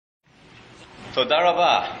Toda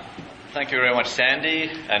Rabah. Thank you very much, Sandy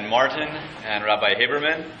and Martin and Rabbi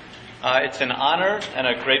Haberman. It's an honor and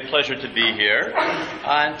a great pleasure to be here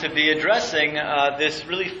and to be addressing this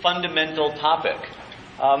really fundamental topic.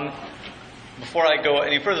 Before I go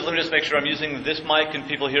any further, let me just make sure I'm using this mic. Can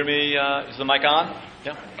people hear me? Is the mic on?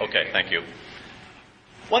 Yeah? Okay, thank you.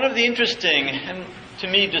 One of the interesting and, to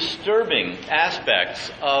me, disturbing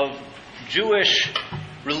aspects of Jewish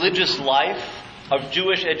religious life, of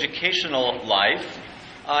Jewish educational life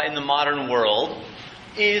in the modern world,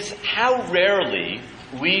 is how rarely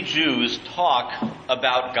we Jews talk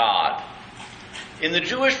about God. In the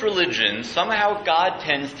Jewish religion, somehow God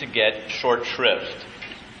tends to get short shrift.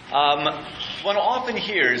 One often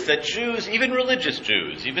hears that Jews, even religious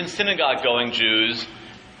Jews, even synagogue-going Jews,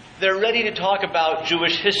 they're ready to talk about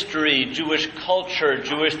Jewish history, Jewish culture,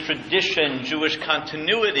 Jewish tradition, Jewish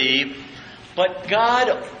continuity, but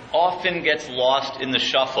God often gets lost in the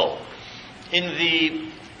shuffle. In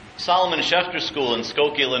the Solomon Schechter School in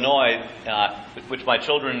Skokie, Illinois, which my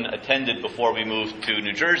children attended before we moved to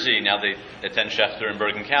New Jersey, now they attend Schechter in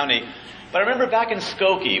Bergen County. But I remember back in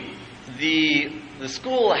Skokie, the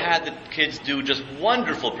school had the kids do just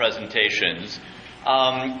wonderful presentations,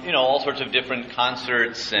 all sorts of different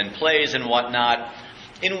concerts and plays and whatnot,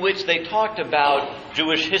 in which they talked about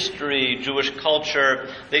Jewish history, Jewish culture.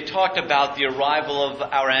 They talked about the arrival of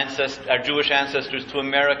our Jewish ancestors to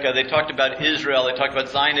America. They talked about Israel. They talked about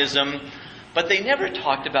Zionism. But they never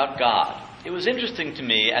talked about God. It was interesting to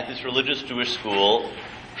me at this religious Jewish school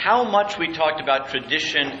how much we talked about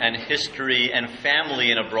tradition and history and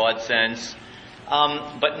family in a broad sense,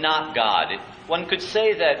 but not God. One could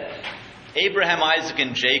say that Abraham, Isaac,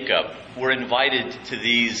 and Jacob were invited to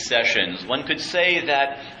these sessions. One could say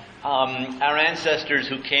that our ancestors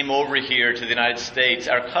who came over here to the United States,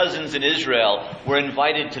 our cousins in Israel, were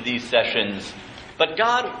invited to these sessions. But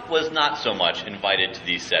God was not so much invited to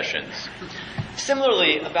these sessions.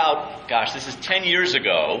 Similarly, this is 10 years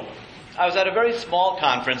ago, I was at a very small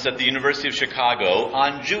conference at the University of Chicago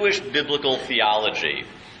on Jewish biblical theology.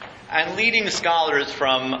 And leading scholars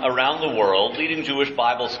from around the world, leading Jewish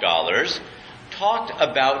Bible scholars, talked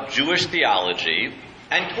about Jewish theology.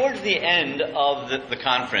 And towards the end of the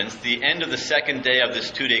conference, the end of the second day of this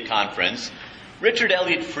two-day conference, Richard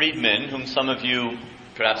Elliott Friedman, whom some of you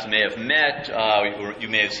perhaps may have met, you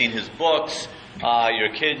may have seen his books,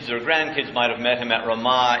 your kids or grandkids might have met him at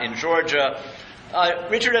Ramah in Georgia.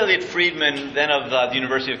 Richard Elliott Friedman, then of the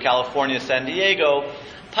University of California, San Diego,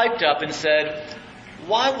 piped up and said,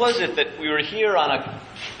 "Why was it that we were here on a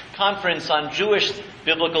conference on Jewish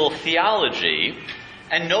biblical theology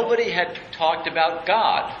and nobody had talked about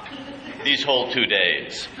God these whole 2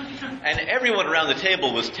 days?" And everyone around the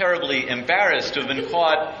table was terribly embarrassed to have been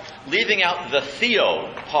caught leaving out the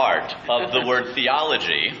theo part of the word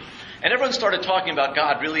theology. And everyone started talking about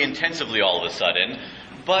God really intensively all of a sudden.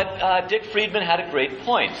 But Dick Friedman had a great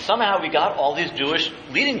point. Somehow we got all these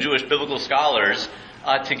leading Jewish biblical scholars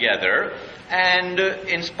together. And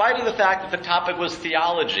in spite of the fact that the topic was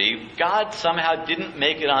theology, God somehow didn't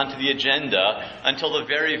make it onto the agenda until the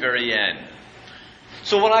very, very end.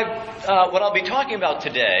 So what I'll be talking about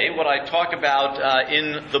today, what I talk about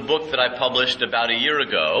in the book that I published about a year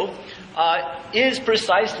ago, is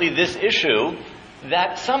precisely this issue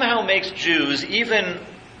that somehow makes Jews, even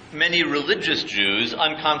many religious Jews,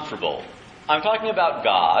 uncomfortable. I'm talking about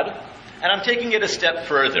God, and I'm taking it a step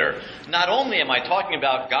further. Not only am I talking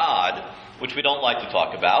about God, which we don't like to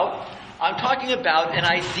talk about, I'm talking about an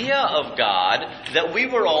idea of God that we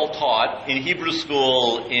were all taught in Hebrew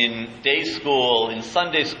school, in day school, in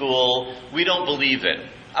Sunday school. We don't believe it.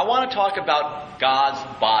 I want to talk about God's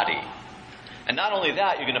body. And not only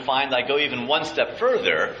that, you're going to find I go even one step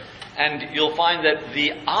further, and you'll find that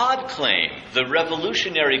the odd claim, the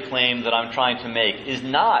revolutionary claim that I'm trying to make is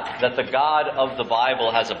not that the God of the Bible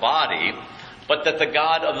has a body, but that the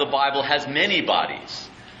God of the Bible has many bodies.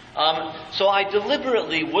 So I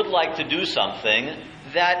deliberately would like to do something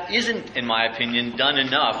that isn't, in my opinion, done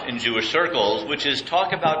enough in Jewish circles, which is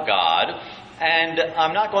talk about God. And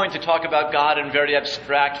I'm not going to talk about God in very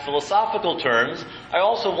abstract philosophical terms. I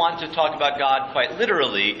also want to talk about God quite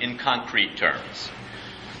literally in concrete terms.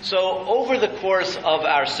 So over the course of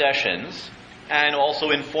our sessions, and also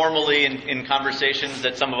informally in conversations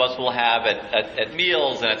that some of us will have at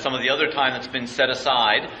meals and at some of the other time that's been set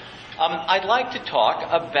aside, I'd like to talk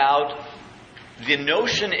about the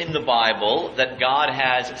notion in the Bible that God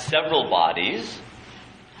has several bodies.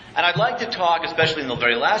 And I'd like to talk, especially in the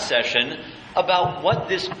very last session, about what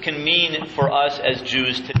this can mean for us as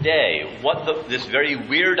Jews today, what this very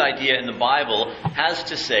weird idea in the Bible has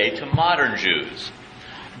to say to modern Jews.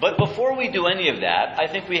 But before we do any of that, I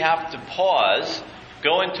think we have to pause,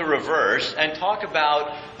 go into reverse, and talk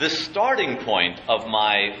about the starting point of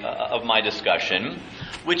my discussion,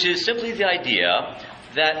 which is simply the idea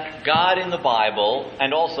that God in the Bible,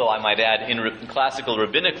 and also, I might add, in classical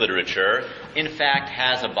rabbinic literature, in fact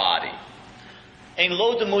has a body. Ein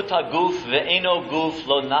lo demut haguf ve'eno guf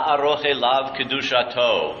lo na'aroch elav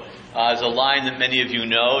kedushato. Is a line that many of you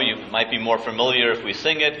know. You might be more familiar if we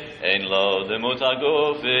sing it. Ein lo demut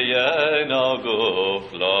haguf ve'eno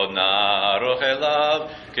guf lo na'aroch elav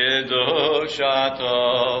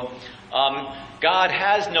kedushato. God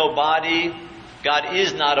has no body. God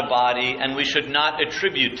is not a body, and we should not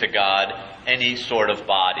attribute to God any sort of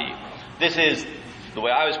body. This is, the way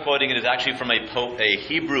I was quoting it, is actually from a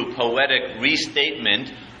Hebrew poetic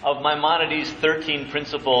restatement of Maimonides' 13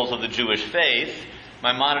 Principles of the Jewish Faith.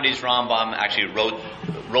 Maimonides' Rambam actually wrote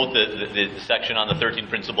the section on the 13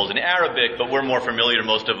 Principles in Arabic, but we're more familiar,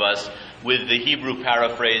 most of us, with the Hebrew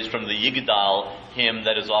paraphrase from the Yigdal hymn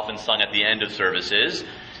that is often sung at the end of services.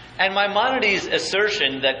 And Maimonides'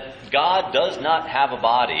 assertion that God does not have a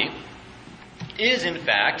body is, in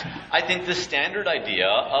fact, I think, the standard idea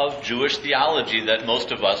of Jewish theology that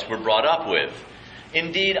most of us were brought up with.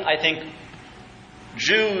 Indeed, I think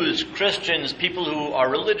Jews, Christians, people who are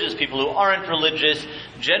religious, people who aren't religious,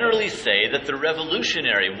 generally say that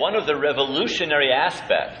one of the revolutionary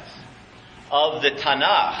aspects of the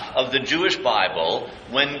Tanakh, of the Jewish Bible,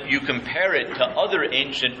 when you compare it to other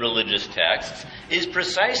ancient religious texts, is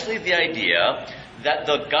precisely the idea that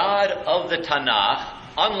the God of the Tanakh,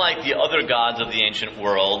 unlike the other gods of the ancient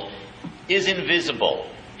world, is invisible.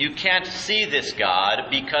 You can't see this God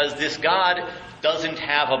because this God doesn't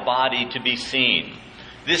have a body to be seen.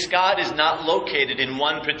 This God is not located in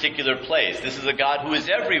one particular place. This is a God who is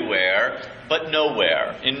everywhere, but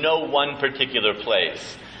nowhere, in no one particular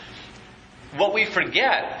place. What we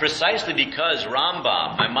forget, precisely because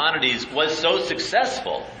Rambam, Maimonides, was so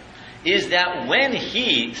successful, is that when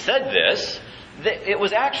he said this, it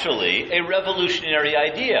was actually a revolutionary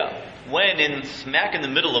idea. When, smack in the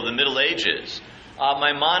middle of the Middle Ages,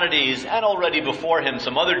 Maimonides, and already before him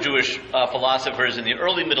some other Jewish philosophers in the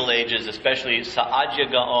early Middle Ages, especially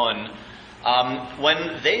Saadia Gaon,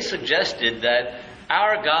 when they suggested that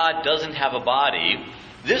our God doesn't have a body,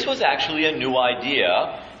 this was actually a new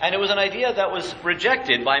idea. And it was an idea that was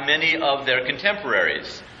rejected by many of their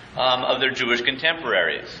contemporaries, of their Jewish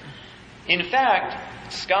contemporaries. In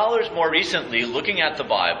fact, scholars more recently, looking at the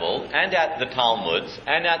Bible and at the Talmuds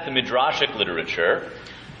and at the Midrashic literature,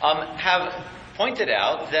 have pointed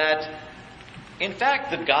out that, in fact,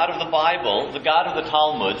 the God of the Bible, the God of the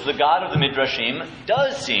Talmuds, the God of the Midrashim,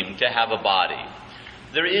 does seem to have a body.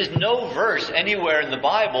 There is no verse anywhere in the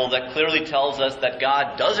Bible that clearly tells us that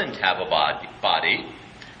God doesn't have a body.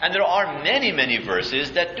 And there are many, many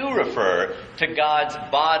verses that do refer to God's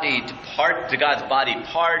body to God's body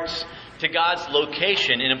parts, to God's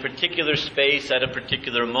location in a particular space at a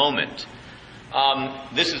particular moment.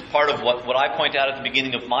 This is part of what I point out at the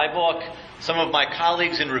beginning of my book. Some of my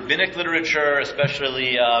colleagues in rabbinic literature,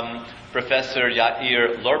 especially Professor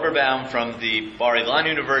Yair Lorberbaum from the Bar Ilan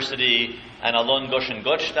University and Alon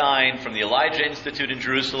Goshen-Gottstein from the Elijah Institute in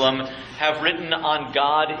Jerusalem, have written on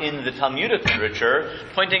God in the Talmudic literature,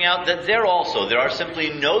 pointing out that there are simply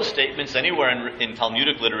no statements anywhere in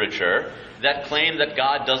Talmudic literature that claim that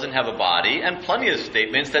God doesn't have a body, and plenty of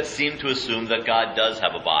statements that seem to assume that God does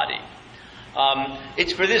have a body.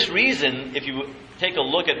 It's for this reason, if you take a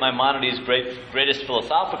look at Maimonides' greatest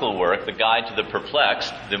philosophical work, The Guide to the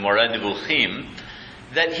Perplexed, the Moreh Nevuchim,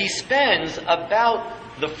 that he spends about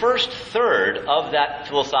the first third of that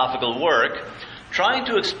philosophical work trying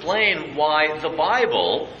to explain why the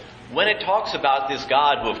Bible, when it talks about this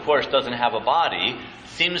God who of course doesn't have a body,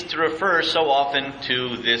 seems to refer so often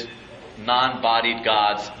to this non-bodied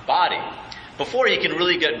God's body. Before he can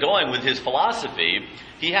really get going with his philosophy,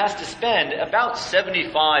 he has to spend about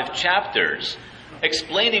 75 chapters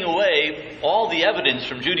explaining away all the evidence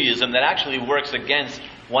from Judaism that actually works against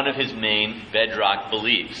one of his main bedrock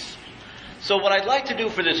beliefs. So what I'd like to do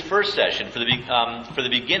for this first session, for the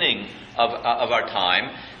beginning of our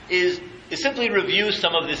time, is simply review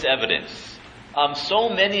some of this evidence. So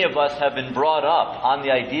many of us have been brought up on the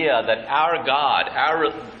idea that our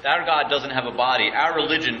God doesn't have a body. Our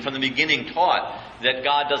religion from the beginning taught that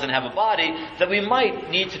God doesn't have a body, that we might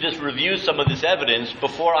need to just review some of this evidence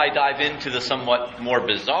before I dive into the somewhat more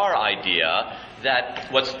bizarre idea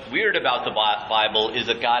that what's weird about the Bible is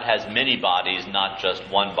that God has many bodies, not just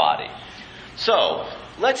one body. So,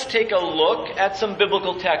 let's take a look at some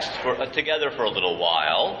biblical texts together for a little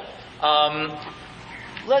while.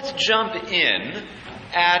 Let's jump in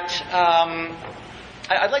at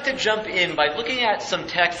I'd like to jump in by looking at some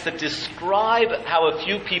texts that describe how a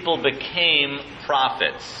few people became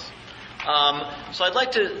prophets. So I'd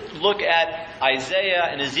like to look at Isaiah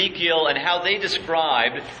and Ezekiel and how they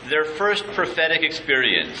described their first prophetic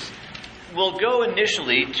experience. We'll go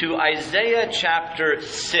initially to Isaiah chapter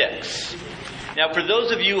 6. Now, for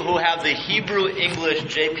those of you who have the Hebrew-English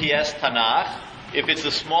JPS Tanakh, if it's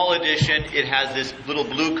the small edition, it has this little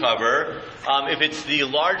blue cover. If it's the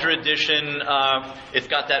larger edition, it's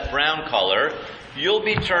got that brown color. You'll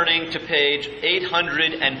be turning to page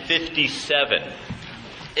 857.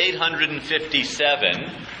 857.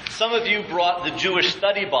 Some of you brought the Jewish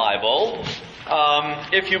Study Bible.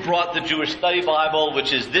 If you brought the Jewish Study Bible,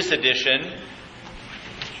 which is this edition,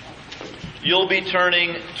 you'll be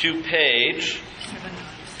turning to page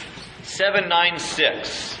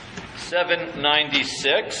 796.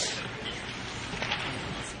 796.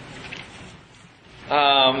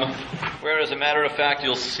 Where, as a matter of fact,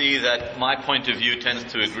 you'll see that my point of view tends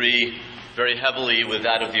to agree very heavily with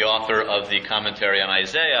that of the author of the commentary on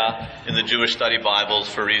Isaiah in the Jewish Study Bibles,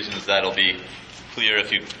 for reasons that'll be clear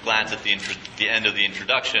if you glance at the end of the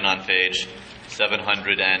introduction on page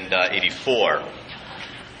 784.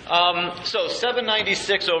 So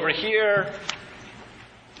 796 over here,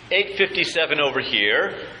 857 over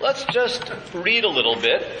here. Let's just read a little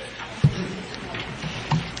bit.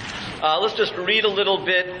 Let's just read a little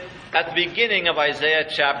bit at the beginning of Isaiah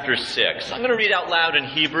chapter 6. I'm going to read out loud in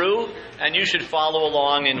Hebrew, and you should follow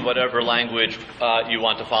along in whatever language you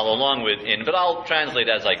want to follow along with in, but I'll translate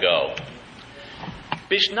as I go.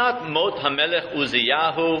 Bishnat mot hamelech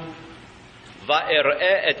Uziyahu, va'er'e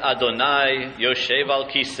et Adonai, yoshev al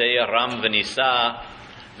kisei ram v'nisa,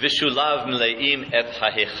 v'shulav mle'im et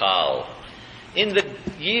ha'hechal. In the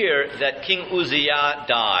year that King Uzziah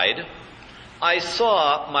died, I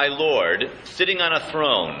saw my Lord sitting on a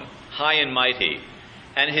throne, high and mighty,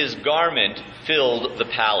 and his garment filled the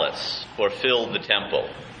palace, or filled the temple.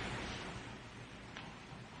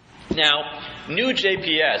 Now, New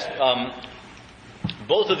JPS,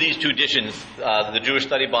 both of these two editions, the Jewish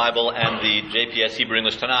Study Bible and the JPS Hebrew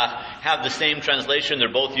English Tanakh, have the same translation.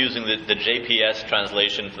 They're both using the JPS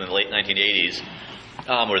translation from the late 1980s,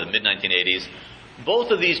 or the mid-1980s.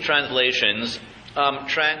 Both of these translations,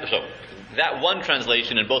 that one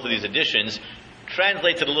translation in both of these editions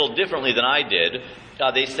translates it a little differently than I did.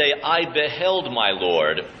 They say, I beheld my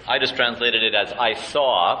Lord. I just translated it as I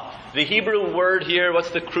saw. The Hebrew word here, what's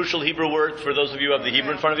the crucial Hebrew word for those of you who have the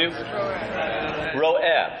Hebrew in front of you?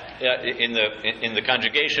 Ro'eh. In the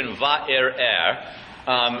conjugation, va'er'er,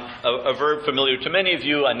 a verb familiar to many of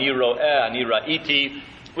you, ani ro'eh, ani ra'iti,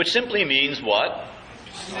 which simply means what?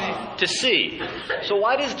 To see. So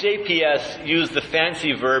why does JPS use the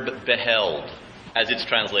fancy verb beheld as its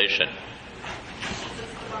translation?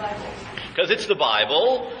 Because it's the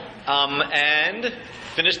Bible. And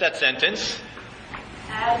finish that sentence.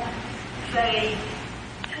 As they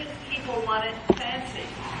think people want it fancy.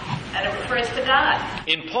 And it refers to God.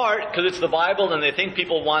 In part, because it's the Bible and they think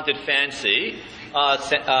people want it fancy.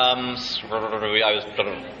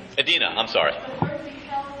 Edina, I'm sorry.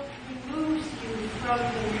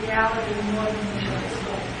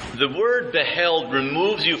 The word beheld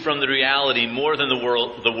removes you from the reality more than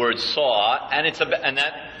the word saw, and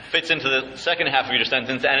that fits into the second half of your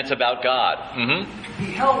sentence, and it's about God. Mm-hmm.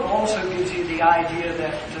 Beheld also gives you the idea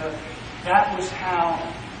that that was how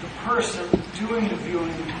the person doing the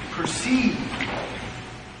viewing perceived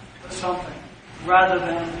something, rather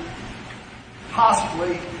than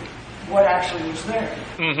possibly what actually was there.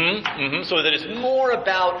 Mm-hmm, mm-hmm. So that it's more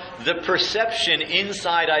about the perception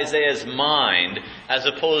inside Isaiah's mind as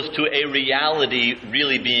opposed to a reality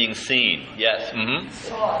really being seen. Yes? Mm-hmm.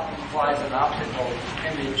 Saw implies an optical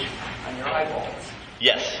image on your eyeballs.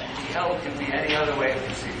 Yes. Beheld can be any other way of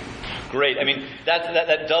perceiving. Great. I mean,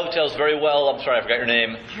 that dovetails very well. I'm sorry, I forgot your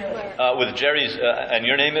name. With Jerry's, and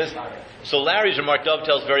your name is? So Larry's remark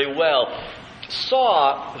dovetails very well.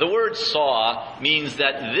 Saw, the word saw means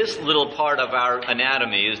that this little part of our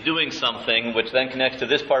anatomy is doing something which then connects to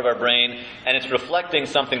this part of our brain, and it's reflecting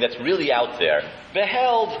something that's really out there.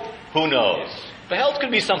 Beheld, who knows? Beheld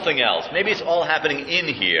could be something else. Maybe it's all happening in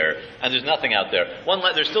here, and there's nothing out there.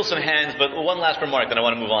 There's still some hands, but one last remark, then I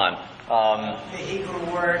want to move on. The Hebrew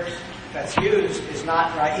word that's used is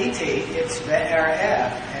not ra'iti, it's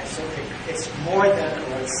ve'er'eh, and so it's more than,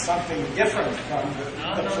 or it's something different from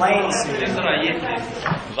the plain seeing.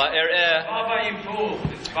 Va'er'eh.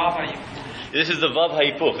 This is the vav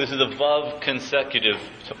ha'ipuch. This is the vav consecutive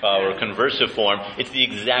or conversive form. It's the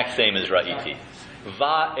exact same as ra'iti.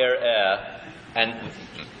 Va'er'eh, and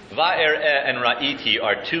Va'er'eh and ra'iti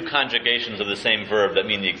are two conjugations of the same verb that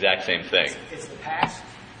mean the exact same thing. It's the past.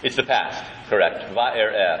 It's the past, correct.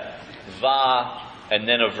 Va'er'eh. Va, and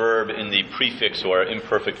then a verb in the prefix or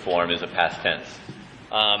imperfect form is a past tense.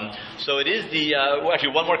 So it is the...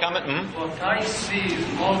 actually, one more comment? Mm-hmm. What I see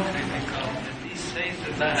is more critical. That he says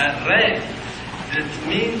that I read. That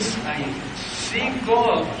means I see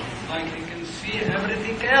God like I can see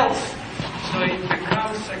everything else. So it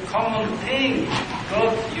becomes a common thing.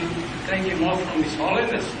 God, you take him off from his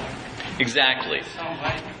holiness. Exactly. Some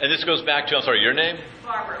way. And this goes back to, I'm sorry, your name?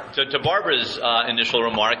 Barbara. So to Barbara's initial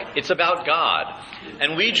remark, it's about God.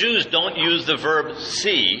 And we Jews don't use the verb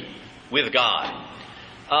see with God.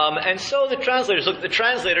 And so the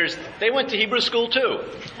translators, they went to Hebrew school too.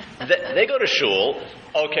 They go to shul.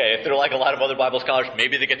 Okay, if they're like a lot of other Bible scholars,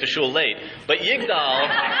 maybe they get to shul late. But Yigdal,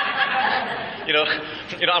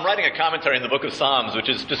 I'm writing a commentary in the book of Psalms, which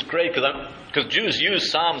is just great because Jews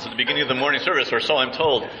use Psalms at the beginning of the morning service, or so I'm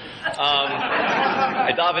told.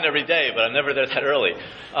 I daven every day, but I'm never there that early.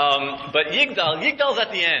 But Yigdal's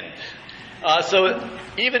at the end. So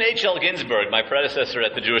even H.L. Ginsburg, my predecessor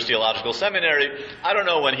at the Jewish Theological Seminary, I don't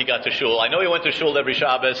know when he got to shul. I know he went to shul every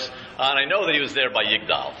Shabbos, and I know that he was there by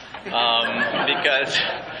Yigdal. Because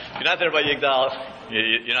if you're not there by Yigdal,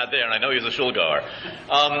 you're not there, and I know he's a shul goer.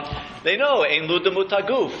 They know, Ein lu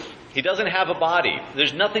demutaguf. He doesn't have a body.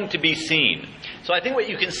 There's nothing to be seen. So I think what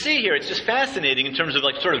you can see here, it's just fascinating in terms of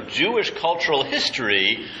like sort of Jewish cultural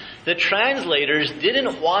history. The translators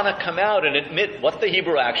didn't want to come out and admit what the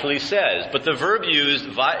Hebrew actually says. But the verb used,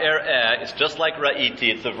 va'er'eh, it's just like ra'iti,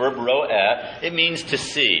 it's the verb ro'eh, it means to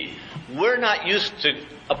see. We're not used to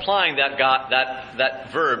applying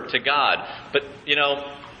that verb to God. But,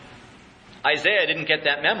 Isaiah didn't get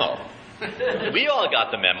that memo. We all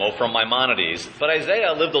got the memo from Maimonides, but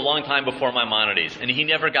Isaiah lived a long time before Maimonides, and he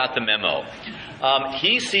never got the memo.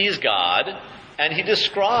 He sees God, and he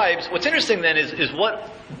describes, what's interesting then is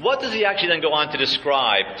what does he actually then go on to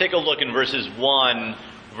describe? Take a look in verses 1,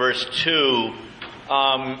 verse 2.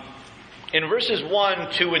 In verses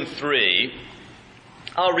 1, 2, and 3,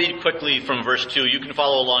 I'll read quickly from verse 2. You can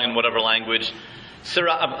follow along in whatever language.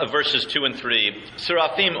 Verses 2 and 3.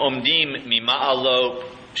 Seraphim omdim mima'alo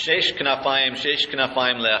shesh knafayim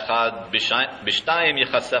le'achad b'shtayim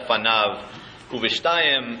yechaseh fanav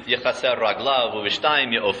u'b'shtayim yechaseh raglav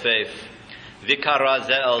u'b'shtayim ye'ofef v'kara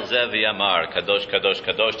ze el ze v'yamar kadosh kadosh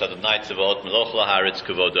kadosh Adonai tzvaot meloch la'haretz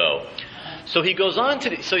kuvodo. So he goes on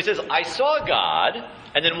to, so he says, I saw God,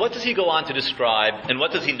 and then what does he go on to describe, and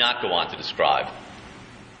what does he not go on to describe?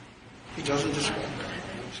 He doesn't describe God.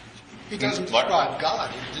 He doesn't describe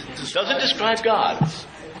God. He doesn't describe God.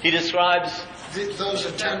 He describes those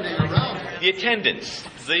attending around him. The attendants,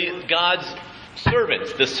 God's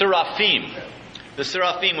servants, the seraphim. The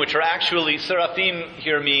seraphim, which are actually, seraphim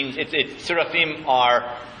here means, seraphim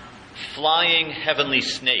are flying heavenly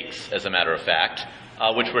snakes, as a matter of fact,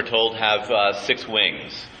 which we're told have 6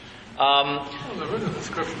 wings. There is a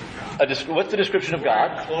description of God. What's the description of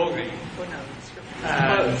God? Clothing.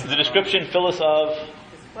 The description, Phyllis,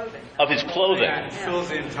 of his clothing. Yeah, it fills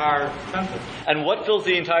the entire temple. And what fills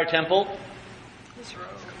the entire temple?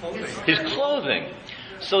 His clothing.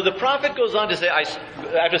 So the prophet goes on to say,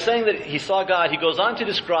 after saying that he saw God, he goes on to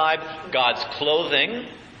describe God's clothing.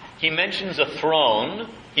 He mentions a throne.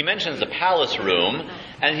 He mentions the palace room.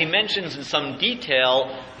 And he mentions in some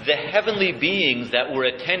detail the heavenly beings that were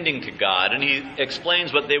attending to God. And he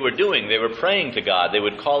explains what they were doing. They were praying to God. They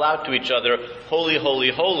would call out to each other, Holy,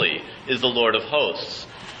 holy, holy is the Lord of hosts.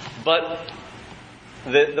 But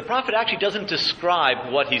the prophet actually doesn't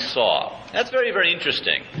describe what he saw. That's very, very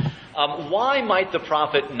interesting. Why might the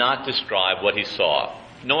prophet not describe what he saw?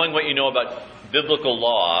 Knowing what you know about biblical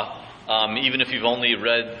law, even if you've only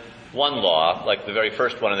read one law, like the very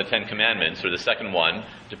first one in the 10 Commandments, or the second one,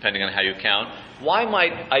 depending on how you count, why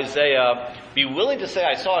might Isaiah be willing to say,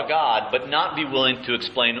 I saw God, but not be willing to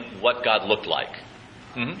explain what God looked like?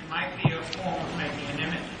 Mm-hmm? It might be a form of making an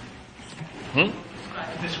image.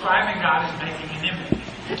 Describing God as making an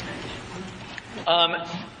image.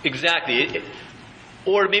 Exactly.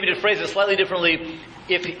 Or maybe to phrase it slightly differently,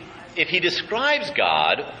 if he describes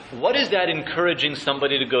God, what is that encouraging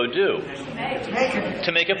somebody to go do?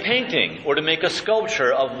 To make a painting or to make a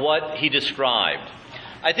sculpture of what he described.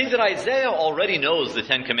 I think that Isaiah already knows the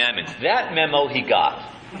 10 Commandments. That memo he got.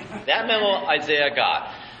 That memo Isaiah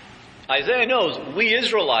got. Isaiah knows we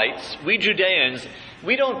Israelites, we Judeans,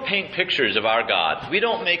 we don't paint pictures of our God. We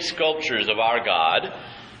don't make sculptures of our God.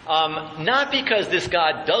 Not because this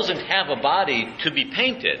God doesn't have a body to be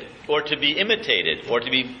painted or to be imitated or to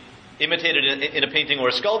be imitated in a painting or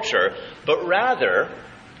a sculpture, but rather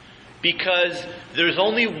because there's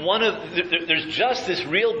only there's just this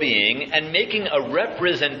real being, and making a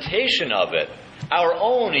representation of it, our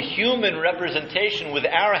own human representation with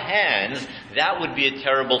our hands, that would be a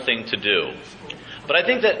terrible thing to do. But I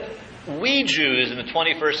think that we Jews in the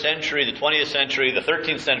 21st century, the 20th century, the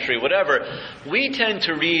 13th century, whatever, we tend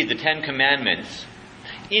to read the Ten Commandments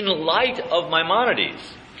in light of Maimonides.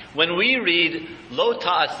 When we read, Lo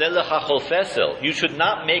ta'aseh lecha chofesel, you should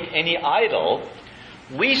not make any idol,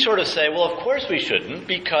 we sort of say, well, of course we shouldn't,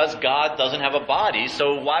 because God doesn't have a body,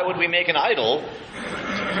 so why would we make an idol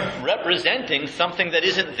representing something that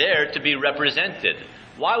isn't there to be represented?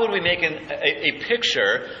 Why would we make a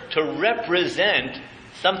picture to represent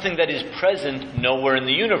something that is present nowhere in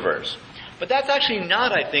the universe? But that's actually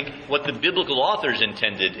not, I think, what the biblical authors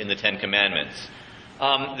intended in the Ten Commandments.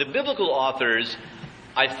 The biblical authors,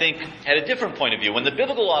 I think, had a different point of view. When the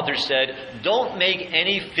biblical authors said, don't make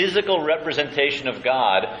any physical representation of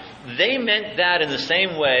God, they meant that in the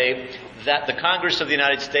same way that the Congress of the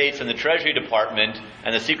United States and the Treasury Department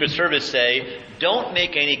and the Secret Service say, don't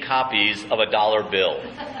make any copies of a dollar bill.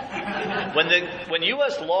 When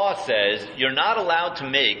U.S. law says you're not allowed to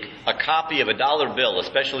make a copy of a dollar bill,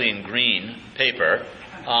 especially in green paper,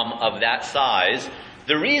 of that size,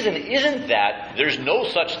 the reason isn't that there's no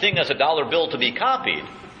such thing as a dollar bill to be copied.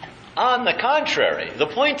 On the contrary, the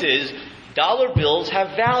point is dollar bills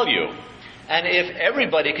have value. And if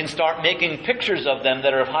everybody can start making pictures of them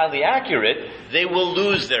that are highly accurate, they will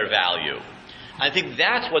lose their value. I think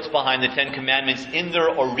that's what's behind the Ten Commandments in their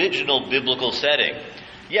original biblical setting.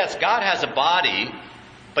 Yes, God has a body,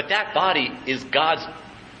 but that body is God's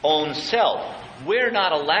own self. We're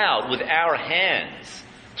not allowed with our hands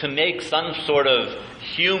to make some sort of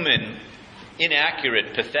human,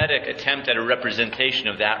 inaccurate, pathetic attempt at a representation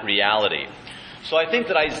of that reality. So I think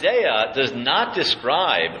that Isaiah does not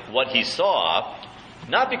describe what he saw,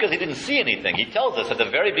 not because he didn't see anything. He tells us at the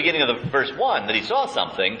very beginning of the verse 1 that he saw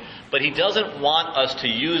something, but he doesn't want us to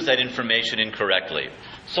use that information incorrectly.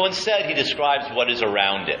 So instead he describes what is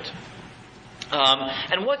around it.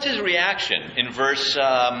 And what's his reaction in verses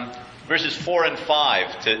 4 and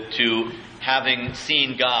 5 to having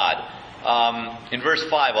seen God? In verse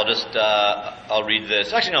 5, I'll read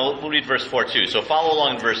this. Actually, no, we'll read verse 4 too. So follow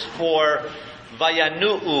along in verse 4.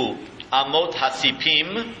 Vayanu'u amot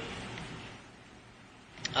hasipim.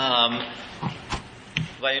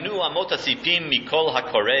 Vayanu'u amot hasipim mikol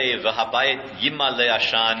hakorei v'habayit yima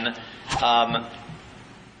le'ashan.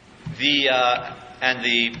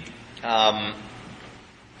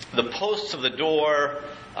 The posts of the door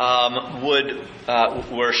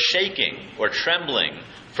were shaking or trembling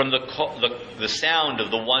from the sound of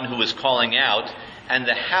the one who was calling out, and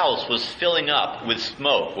the house was filling up with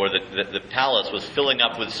smoke, or the palace was filling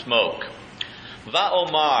up with smoke.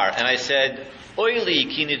 Va'omar, and I said, Oili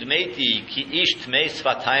ki nidmeti ki ish tmei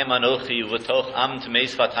svatayim anochi v'toch am tmei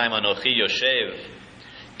svatayim anochi yoshev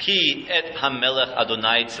ki et hamelech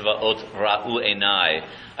Adonai tzvaot ra'u enai.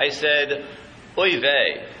 I said, Oy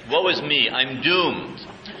vey, woe is me, I'm doomed,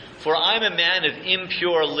 for I'm a man of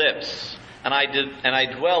impure lips, and I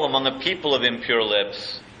dwell among a people of impure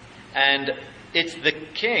lips, and it's the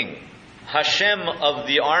King, Hashem of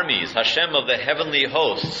the armies, Hashem of the heavenly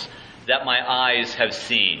hosts, that my eyes have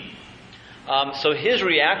seen. So his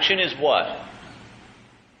reaction is what?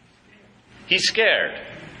 He's scared.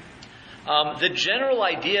 The general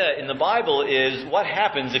idea in the Bible is, what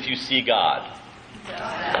happens if you see God?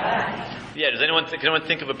 Yeah, can anyone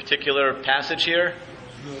think of a particular passage here?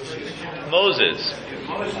 Moses. If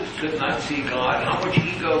Moses could not see God, how much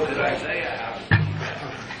ego could Isaiah have?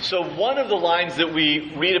 So one of the lines that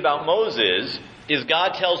we read about Moses is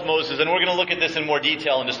God tells Moses, and we're going to look at this in more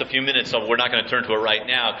detail in just a few minutes, so we're not going to turn to it right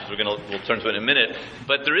now because we'll turn to it in a minute.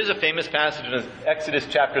 But there is a famous passage in Exodus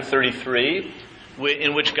chapter 33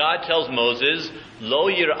 in which God tells Moses, Lo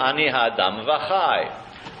yir'ani ha'adam v'chai.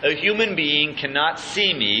 A human being cannot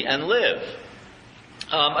see me and live.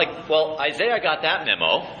 Well, Isaiah got that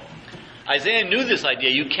memo. Isaiah knew this idea.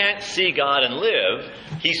 You can't see God and live.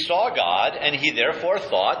 He saw God, and he therefore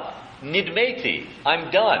thought, Nidmeti,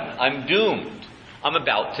 I'm done. I'm doomed. I'm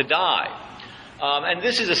about to die. And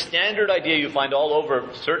this is a standard idea you find all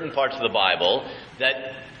over certain parts of the Bible,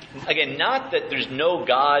 that, again, not that there's no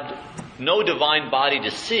God, no divine body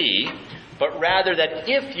to see, but rather that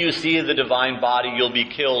if you see the divine body, you'll be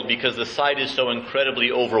killed because the sight is so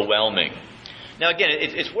incredibly overwhelming. Now again,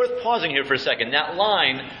 it's worth pausing here for a second. That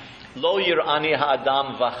line, Lo yir'ani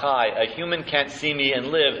ha'adam v'chai, a human can't see me and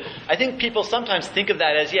live, I think people sometimes think of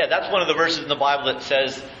that as, yeah, that's one of the verses in the Bible that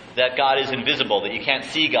says that God is invisible, that you can't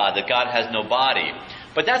see God, that God has no body.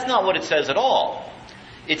 But that's not what it says at all.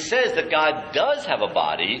 It says that God does have a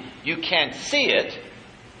body. You can't see it.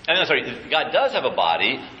 God does have a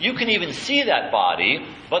body. You can even see that body,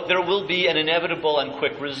 but there will be an inevitable and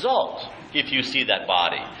quick result if you see that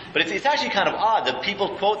body. But it's actually kind of odd that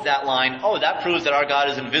people quote that line, oh, that proves that our God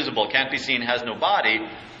is invisible, can't be seen, has no body.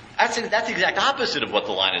 That's the exact opposite of what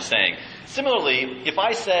the line is saying. Similarly, if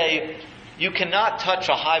I say, you cannot touch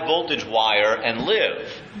a high voltage wire and live,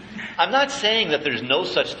 I'm not saying that there's no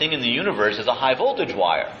such thing in the universe as a high voltage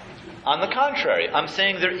wire. On the contrary, I'm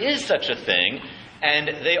saying there is such a thing, and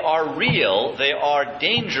they are real, they are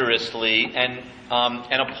dangerously and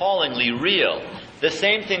appallingly real. The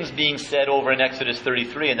same thing's being said over in Exodus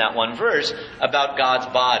 33 in that one verse about God's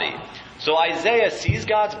body. So Isaiah sees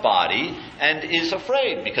God's body and is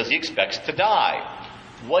afraid because he expects to die.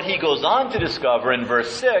 What he goes on to discover in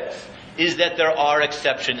verse 6 is that there are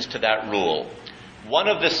exceptions to that rule. One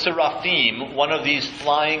of the seraphim, one of these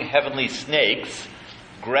flying heavenly snakes,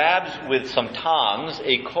 grabs with some tongs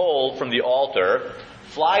a coal from the altar,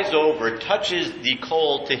 flies over, touches the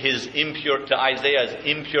coal to Isaiah's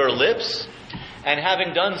impure lips, and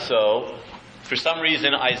having done so, for some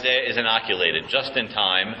reason Isaiah is inoculated just in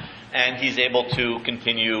time, and he's able to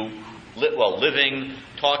continue living,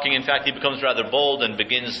 talking. In fact, he becomes rather bold and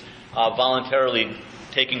begins voluntarily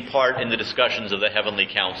taking part in the discussions of the heavenly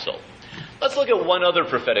council. Let's look at one other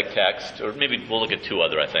prophetic text, or maybe we'll look at two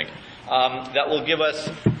other, I think, that will give us,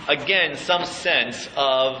 again, some sense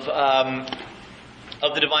of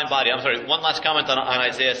the divine body. I'm sorry, one last comment on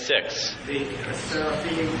Isaiah 6. The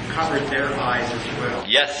seraphim covered their eyes as well.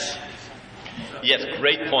 Yes. Yes,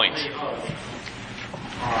 great point.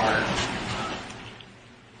 Are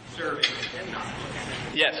serving in God.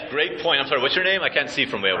 Yes, great point. I'm sorry, what's your name? I can't see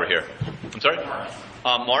from way over here. I'm sorry?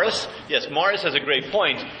 Morris? Yes, Morris has a great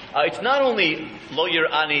point. It's not only lo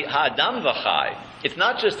yir'ani ha'adam v'chai. It's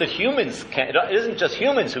not just that it isn't just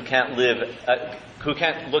humans who can't live, who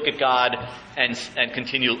can't look at God and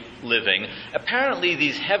continue living. Apparently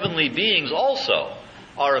these heavenly beings also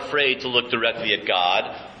are afraid to look directly at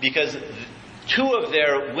God because two of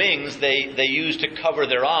their wings they use to cover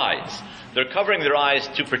their eyes. They're covering their eyes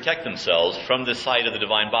to protect themselves from the sight of the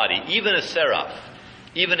divine body. Even a seraph,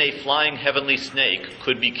 even a flying heavenly snake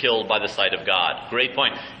could be killed by the sight of God. Great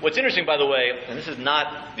point. What's interesting, by the way, and this is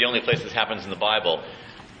not the only place this happens in the Bible,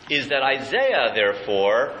 is that Isaiah,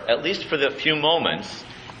 therefore, at least for the few moments,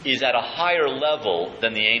 is at a higher level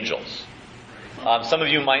than the angels. Some of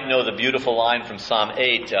you might know the beautiful line from Psalm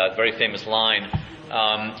 8, a very famous line,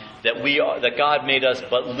 that God made us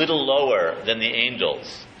but little lower than the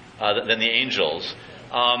angels. But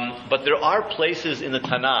there are places in the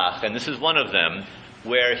Tanakh, and this is one of them,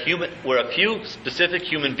 where a few specific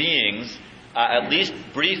human beings, at least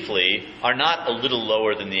briefly, are not a little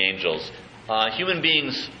lower than the angels. Human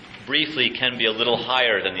beings briefly can be a little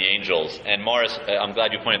higher than the angels. And Morris, I'm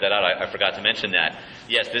glad you pointed that out. I forgot to mention that.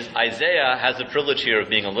 Yes, this Isaiah has the privilege here of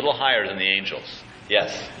being a little higher than the angels.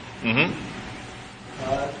 Yes. Mm-hmm.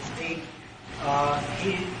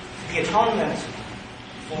 The atonement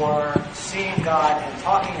for seeing God and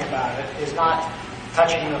talking about it is not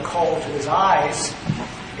touching a coal to his eyes,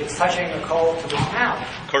 it's touching a coal to his mouth.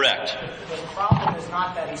 Correct. The problem is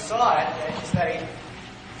not that he saw it, it's that he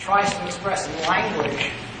tries to express in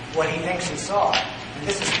language what he thinks he saw. And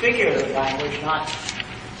this is figurative language, not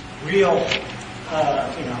real,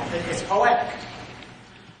 it's poetic.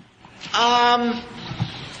 I'm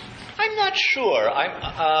not sure.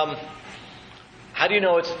 How do you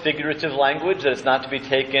know it's figurative language, that it's not to be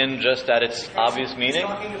taken just at its obvious meaning? He's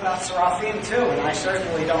talking about seraphim too, and I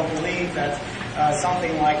certainly don't believe that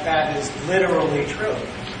something like that is literally true.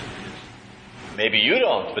 Maybe you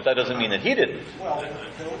don't, but that doesn't mean that he didn't. Well,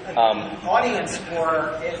 the audience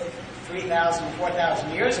for it 3,000,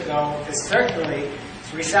 4,000 years ago is certainly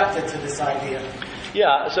receptive to this idea.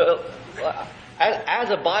 Yeah, so as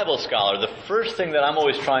a Bible scholar, the first thing that I'm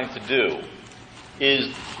always trying to do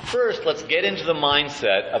is, first, let's get into the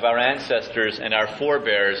mindset of our ancestors and our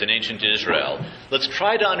forebears in ancient Israel. Let's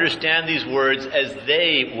try to understand these words as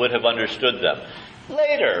they would have understood them.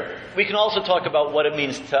 Later, we can also talk about what it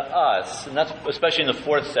means to us, and that's especially in the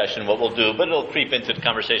fourth session what we'll do, but it'll creep into the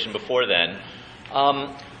conversation before then.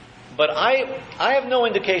 But I have no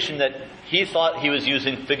indication that he thought he was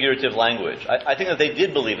using figurative language. I think that they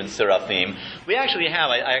did believe in seraphim. We actually have,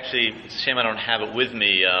 it's a shame I don't have it with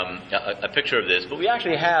me, a picture of this, but we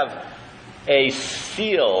actually have a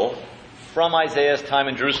seal from Isaiah's time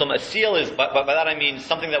in Jerusalem. A seal is, by that I mean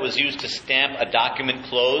something that was used to stamp a document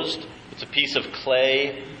closed. It's a piece of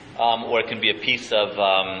clay, or it can be a piece of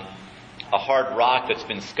a hard rock that's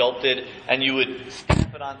been sculpted, and you would stamp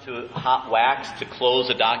stamp it onto hot wax to close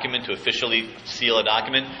a document, to officially seal a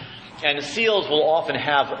document. And seals will often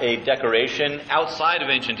have a decoration. Outside of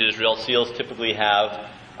ancient Israel, seals typically have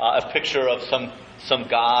a picture of some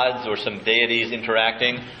gods or some deities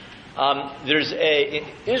interacting.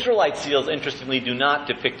 Israelite seals, interestingly, do not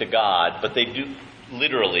depict a god, but they do,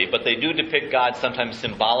 literally, but they do depict God sometimes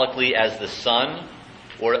symbolically as the sun,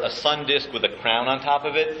 or a sun disk with a crown on top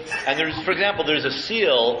of it. And for example, there's a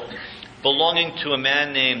seal belonging to a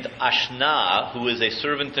man named Ashna, who is a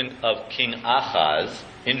servant of King Ahaz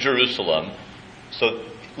in Jerusalem. So,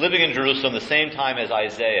 living in Jerusalem the same time as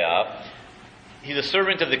Isaiah. He's a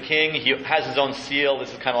servant of the king. He has his own seal.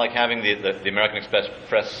 This is kind of like having the American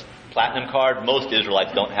Express Platinum card. Most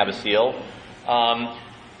Israelites don't have a seal.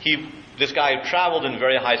 This guy traveled in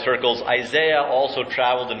very high circles. Isaiah also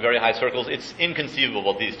traveled in very high circles. It's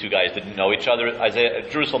inconceivable that these two guys didn't know each other.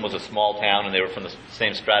 Jerusalem was a small town, and they were from the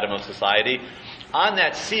same stratum of society. On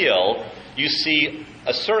that seal, you see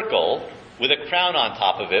a circle with a crown on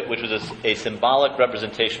top of it, which was a symbolic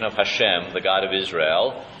representation of Hashem, the God of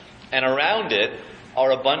Israel. And around it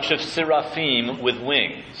are a bunch of seraphim with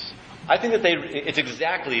wings. I think that it's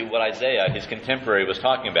exactly what Isaiah, his contemporary, was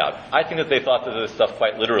talking about. I think that they thought of this stuff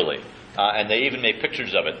quite literally. And they even made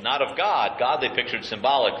pictures of it. Not of God. God they pictured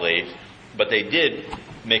symbolically, but they did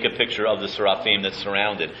make a picture of the seraphim that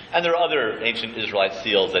surrounded. And there are other ancient Israelite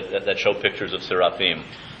seals that show pictures of seraphim.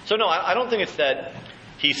 So no, I don't think it's that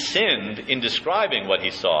he sinned in describing what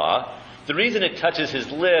he saw. The reason it touches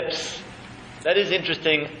his lips, that is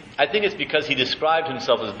interesting. I think it's because he described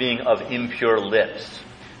himself as being of impure lips.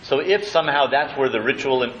 So if somehow that's where the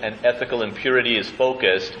ritual and ethical impurity is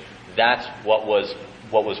focused, that's what was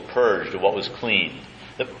purged, or what was cleaned.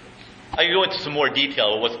 I can go into some more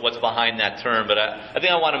detail of what's behind that term, but I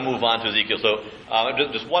think I want to move on to Ezekiel. So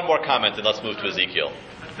just one more comment, and let's move to Ezekiel.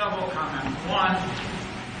 A double comment. One,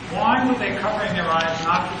 why were they covering their eyes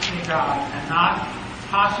not to see God and not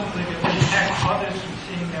possibly to protect others from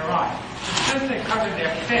seeing their eyes? It says they covered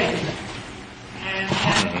their face, and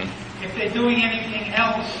if they're doing anything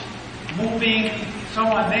else, moving, so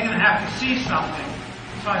on, they're going to have to see something.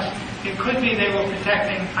 So it could be they were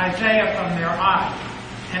protecting Isaiah from their eyes.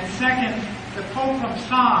 And second, the quote from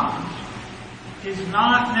Psalms is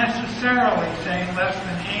not necessarily saying less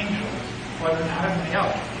than angels or than heavenly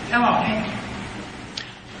help. It's Elohim.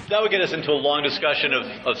 That would get us into a long discussion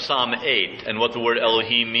of Psalm 8 and what the word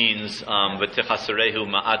Elohim means. V'techasarehu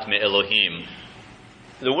ma'at me Elohim.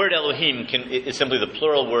 The word Elohim is simply the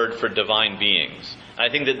plural word for divine beings. And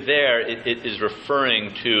I think that there it is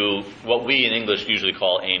referring to what we in English usually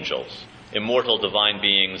call angels. Immortal divine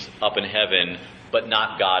beings up in heaven, but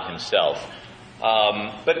not God himself.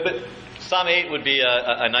 But Psalm 8 would be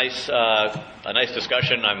a nice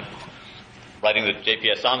discussion. I'm writing the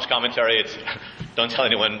JPS Psalms commentary. Don't tell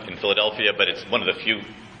anyone in Philadelphia, but it's one of the few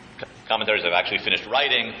commentaries I've actually finished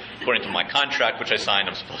writing. According to my contract, which I signed,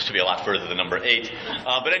 I'm supposed to be a lot further than number 8.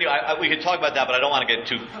 But anyway, we could talk about that, but I don't want to get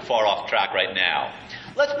too far off track right now.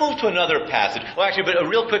 Let's move to another passage. Well, actually, but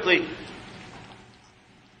real quickly,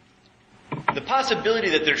 the possibility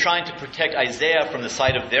that they're trying to protect Isaiah from the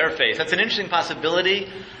sight of their face, that's an interesting possibility.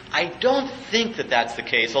 I don't think that that's the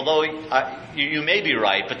case, although you may be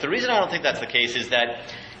right. But the reason I don't think that's the case is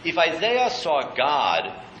that if Isaiah saw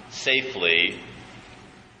God safely,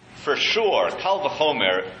 for sure, Kal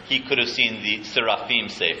v'chomer, he could have seen the seraphim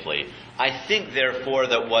safely. I think, therefore,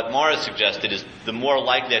 that what Mara suggested is the more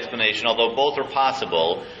likely explanation, although both are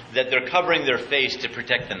possible, that they're covering their face to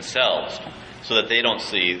protect themselves so that they don't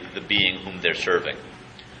see the being whom they're serving.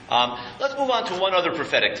 Let's move on to one other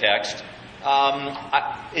prophetic text.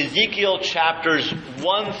 Ezekiel chapters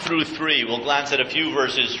 1 through 3. We'll glance at a few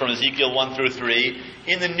verses from Ezekiel 1 through 3.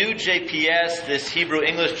 In the new JPS, this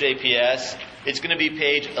Hebrew-English JPS, it's going to be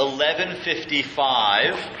page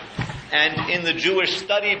 1155. And in the Jewish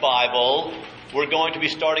Study Bible, we're going to be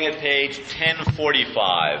starting at page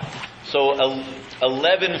 1045. So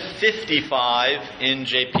 1155 in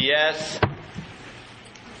JPS,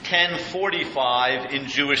 1045 in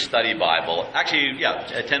Jewish Study Bible. Actually,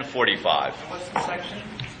 1045. What's the section?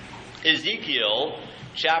 Ezekiel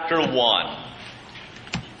chapter 1.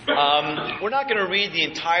 We're not going to read the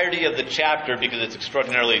entirety of the chapter because it's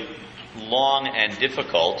extraordinarily long and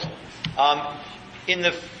difficult. In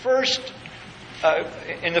the first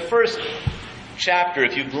chapter,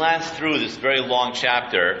 if you glance through this very long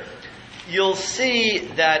chapter, you'll see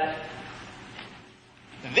that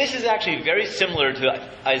this is actually very similar to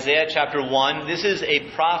Isaiah chapter 1. This is a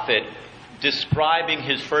prophet describing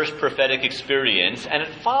his first prophetic experience, and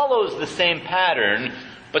it follows the same pattern,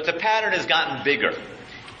 but the pattern has gotten bigger.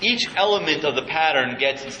 each element of the pattern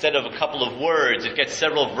gets, instead of a couple of words, it gets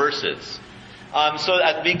several verses. So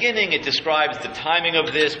at the beginning it describes the timing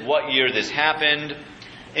of this, what year this happened.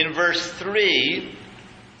 In verse 3,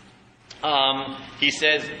 he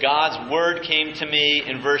says, God's word came to me.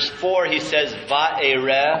 In verse 4, he says,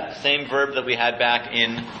 va'ereh, same verb that we had back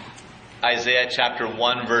in Isaiah chapter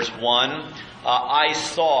 1, verse 1. I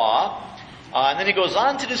saw. And then he goes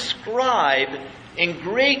on to describe in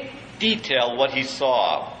great detail what he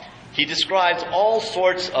saw. He describes all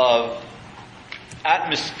sorts of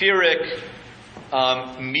atmospheric,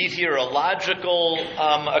 meteorological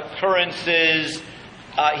occurrences.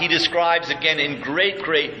 He describes, again, in great,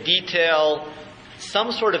 great detail,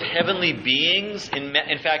 some sort of heavenly beings,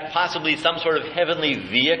 in fact, possibly some sort of heavenly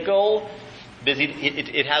vehicle, because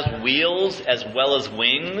it has wheels as well as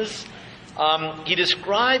wings. He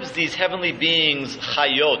describes these heavenly beings,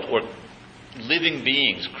 chayot, or living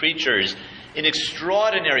beings, creatures, in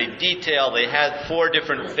extraordinary detail. They had 4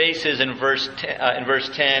 different faces in verse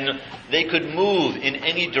 10. They could move in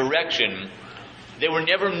any direction. They were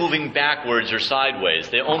never moving backwards or sideways.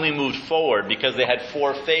 They only moved forward because they had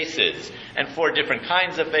 4 faces and 4 different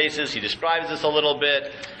kinds of faces. He describes this a little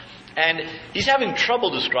bit. And he's having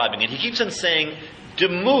trouble describing it. He keeps on saying,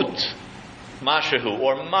 demut mashahu,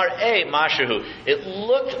 or mar'eh mashahu. It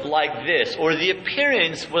looked like this, or the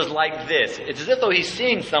appearance was like this. It's as if though he's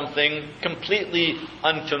seeing something completely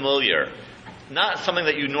unfamiliar. Not something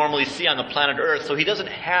that you normally see on the planet Earth, so he doesn't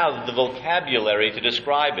have the vocabulary to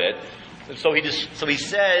describe it. So he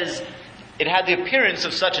says, it had the appearance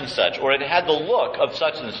of such and such, or it had the look of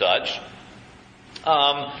such and such.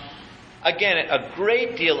 Again, a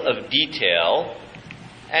great deal of detail,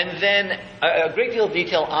 and then a great deal of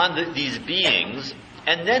detail on these beings,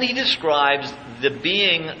 and then he describes the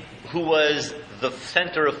being who was the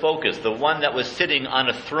center of focus, the one that was sitting on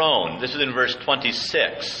a throne. This is in verse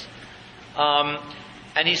 26.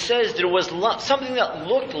 And he says there was something that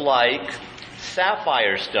looked like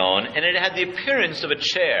sapphire stone, and it had the appearance of a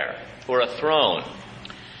chair or a throne.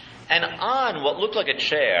 And on what looked like a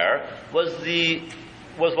chair was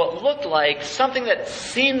what looked like something that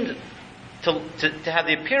seemed to have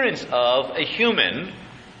the appearance of a human.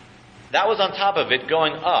 That was on top of it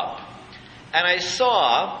going up. And I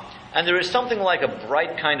saw, and there is something like a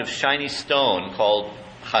bright kind of shiny stone called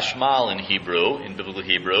chashmal in Hebrew, in biblical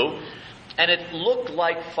Hebrew, and it looked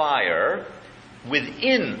like fire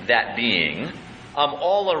within that being,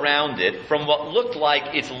 all around it, from what looked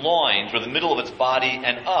like its loins, or the middle of its body,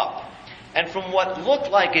 and up. And from what looked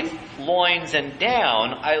like its loins and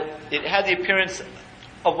down, it had the appearance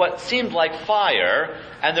of what seemed like fire,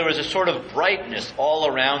 and there was a sort of brightness all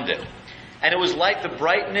around it. And it was like the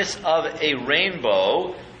brightness of a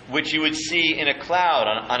rainbow, which you would see in a cloud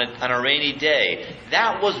on a rainy day.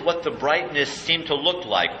 That was what the brightness seemed to look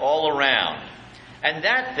like all around. And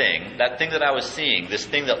that thing that I was seeing, this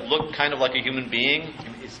thing that looked kind of like a human being,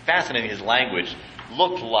 it's fascinating, his language,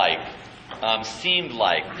 looked like, seemed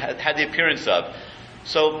like, had the appearance of.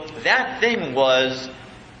 So that thing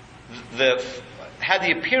had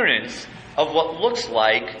the appearance of what looks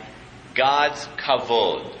like God's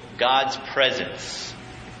kavod, God's presence.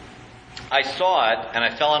 I saw it, and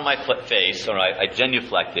I fell on my face, or I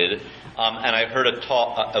genuflected, and I heard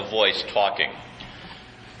a voice talking.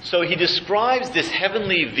 So he describes this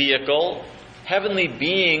heavenly vehicle, heavenly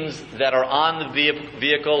beings that are on the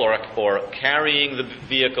vehicle or carrying the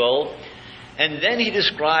vehicle, and then he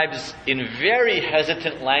describes in very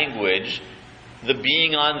hesitant language the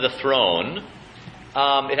being on the throne.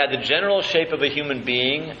 It had the general shape of a human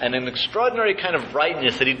being and an extraordinary kind of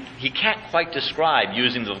brightness that he can't quite describe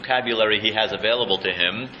using the vocabulary he has available to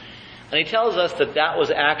him. And he tells us that was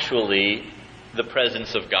actually the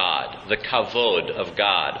presence of God, the kavod of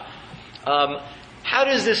God. How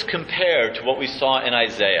does this compare to what we saw in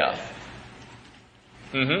Isaiah?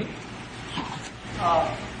 There's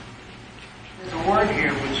a word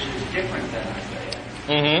here which is different than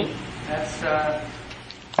Isaiah. That's that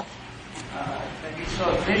he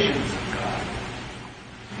saw visions of God.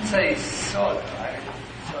 You say he saw it, right?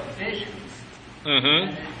 He saw visions.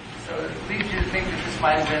 So it leads you to think that this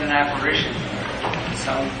might have been an apparition or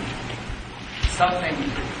something,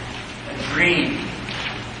 a dream.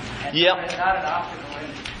 And not an optical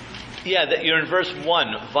image. Yeah, that you're in verse 1.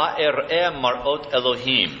 Va'ereh mar'ot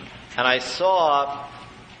Elohim. And I saw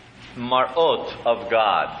mar'ot of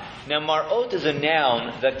God. Now, mar'ot is a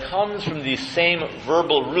noun that comes from the same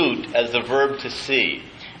verbal root as the verb to see.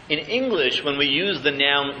 In English, when we use the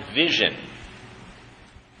noun vision,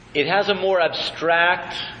 it has a more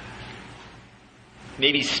abstract,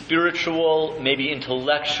 maybe spiritual, maybe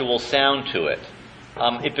intellectual sound to it.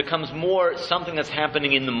 it becomes more something that's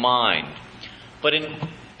happening in the mind. But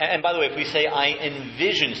and by the way, if we say I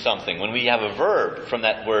envision something, when we have a verb from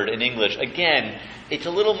that word in English, again, it's a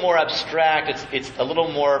little more abstract, it's a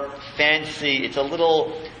little more fancy, it's a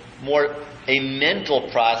little more a mental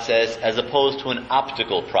process as opposed to an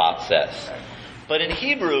optical process. But in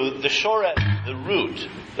Hebrew, the shoret, the root,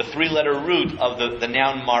 the three-letter root of the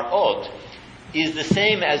noun mar'ot, is the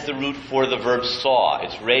same as the root for the verb saw.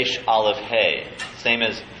 It's resh aleph he, same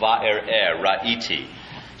as va'er ra'iti.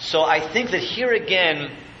 So I think that here again,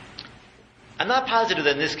 I'm not positive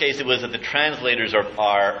that in this case it was that the translators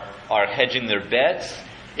are hedging their bets.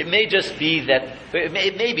 It may just be that, it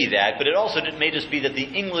may be that, but it also may just be that the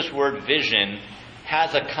English word vision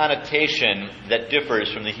has a connotation that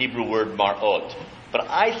differs from the Hebrew word mar'ot. But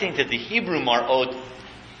I think that the Hebrew mar'ot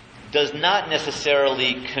does not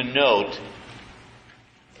necessarily connote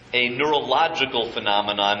a neurological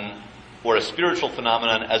phenomenon or a spiritual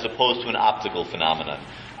phenomenon as opposed to an optical phenomenon.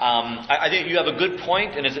 I think you have a good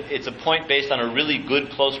point, and it's a point based on a really good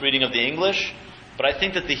close reading of the English, but I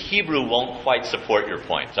think that the Hebrew won't quite support your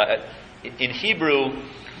point. In Hebrew,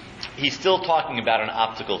 he's still talking about an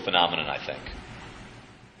optical phenomenon, I think.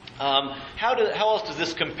 How else does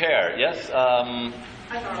this compare? Yes? Hi,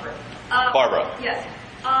 Barbara. Barbara. Yes.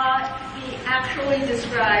 He actually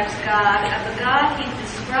describes God, and the God he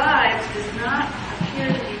describes does not appear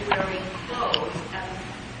to be wearing clothes, and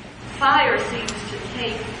fire seems to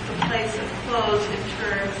take the place of clothes in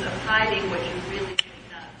terms of hiding what you really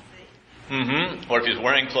cannot see. Mm-hmm. Or if he's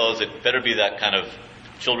wearing clothes, it better be that kind of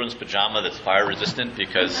children's pajama that's fire resistant,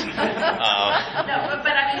 because No,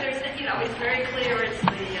 but I mean, it's very clear it's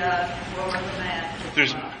the woman, the man.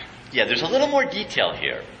 There's a little more detail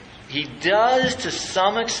here. He does, to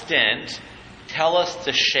some extent, tell us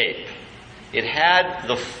the shape. It had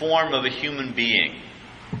the form of a human being.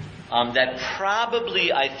 That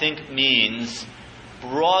probably, I think, means,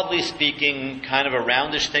 broadly speaking, kind of a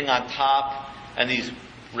roundish thing on top, and these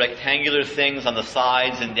rectangular things on the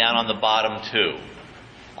sides and down on the bottom, too.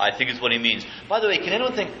 I think is what he means. By the way, can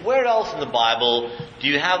anyone think, where else in the Bible do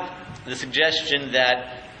you have the suggestion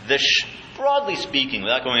that, broadly speaking,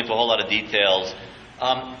 without going into a whole lot of details,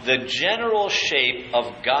 the general shape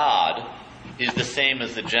of God is the same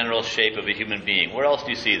as the general shape of a human being? Where else do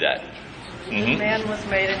you see that? Mm-hmm. Man was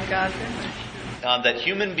made in God's image. That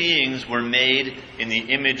human beings were made in the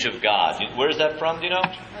image of God. Where is that from, do you know?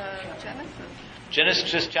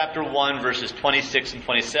 Genesis chapter 1, verses 26 and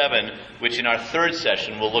 27, which in our third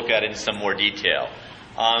session we'll look at in some more detail.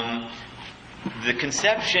 The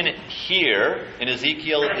conception here in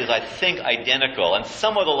Ezekiel is, I think, identical, and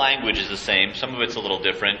some of the language is the same, some of it's a little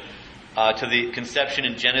different, to the conception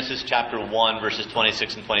in Genesis chapter 1, verses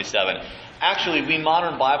 26 and 27. Actually, we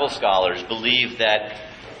modern Bible scholars believe that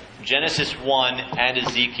Genesis 1 and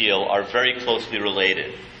Ezekiel are very closely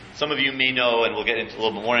related. Some of you may know, and we'll get into a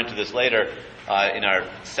little bit more into this later, in our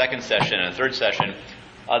second session and third session,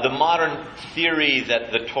 the modern theory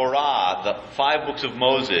that the Torah, the 5 books of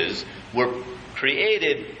Moses, were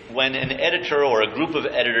created when an editor or a group of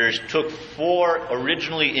editors took 4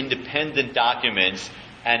 originally independent documents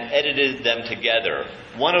and edited them together.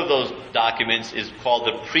 One of those documents is called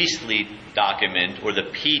the priestly document, or the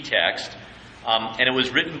P text, and it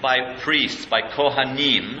was written by priests, by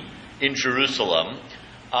Kohanim in Jerusalem.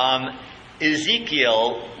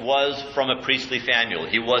 Ezekiel was from a priestly family.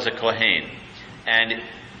 He was a Kohen. And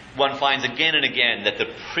one finds again and again that the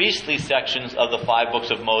priestly sections of the 5 books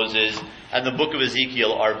of Moses and the book of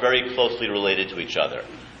Ezekiel are very closely related to each other.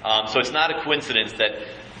 So it's not a coincidence that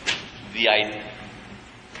the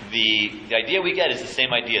idea we get is the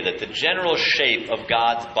same idea, that the general shape of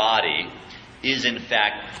God's body is, in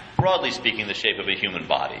fact, broadly speaking, the shape of a human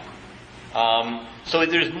body. So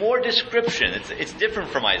there's more description. It's different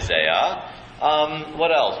from Isaiah.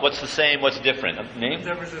 What else? What's the same? What's different? Name? The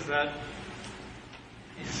difference is that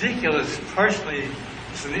Ezekiel is personally,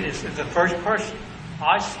 it's the first person.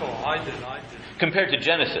 I did. Compared to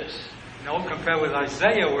Genesis. No, compared with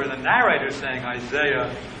Isaiah, where the narrator is saying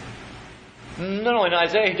Isaiah. No, in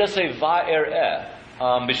Isaiah he does say va'er'eh.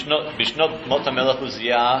 Bishnot mot hamelech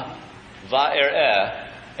Uzziah va'er'eh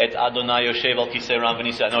et Adonai yoshev al kisei ram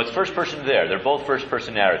v'nisa. No, it's first person there. They're both first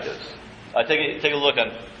person narratives. Take a look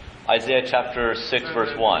on Isaiah chapter 6,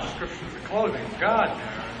 verse 1. Descriptions of clothing, God.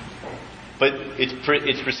 But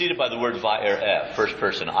it's preceded by the word va'er'eh, first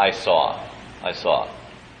person. I saw.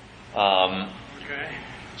 Okay.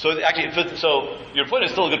 So actually, so your point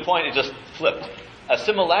is still a good point. It just flipped. A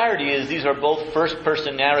similarity is these are both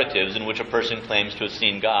first-person narratives in which a person claims to have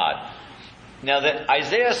seen God. Now that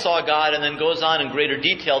Isaiah saw God and then goes on in greater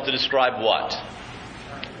detail to describe what?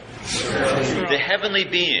 The heavenly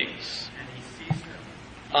beings.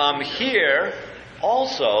 Here,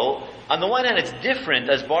 also, on the one hand, it's different,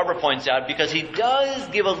 as Barbara points out, because he does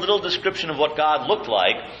give a little description of what God looked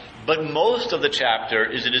like, but most of the chapter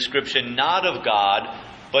is a description not of God,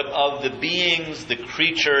 but of the beings, the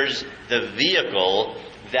creatures, the vehicle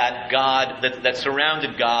that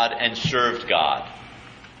surrounded God and served God.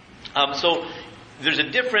 So there's a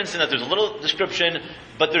difference in that there's a little description,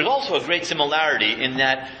 but there's also a great similarity in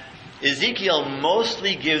that Ezekiel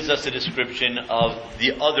mostly gives us a description of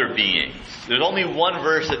the other beings. There's only one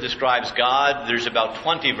verse that describes God. There's about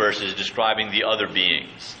 20 verses describing the other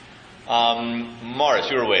beings. Morris,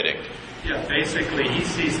 you were waiting. Yeah, basically he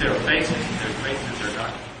sees their faces. Their faces are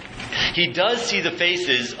dark. He does see the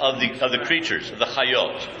faces of the creatures, of the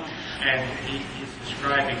chayot. And he's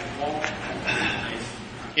describing all face.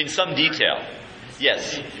 In some detail.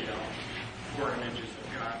 Yes. 4 images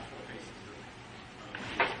of God, 4 faces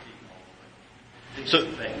of So,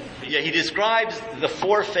 yeah, he describes the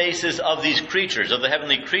 4 faces of these creatures, of the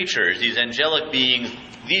heavenly creatures, these angelic beings.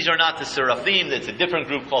 These are not the seraphim. It's a different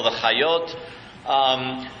group called the chayot.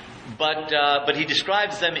 But he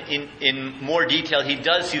describes them in more detail. He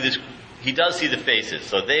does see the faces.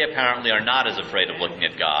 So they apparently are not as afraid of looking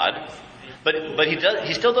at God. But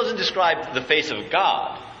he still doesn't describe the face of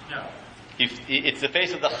God. No. It's the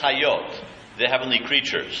face of the chayot, the heavenly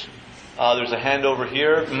creatures. There's a hand over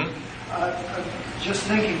here. Just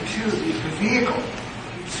thinking, too, the vehicle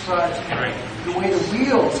he describes, the way the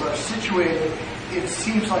wheels are situated, it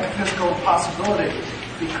seems like a physical impossibility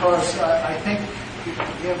because I think you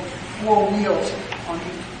have 4 wheels,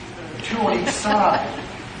 2 on each side,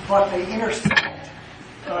 but they intersect.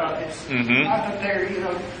 It's not that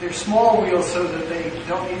they're small wheels so that they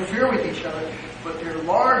don't interfere with each other, but they're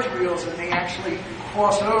large wheels and they actually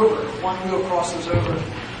cross over. One wheel crosses over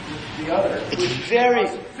the other. It's very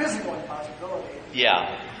physical impossibility.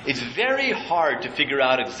 Yeah, it's very hard to figure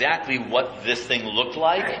out exactly what this thing looked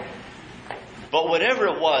like. But whatever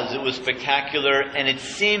it was spectacular, and it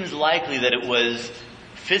seems likely that it was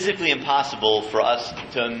physically impossible for us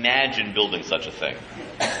to imagine building such a thing.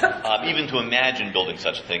 Even to imagine building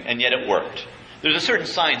such a thing, and yet it worked. There's a certain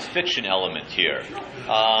science fiction element here.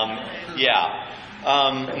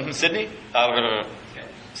 Sydney?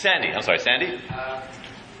 Sandy. I'm sorry, Sandy?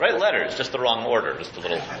 Write letters, just the wrong order. Just a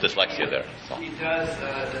little dyslexia there. So. He does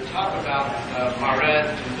the talk about Mared,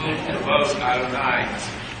 Tabut, Kavod, Adonai.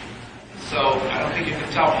 So I don't think you can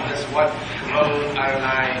tell from this what Kavod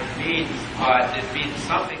Adonai means, but it means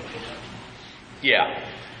something to him. Yeah.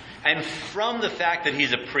 And from the fact that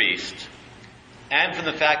he's a priest, and from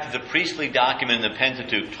the fact that the priestly document in the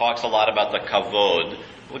Pentateuch talks a lot about the kavod,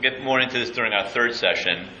 we'll get more into this during our 3rd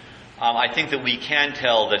session, I think that we can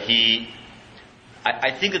tell that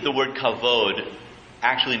I think that the word kavod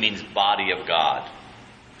actually means body of God.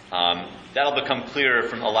 That'll become clearer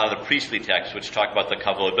from a lot of the priestly texts which talk about the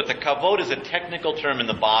kavod. But the kavod is a technical term in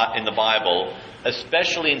the Bible,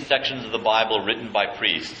 especially in sections of the Bible written by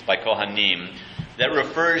priests, by Kohanim, that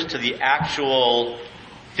refers to the actual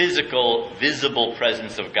physical, visible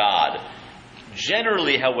presence of God.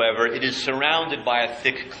 Generally, however, it is surrounded by a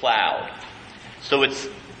thick cloud. So it's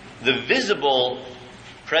the visible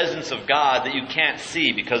presence of God that you can't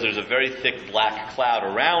see because there's a very thick black cloud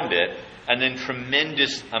around it, and then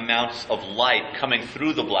tremendous amounts of light coming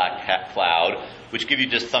through the black cloud, which give you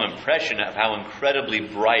just some impression of how incredibly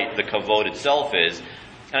bright the kavod itself is.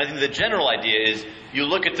 And I think the general idea is you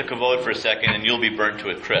look at the kavod for a second and you'll be burnt to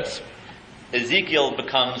a crisp. Ezekiel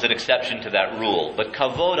becomes an exception to that rule. But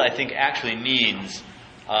kavod, I think, actually means,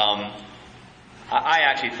 I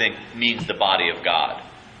actually think means the body of God.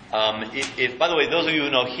 By the way, those of you who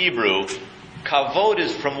know Hebrew, kavod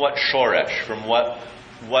is from what shoresh, from what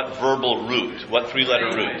verbal root, what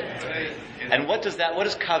 3-letter root. And what does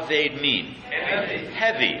kaved mean?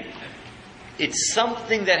 Heavy. It's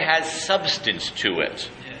something that has substance to it.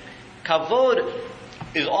 Kavod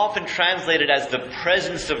is often translated as the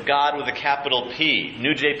presence of God with a capital P.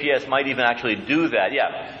 New JPS might even actually do that.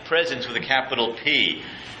 Yeah, presence with a capital P.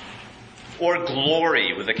 Or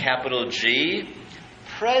glory with a capital G.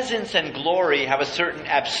 Presence and glory have a certain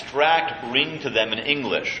abstract ring to them in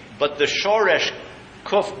English, but the shoresh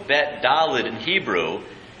kuf bet dalid in Hebrew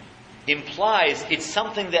implies it's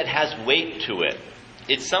something that has weight to it.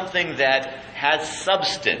 It's something that has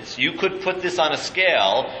substance. You could put this on a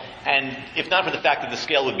scale, and if not for the fact that the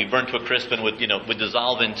scale would be burnt to a crisp and would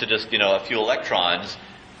dissolve into just a few electrons,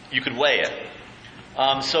 you could weigh it.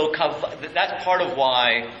 So that's part of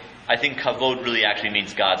why I think kavod really actually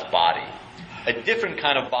means God's body. A different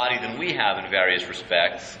kind of body than we have in various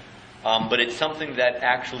respects, but it's something that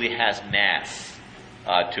actually has mass.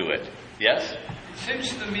 to it. Yes? It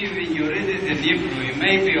seems to me when you read it in Hebrew,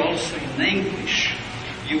 maybe also in English,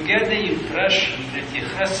 you get the impression that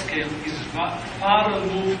Yechezkel is far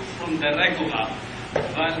removed from the regular.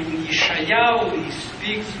 While in Yeshayahu he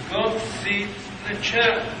speaks, God sits in the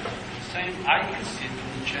chair. Saying, I can sit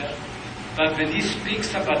in the chair. But when he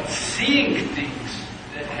speaks about seeing things,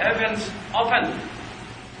 the heavens open,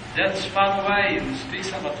 that's far away. And he speaks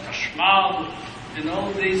about Hashmal and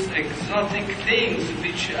all these exotic things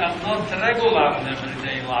which are not regular in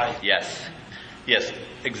everyday life. Yes. Yes,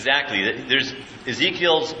 exactly. There's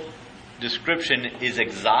Ezekiel's description is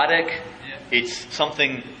exotic. Yeah. It's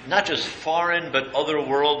something not just foreign but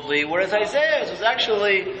otherworldly, whereas Isaiah's is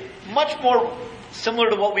actually much more similar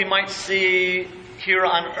to what we might see here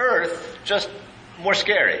on earth, just more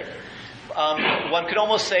scary. One could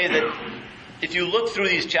almost say that if you look through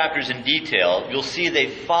these chapters in detail, you'll see they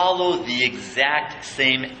follow the exact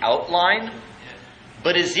same outline,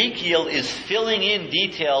 but Ezekiel is filling in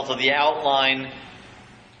details of the outline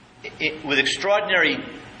with extraordinary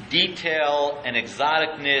detail and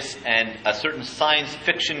exoticness and a certain science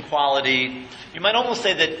fiction quality. You might almost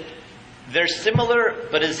say that they're similar,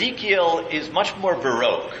 but Ezekiel is much more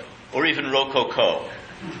Baroque, or even Rococo.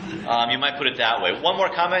 You might put it that way. One more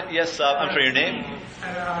comment? Yes, I'm sorry, your name?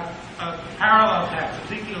 Parallel text,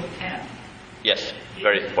 Ezekiel 10. Yes,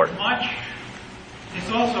 very important. It's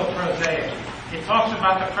also prosaic. It talks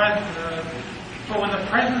about the presence, for when the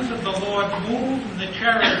presence of the Lord moved from the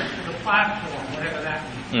chariots to the platform, whatever that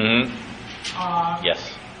means. Mm-hmm.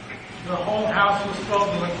 Yes. The whole house was filled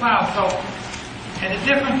with a cloud. So, at a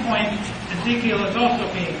different point, Ezekiel is also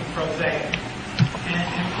being prosaic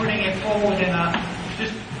and putting it forward in a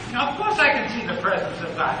just. Now, of course, I can see the presence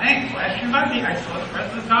of God. Ain't question, but I saw the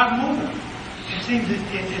presence of God moving. It seems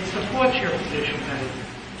it supports your position that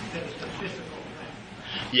it's a physical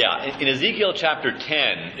thing. Yeah, in Ezekiel chapter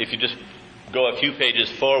 10, if you just go a few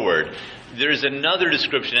pages forward, there's another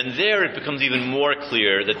description, and there it becomes even more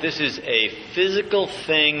clear that this is a physical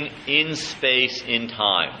thing in space, in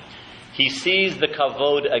time. He sees the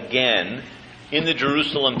kavod again in the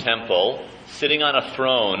Jerusalem temple, sitting on a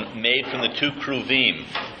throne made from the two kruvim.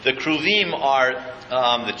 The kruvim are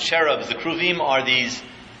the cherubs. The kruvim are these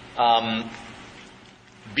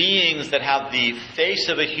beings that have the face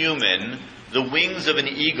of a human, the wings of an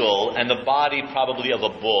eagle, and the body probably of a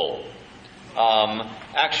bull.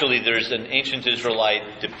 Actually, there's an ancient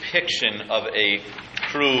Israelite depiction of a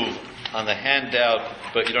kruv on the handout,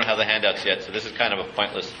 but you don't have the handouts yet, so this is kind of a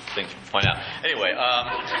pointless thing to point out. Anyway,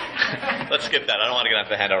 let's skip that. I don't want to get off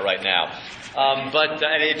the handout right now. But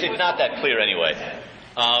it's not that clear anyway.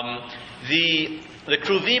 The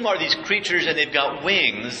kruvim are these creatures, and they've got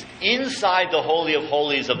wings. Inside the Holy of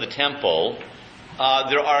Holies of the temple,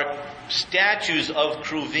 there are statues of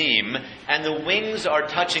kruvim, and the wings are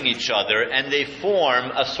touching each other, and they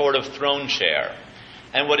form a sort of throne chair.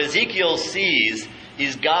 And what Ezekiel sees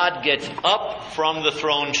is God gets up from the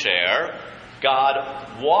throne chair,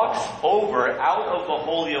 God walks over out of the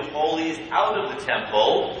Holy of Holies, out of the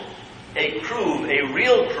temple, a kruv, a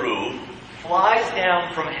real kruv, flies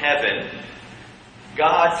down from heaven,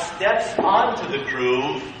 God steps onto the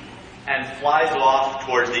kruv and flies off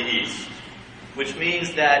towards the east. Which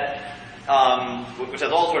means that, which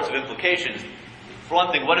has all sorts of implications. For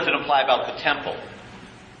one thing, what does it imply about the temple?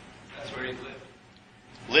 That's where he lived.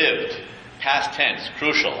 Lived. Past tense,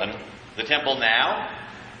 crucial. And the temple now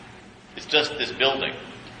is just this building.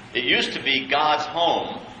 It used to be God's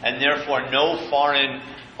home, and therefore no foreign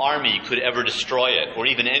army could ever destroy it or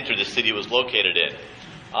even enter the city it was located in.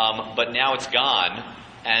 But now it's gone,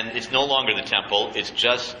 and it's no longer the temple, it's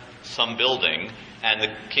just some building, and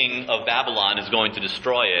the king of Babylon is going to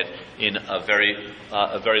destroy it in a very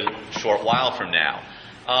short while from now.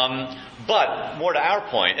 But more to our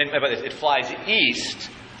point, and it flies east.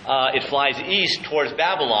 It flies east towards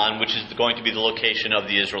Babylon, which is going to be the location of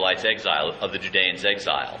the Israelites' exile, of the Judeans'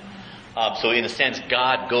 exile. So in a sense,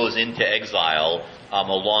 God goes into exile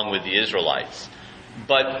along with the Israelites.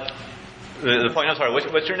 But the point, I'm sorry,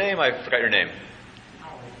 what's your name? I forgot your name.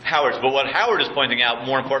 Howard. But what Howard is pointing out,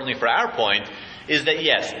 more importantly for our point, is that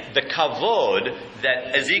yes, the kavod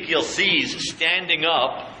that Ezekiel sees standing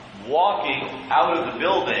up, walking out of the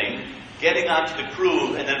building, getting onto the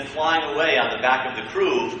kruv, and then flying away on the back of the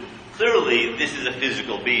kruv, clearly this is a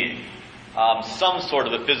physical being. Some sort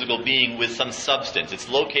of a physical being with some substance. It's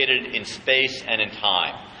located in space and in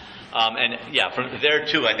time. And yeah, from there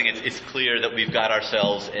too, I think it's clear that we've got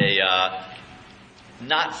ourselves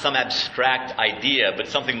not some abstract idea, but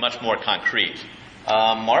something much more concrete.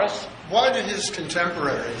 Morris? Why did his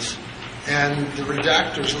contemporaries and the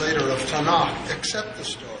redactors later of Tanakh accept the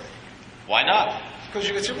story? Why not? Because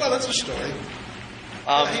you could say, well, that's a story.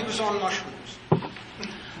 He was on mushrooms.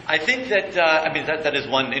 I think that, that is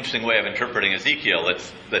one interesting way of interpreting Ezekiel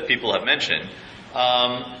that people have mentioned.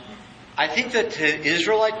 I think that to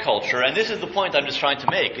Israelite culture, and this is the point I'm just trying to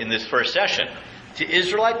make in this first session, to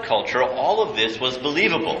Israelite culture, all of this was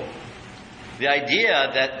believable. The idea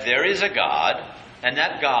that there is a God, and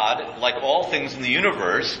that God, like all things in the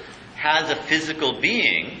universe, has a physical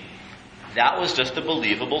being, that was just a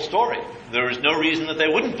believable story. There was no reason that they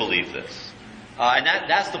wouldn't believe this. And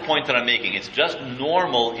that's the point that I'm making. It's just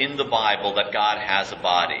normal in the Bible that God has a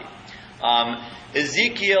body.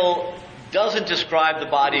 Ezekiel doesn't describe the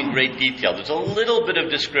body in great detail. There's a little bit of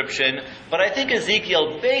description, but I think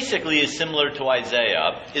Ezekiel basically is similar to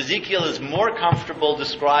Isaiah. Ezekiel is more comfortable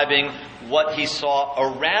describing what he saw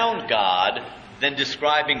around God than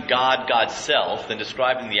describing God's self, than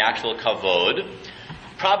describing the actual kavod.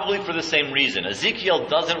 Probably for the same reason. Ezekiel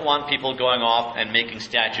doesn't want people going off and making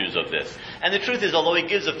statues of this. And the truth is, although he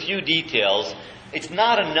gives a few details, it's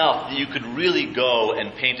not enough that you could really go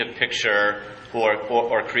and paint a picture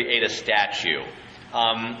or create a statue.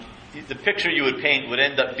 The picture you would paint would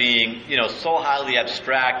end up being, so highly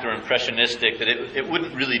abstract or impressionistic that it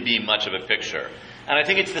wouldn't really be much of a picture. And I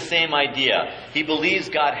think it's the same idea. He believes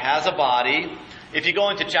God has a body. If you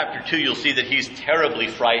go into chapter 2, you'll see that he's terribly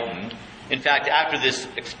frightened. In fact, after this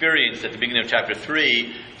experience at the beginning of chapter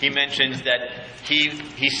 3, he mentions that he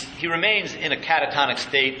remains in a catatonic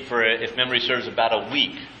state for, if memory serves, about a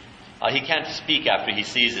week. He can't speak after he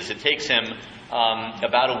sees this. It takes him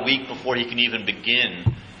about a week before he can even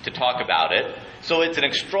begin to talk about it. So it's an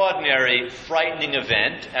extraordinary, frightening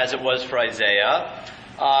event, as it was for Isaiah.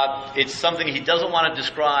 It's something he doesn't want to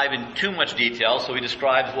describe in too much detail, so he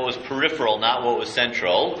describes what was peripheral, not what was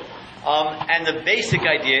central. And the basic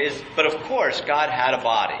idea is, but of course, God had a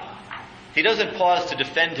body. He doesn't pause to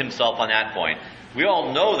defend himself on that point. We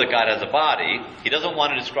all know that God has a body. He doesn't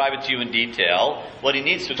want to describe it to you in detail. What he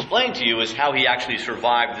needs to explain to you is how he actually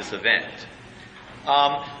survived this event.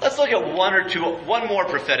 Let's look at one more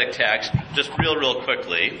prophetic text, just real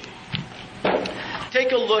quickly.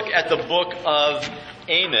 Take a look at the book of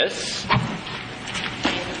Amos.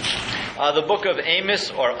 The book of Amos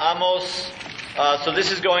or Amos. So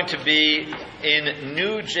this is going to be in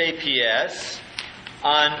New JPS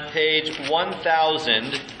on page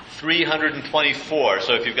 1324.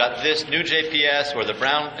 So if you've got this New JPS or the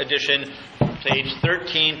Brown edition, page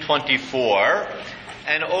 1324.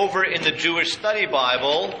 And over in the Jewish Study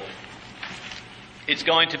Bible, it's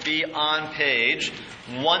going to be on page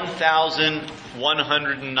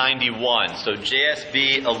 1191. So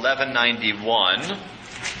JSB 1191.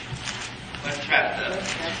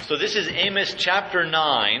 So this is Amos chapter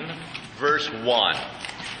 9, verse 1.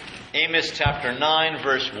 Amos chapter 9,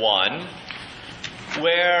 verse 1,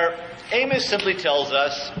 where Amos simply tells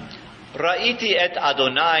us, Ra'iti et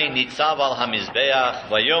Adonai nitzav al hamizbeach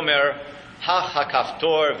vayomer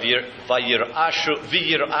ha-hakaftor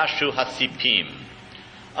v'yirashu hasipim.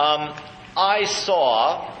 I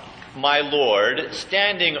saw my Lord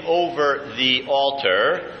standing over the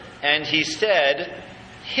altar, and he said,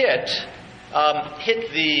 hit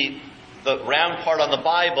the round part on the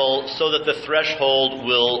Bible so that the threshold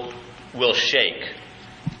will shake.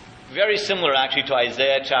 Very similar actually to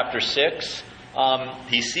Isaiah chapter 6.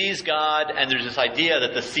 He sees God, and there's this idea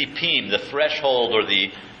that the sipim, the threshold or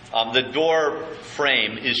the door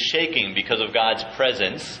frame, is shaking because of God's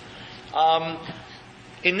presence.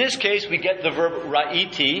 In this case, we get the verb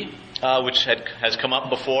ra'iti, which has come up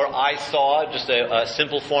before. I saw, just a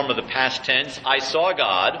simple form of the past tense. I saw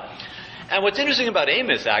God. And what's interesting about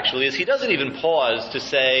Amos, actually, is he doesn't even pause to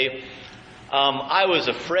say, I was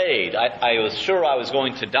afraid. I was sure I was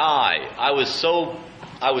going to die. I was so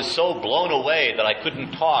blown away that I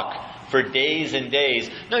couldn't talk for days and days.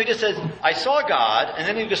 No, he just says, I saw God, and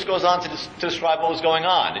then he just goes on to describe what was going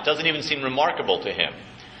on. It doesn't even seem remarkable to him.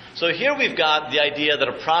 So here we've got the idea that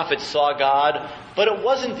a prophet saw God, but it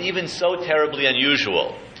wasn't even so terribly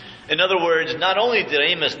unusual. In other words, not only did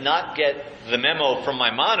Amos not get the memo from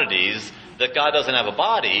Maimonides that God doesn't have a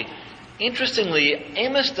body, interestingly,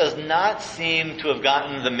 Amos does not seem to have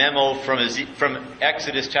gotten the memo from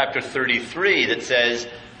Exodus chapter 33 that says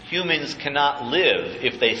humans cannot live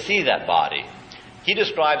if they see that body. He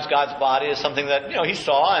describes God's body as something that, he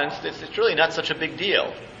saw, and it's really not such a big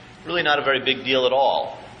deal. Really not a very big deal at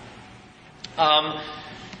all.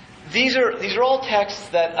 These are all texts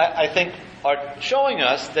that I think are showing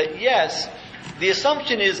us that, yes, the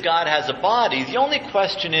assumption is God has a body. The only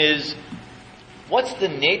question is, what's the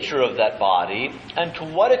nature of that body, and to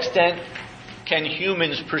what extent can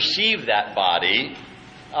humans perceive that body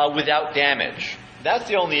without damage? That's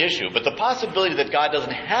the only issue. But the possibility that God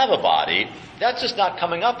doesn't have a body, that's just not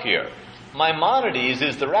coming up here. Maimonides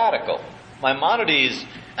is the radical. Maimonides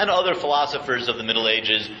and other philosophers of the Middle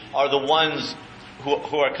Ages are the ones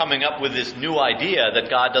who are coming up with this new idea that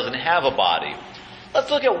God doesn't have a body.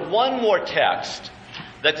 Let's look at one more text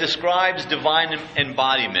that describes divine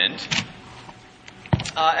embodiment,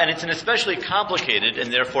 and it's an especially complicated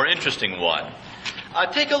and therefore interesting one.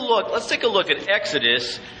 Let's take a look at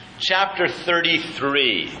Exodus chapter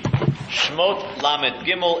 33. Shmot Lamed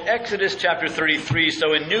Gimel, Exodus chapter 33.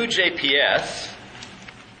 So in New JPS,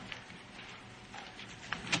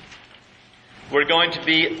 we're going to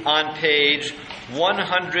be on page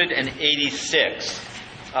 186.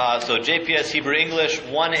 So JPS Hebrew English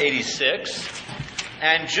 186.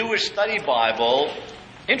 And Jewish Study Bible,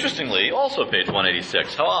 interestingly, also page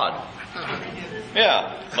 186. How odd.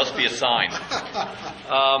 Yeah, must be a sign.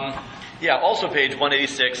 Also page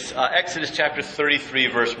 186, Exodus chapter 33,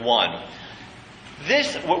 verse 1.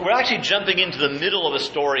 We're actually jumping into the middle of a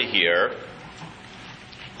story here.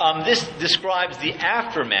 This describes the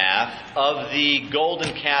aftermath of the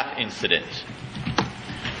golden calf incident.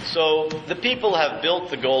 So the people have built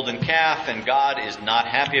the golden calf, and God is not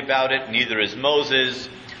happy about it, neither is Moses.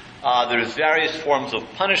 There's various forms of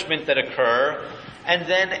punishment that occur. And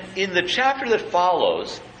then in the chapter that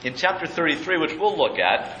follows, in chapter 33, which we'll look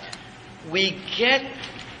at, we get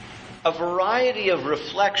a variety of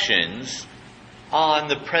reflections on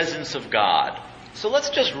the presence of God. So let's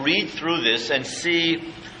just read through this and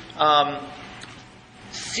see what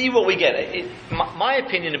we get. My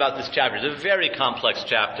opinion about this chapter is a very complex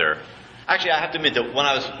chapter. Actually, I have to admit that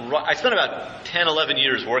I spent about 10, 11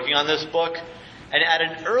 years working on this book, and at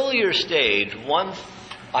an earlier stage, one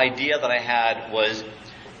idea that I had was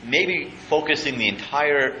maybe focusing the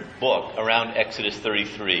entire book around Exodus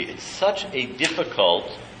 33. It's such a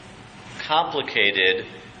difficult, complicated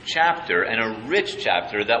chapter and a rich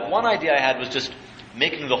chapter that one idea I had was just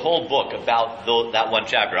making the whole book about that one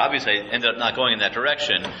chapter. Obviously, I ended up not going in that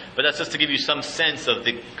direction, but that's just to give you some sense of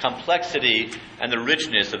the complexity and the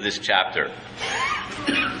richness of this chapter.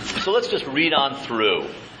 So let's just read on through.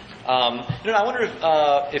 I wonder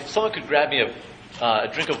if someone could grab me a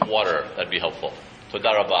drink of water. That'd be helpful. Toda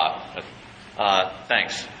rabah.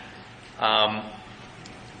 Thanks.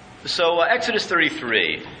 Exodus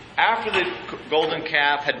 33. After the golden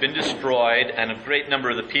calf had been destroyed and a great number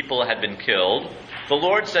of the people had been killed, the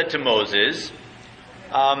Lord said to Moses,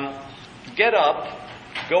 "Get up,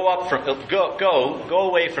 go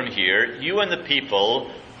away from here, you and the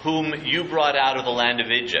people whom you brought out of the land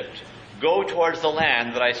of Egypt. Go towards the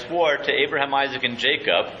land that I swore to Abraham, Isaac, and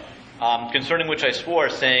Jacob, concerning which I swore,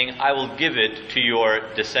 saying, I will give it to your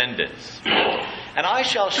descendants. And I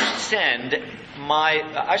shall send a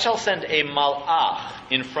malach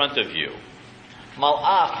in front of you."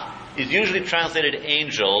 Malach is usually translated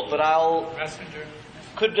angel, but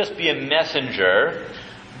could just be a messenger.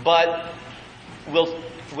 But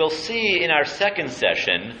we'll see in our second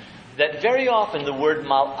session that very often the word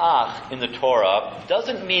malach in the Torah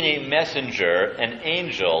doesn't mean a messenger, an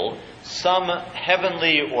angel, some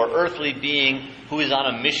heavenly or earthly being who is on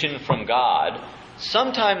a mission from God.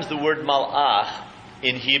 Sometimes the word malach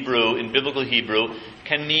in Hebrew, in biblical Hebrew,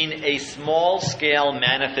 can mean a small-scale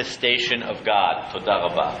manifestation of God. Toda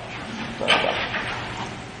rabah.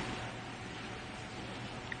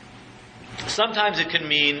 Sometimes it can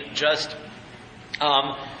mean just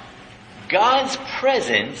God's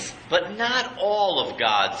presence, but not all of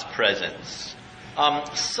God's presence.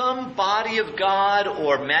 Some body of God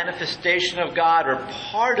or manifestation of God or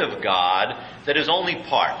part of God that is only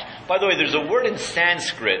part. By the way, there's a word in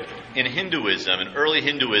Sanskrit in Hinduism, in early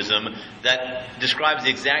Hinduism, that describes the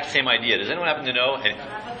exact same idea. Does anyone happen to know?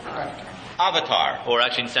 Avatar, or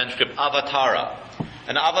actually in Sanskrit, avatara.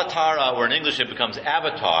 An avatara, or in English it becomes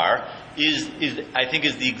avatar, is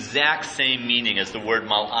the exact same meaning as the word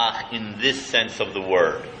malach in this sense of the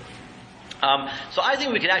word. So I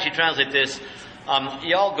think we can actually translate this,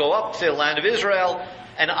 y'all go up to the land of Israel,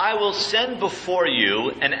 and I will send before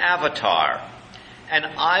you an avatar, and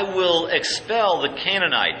I will expel the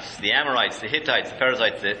Canaanites, the Amorites, the Hittites, the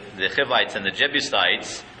Perizzites, the Hivites, and the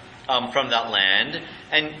Jebusites from that land,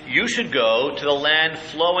 and you should go to the land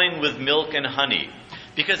flowing with milk and honey.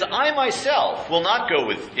 Because I myself will not go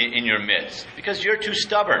in your midst, because you're too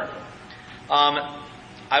stubborn.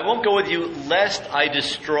 I won't go with you, lest I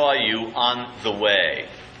destroy you on the way.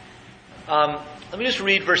 Let me just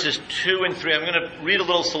read verses 2 and 3. I'm going to read a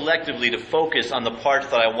little selectively to focus on the parts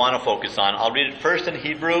that I want to focus on. I'll read it first in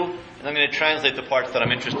Hebrew, and I'm going to translate the parts that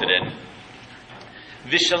I'm interested in.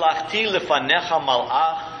 Vishalachti lefanecha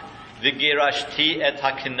malach v'girashti et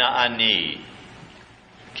haknaani.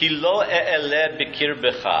 Ki lo e'ele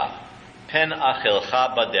bikirbecha, pen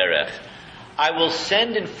achelcha baderech. I will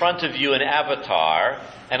send in front of you an avatar,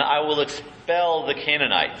 and I will expel the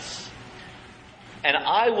Canaanites. And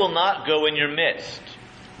I will not go in your midst,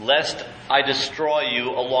 lest I destroy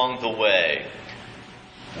you along the way.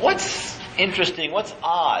 What's interesting, what's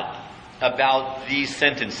odd about these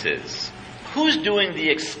sentences? Who's doing the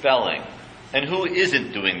expelling, and who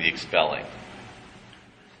isn't doing the expelling?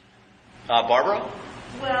 Barbara?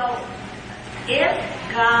 Well,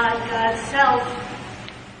 if God's self,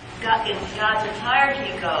 in God's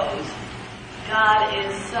entirety goes, God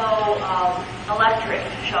is so electric,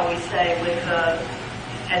 shall we say,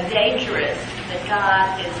 and dangerous that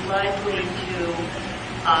God is likely to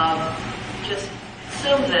just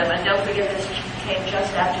consume them. And don't forget, this came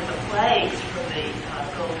just after the plagues from the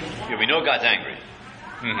golden calf. Yeah, we know God's angry.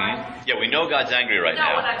 Mm-hmm. Yeah, we know God's angry right now.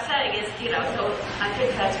 No, what I'm saying is, so I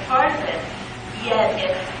think that's part of it. Yet,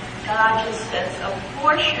 if God just sends a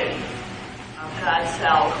portion of God's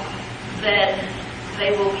self, then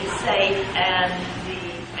they will be safe, and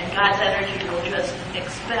God's energy will just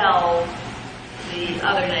expel the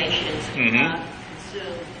other nations and not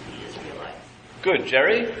consume the Israelites. Good.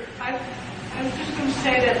 Jerry? I was just going to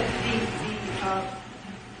say that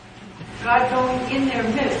God going in their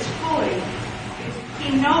midst fully,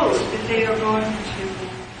 He knows that they are going to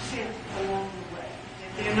sin along the way,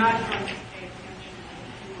 that they're not going to pay attention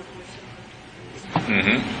to what we're supposed to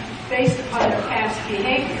do, based upon their past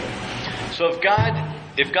behavior. So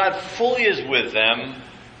if God fully is with them,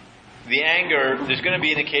 the anger, there's going to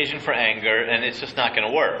be an occasion for anger, and it's just not going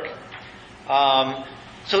to work.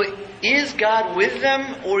 So is God with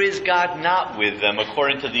them, or is God not with them,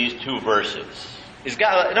 according to these two verses? Is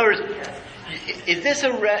God, in other words, is this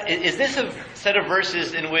a set of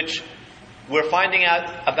verses in which we're finding out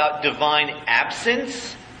about divine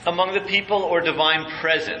absence among the people, or divine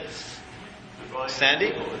presence?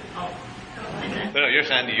 Sandy? No, you're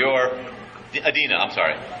Sandy. You're Adina. I'm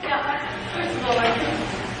sorry. Yeah, first of all, I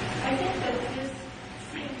think that this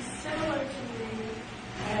seems similar to me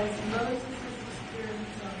as Moses'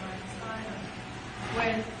 experience on Mount Sinai,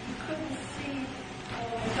 when he couldn't see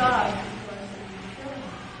God because of the killing.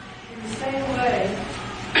 In the same way,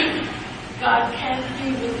 God can't be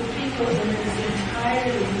with the people in its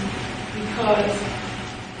entirety because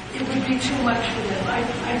it would be too much for them. I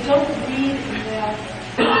don't read in that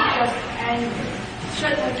just anger.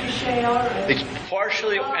 It's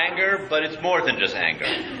partially anger, but it's more than just anger.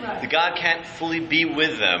 The God can't fully be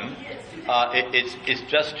with them. It's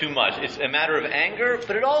just too much. It's a matter of anger,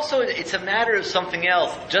 but it's a matter of something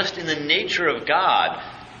else, just in the nature of God.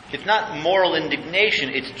 It's not moral indignation,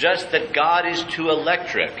 it's just that God is too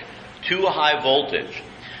electric, too high voltage.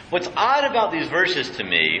 What's odd about these verses to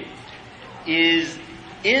me is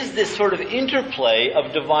this sort of interplay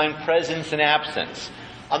of divine presence and absence.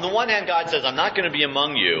 On the one hand, God says, I'm not going to be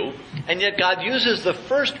among you, and yet God uses the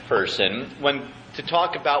first person to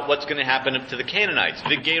talk about what's going to happen to the Canaanites.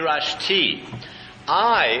 V'gerashti.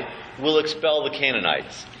 I will expel the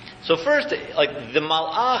Canaanites. So first, the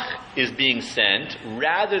malach is being sent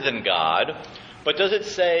rather than God, but does it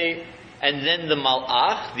say, and then the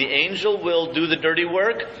malach, the angel, will do the dirty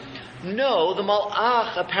work? No, the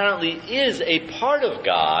malach apparently is a part of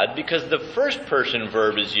God, because the first person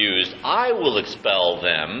verb is used, I will expel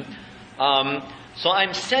them. So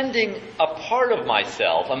I'm sending a part of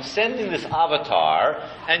myself, I'm sending this avatar,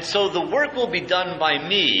 and so the work will be done by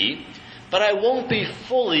me, but I won't be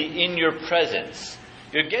fully in your presence.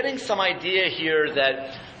 You're getting some idea here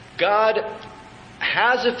that God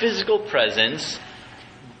has a physical presence,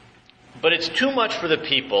 but it's too much for the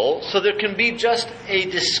people, so there can be just a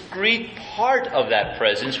discrete part of that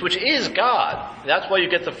presence, which is God. That's why you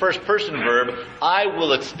get the first person verb, I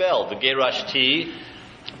will expel, the gerashti,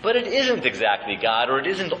 but it isn't exactly God, or it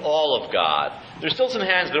isn't all of God. There's still some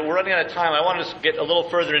hands, but we're running out of time. I want to get a little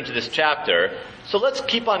further into this chapter, so let's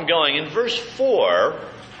keep on going. In verse 4,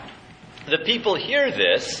 the people hear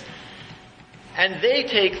this, and they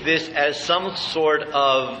take this as some sort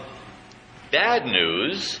of bad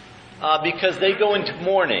news, because they go into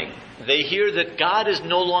mourning. They hear that God is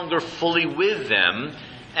no longer fully with them,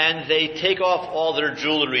 and they take off all their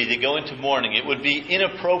jewelry. They go into mourning. It would be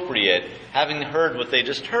inappropriate, having heard what they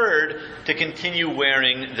just heard, to continue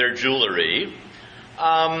wearing their jewelry.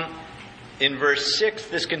 In verse 6,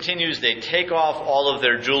 this continues, they take off all of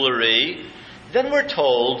their jewelry. Then we're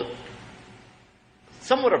told,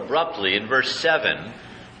 somewhat abruptly, in verse 7,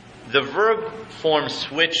 the verb form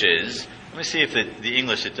switches. Let me see if the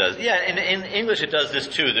English it does. Yeah, in English it does this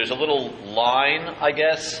too. There's a little line, I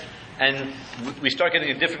guess, And we start getting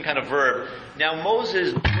a different kind of verb. Now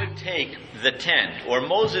Moses would take the tent, or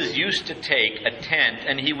Moses used to take a tent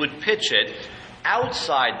and he would pitch it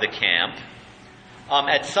outside the camp,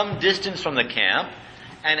 at some distance from the camp,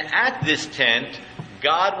 and at this tent,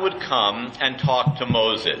 God would come and talk to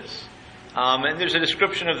Moses. And there's a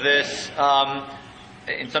description of this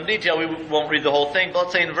in some detail. We won't read the whole thing, but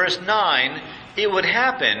let's say in verse 9, it would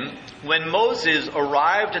happen when Moses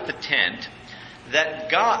arrived at the tent that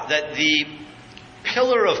the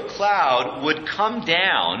pillar of cloud would come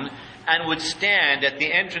down and would stand at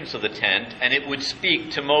the entrance of the tent, and it would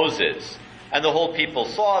speak to Moses. And the whole people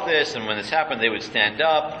saw this, and when this happened, they would stand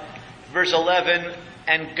up. Verse 11,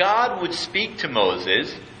 and God would speak to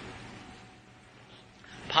Moses,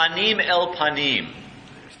 panim el panim,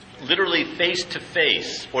 literally face to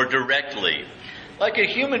face or directly, like a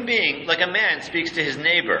human being, like a man speaks to his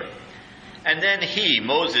neighbor. And then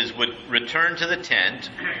Moses, would return to the tent,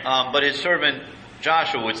 but his servant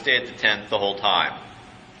Joshua would stay at the tent the whole time.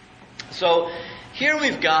 So here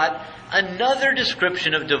we've got another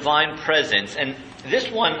description of divine presence, and this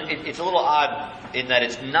one, it's a little odd in that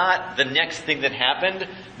it's not the next thing that happened.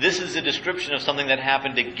 This is a description of something that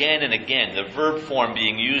happened again and again. The verb form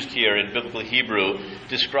being used here in biblical Hebrew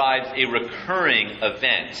describes a recurring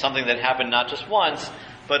event, something that happened not just once,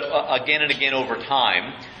 but again and again over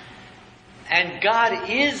time. And God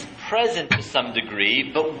is present to some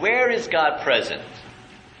degree, but where is God present?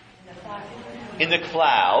 In the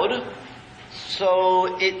cloud.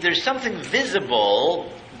 So there's something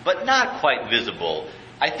visible, but not quite visible.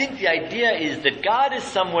 I think the idea is that God is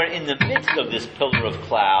somewhere in the midst of this pillar of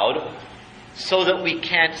cloud so that we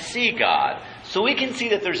can't see God. So we can see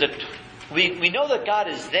that we know that God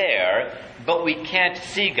is there, but we can't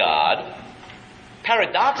see God.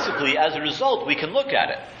 Paradoxically, as a result, we can look at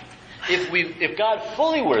it. If God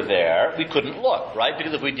fully were there, we couldn't look, right?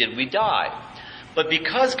 Because if we did, we'd die. But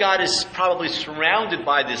because God is probably surrounded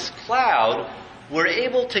by this cloud, we're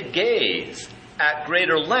able to gaze at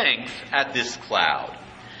greater length at this cloud.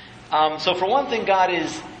 So for one thing, God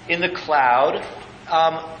is in the cloud.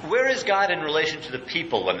 Where is God in relation to the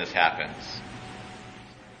people when this happens?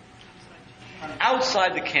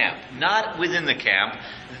 Outside the camp, not within the camp.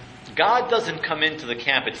 God doesn't come into the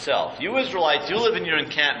camp itself. You Israelites, you live in your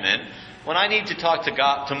encampment. When I need to talk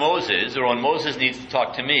to Moses, or when Moses needs to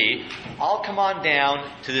talk to me, I'll come on down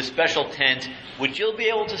to this special tent, which you'll be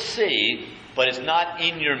able to see, but it's not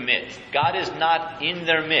in your midst. God is not in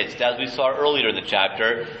their midst, as we saw earlier in the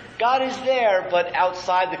chapter. God is there, but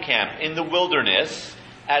outside the camp, in the wilderness,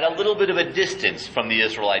 at a little bit of a distance from the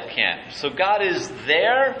Israelite camp. So God is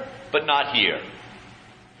there, but not here.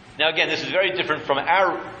 Now again, this is very different from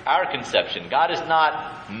our conception. God is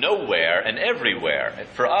not nowhere and everywhere.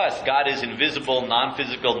 For us, God is invisible,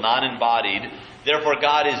 non-physical, non-embodied. Therefore,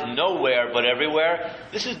 God is nowhere but everywhere.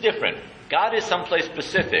 This is different. God is someplace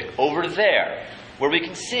specific, over there, where we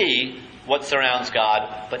can see what surrounds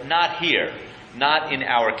God, but not here, not in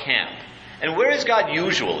our camp. And where is God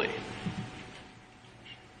usually?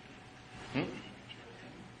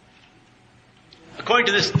 According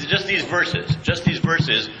to this, just these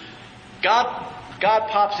verses, God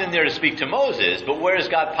pops in there to speak to Moses, but where is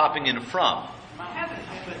God popping in from?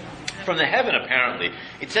 From the heaven, apparently.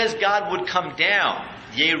 It says God would come down,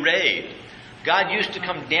 Yered. God used to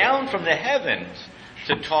come down from the heavens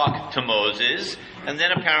to talk to Moses, and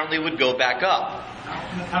then apparently would go back up.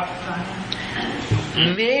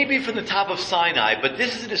 Maybe from the top of Sinai, but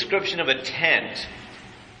this is a description of a tent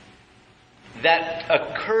that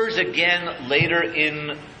occurs again later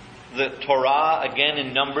in the Torah, again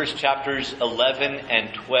in Numbers chapters 11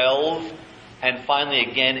 and 12, and finally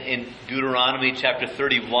again in Deuteronomy chapter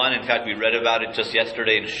 31. In fact, we read about it just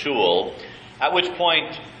yesterday in Shul. At which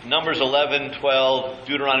point, Numbers 11, 12,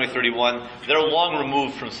 Deuteronomy 31, they're long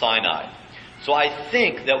removed from Sinai. So I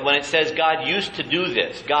think that when it says God used to do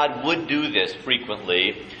this, God would do this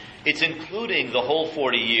frequently, it's including the whole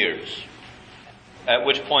 40 years. At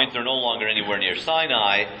which point they're no longer anywhere near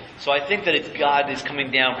Sinai. So I think that God is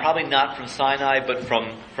coming down, probably not from Sinai, but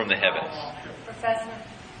from the heavens. Professor?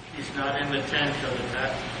 He's not in the tent of the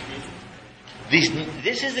tabernacle.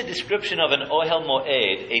 This is a description of an Ohel Moed,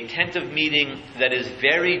 a tent of meeting that is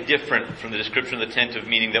very different from the description of the tent of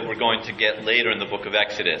meeting that we're going to get later in the book of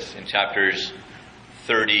Exodus, in chapters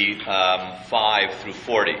 35 through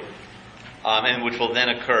 40, and which will then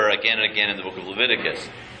occur again and again in the book of Leviticus.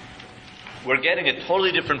 We're getting a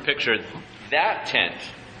totally different picture. That tent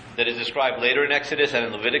that is described later in Exodus and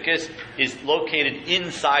in Leviticus is located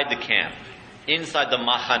inside the camp, inside the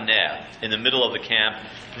Machaneh, in the middle of the camp.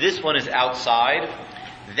 This one is outside.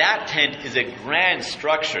 That tent is a grand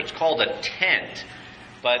structure. It's called a tent.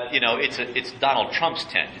 but it's Donald Trump's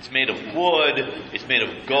tent. It's made of wood, it's made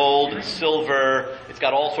of gold and silver, it's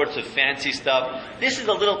got all sorts of fancy stuff. This is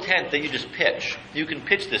a little tent that you just pitch. You can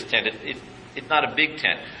pitch this tent. It's not a big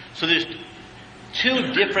tent. So there's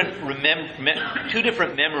two different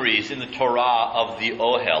memories in the Torah of the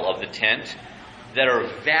ohel, of the tent, that are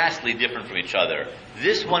vastly different from each other.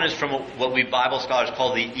 This one is from what we Bible scholars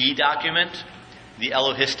call the E document, the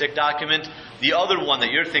Elohistic document. The other one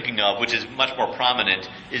that you're thinking of, which is much more prominent,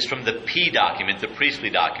 is from the P document, the priestly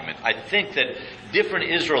document. I think that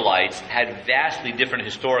different Israelites had vastly different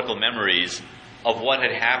historical memories of what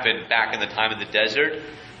had happened back in the time of the desert.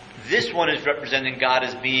 This one is representing God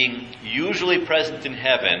as being usually present in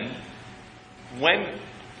heaven. When,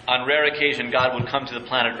 on rare occasion, God would come to the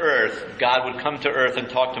planet Earth, God would come to Earth and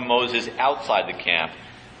talk to Moses outside the camp.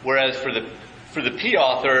 Whereas for the P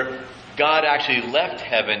author, God actually left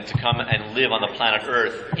heaven to come and live on the planet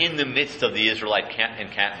Earth in the midst of the Israelite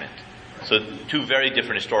encampment. So two very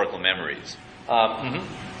different historical memories.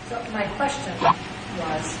 So my question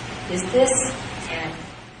was, is this tent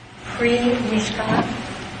pre-Mishkan?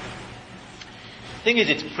 The thing is,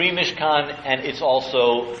 it's pre-Mishkan, and it's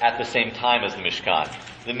also at the same time as the Mishkan.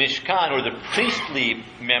 The Mishkan, or the priestly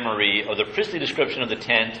memory, or the priestly description of the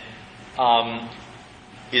tent,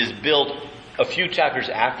 is built a few chapters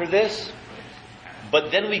after this,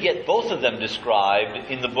 but then we get both of them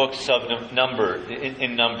described in the books of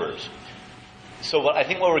in Numbers. So I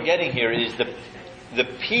think what we're getting here is the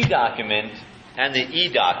P document and the E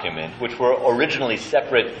document, which were originally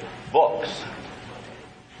separate books,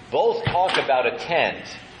 both talk about a tent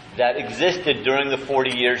that existed during the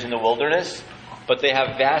 40 years in the wilderness, but they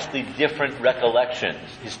have vastly different recollections,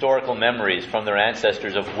 historical memories from their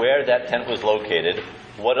ancestors of where that tent was located,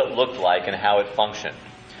 what it looked like, and how it functioned.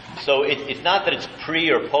 So it's not that it's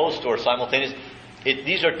pre or post or simultaneous.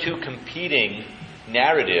 These are two competing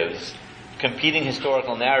narratives, competing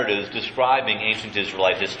historical narratives describing ancient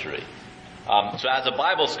Israelite history. So as a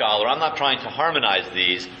Bible scholar, I'm not trying to harmonize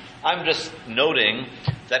these. I'm just noting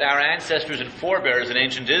that our ancestors and forebears in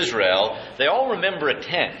ancient Israel, they all remember a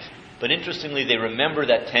tent. But interestingly, they remember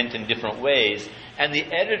that tent in different ways. And the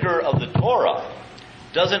editor of the Torah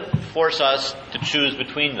doesn't force us to choose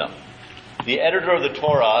between them. The editor of the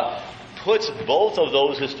Torah puts both of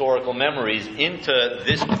those historical memories into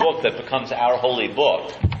this book that becomes our holy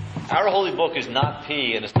book. Our holy book is not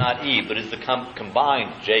P and it's not E, but it's the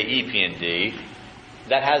combined J, E, P, and D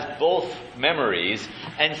that has both memories.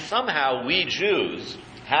 And somehow we Jews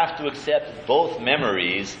have to accept both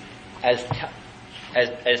memories as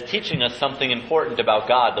teaching us something important about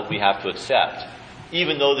God that we have to accept,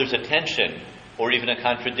 even though there's a tension or even a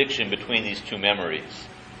contradiction between these two memories.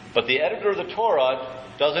 But the editor of the Torah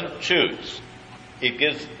doesn't choose. The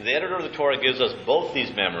editor of the Torah gives us both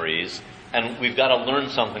these memories, and we've got to learn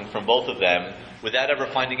something from both of them without ever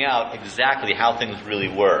finding out exactly how things really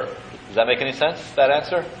were. Does that make any sense, that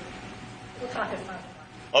answer? We'll talk at 5.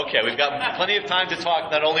 Okay, we've got plenty of time to talk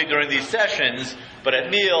not only during these sessions, but at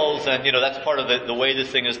meals, and that's part of the way this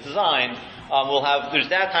thing is designed. There's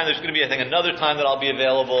that time, there's going to be, I think, another time that I'll be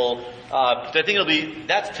available. I think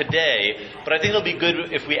that's today, but I think it'll be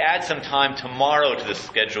good if we add some time tomorrow to the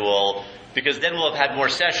schedule, because then we'll have had more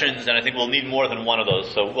sessions, and I think we'll need more than one of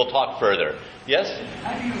those, so we'll talk further. Yes?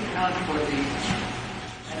 How do you account for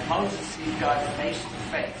when Moses sees God face to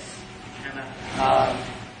face?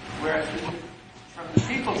 Whereas from the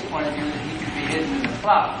people's point of view, that he could be hidden in the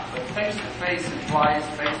cloud, but face to face implies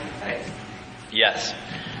face to face. Yes.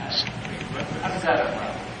 How does that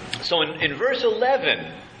apply? So in verse 11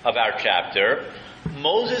 of our chapter,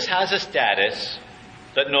 Moses has a status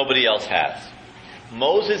that nobody else has.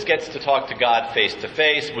 Moses gets to talk to God face to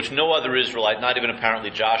face, which no other Israelite, not even apparently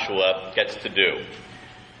Joshua, gets to do.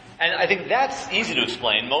 And I think that's easy to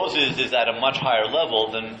explain. Moses is at a much higher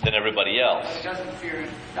level than everybody else. He doesn't fear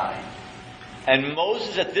dying. And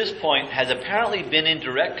Moses at this point has apparently been in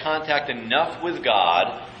direct contact enough with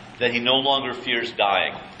God that he no longer fears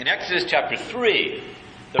dying. In Exodus chapter 3,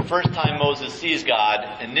 the first time Moses sees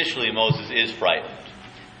God, initially Moses is frightened.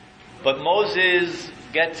 But Moses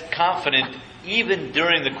gets confident even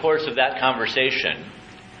during the course of that conversation,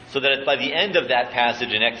 so that by the end of that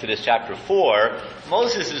passage in Exodus chapter 4,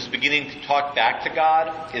 Moses is beginning to talk back to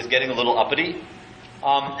God, is getting a little uppity.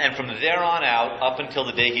 And from there on out, up until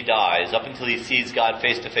the day he dies, up until he sees God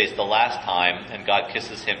face to face the last time, and God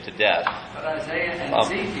kisses him to death. But Isaiah and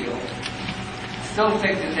Ezekiel still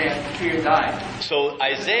think that they have to fear dying. So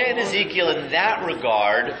Isaiah and Ezekiel in that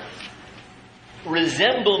regard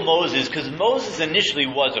resemble Moses, because Moses initially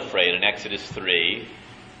was afraid in Exodus 3,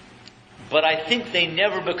 but I think they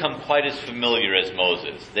never become quite as familiar as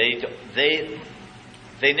Moses.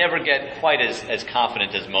 they never get quite as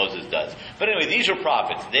confident as Moses does. But anyway, these are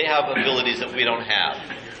prophets. They have abilities that we don't have.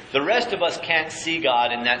 The rest of us can't see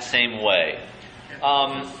God in that same way.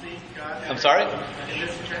 I'm sorry? In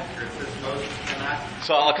this chapter, it says Moses cannot.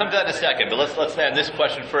 So I'll come to that in a second, but let's stay on this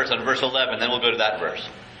question first, on verse 11, then we'll go to that verse.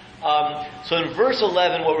 So in verse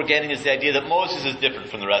 11, what we're getting is the idea that Moses is different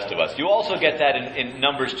from the rest of us. You also get that in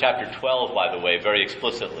Numbers chapter 12, by the way, very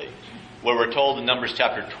explicitly, where we're told in Numbers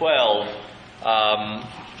chapter 12, I'll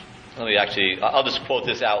just quote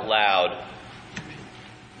this out loud.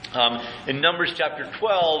 In Numbers chapter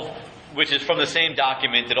 12, which is from the same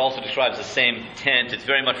document, it also describes the same tent, it's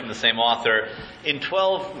very much from the same author. In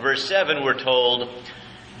 12 verse 7, we're told,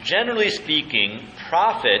 generally speaking,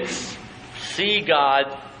 prophets see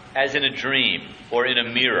God as in a dream or in a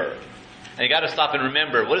mirror. And you got to stop and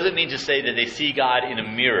remember, what does it mean to say that they see God in a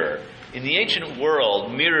mirror? In the ancient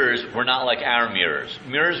world, mirrors were not like our mirrors.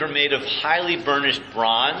 Mirrors were made of highly burnished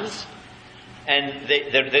bronze, and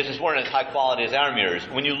they just weren't as high quality as our mirrors.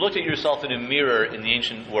 When you looked at yourself in a mirror in the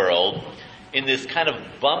ancient world, in this kind of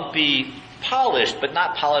bumpy, polished, but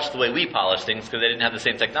not polished the way we polish things, because they didn't have the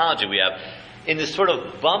same technology we have, in this sort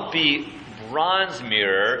of bumpy bronze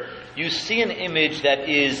mirror, you see an image that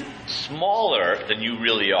is smaller than you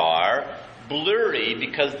really are, blurry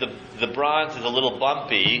because the bronze is a little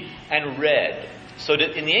bumpy, and red. So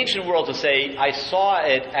that in the ancient world to say, I saw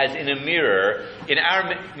it as in a mirror, in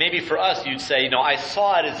our, maybe for us you'd say, I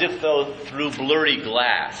saw it as if though through blurry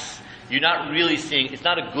glass. You're not really seeing, it's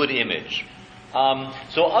not a good image.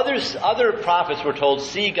 So other prophets were told,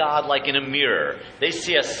 see God like in a mirror. They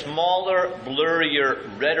see a smaller,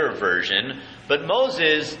 blurrier, redder version, but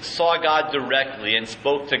Moses saw God directly and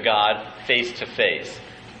spoke to God face to face.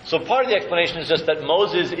 So part of the explanation is just that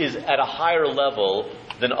Moses is at a higher level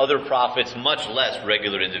than other prophets, much less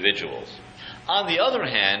regular individuals. On the other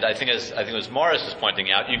hand, I think it was Morris was pointing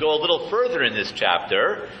out, you go a little further in this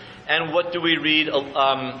chapter, and what do we read?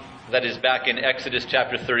 That is back in Exodus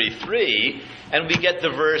chapter 33, and we get the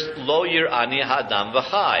verse, Lo yir'ani ha'adam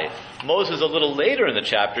v'chai. Moses, a little later in the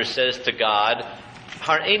chapter, says to God,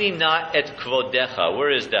 Har'eni na et kvodecha. Where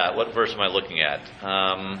is that? What verse am I looking at?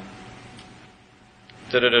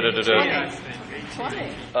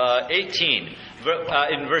 18.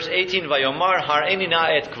 In verse 18, Vayomar Har'eni na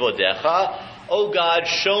et kvodecha. O God,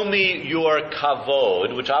 show me your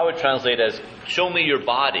kavod, which I would translate as, show me your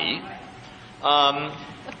body.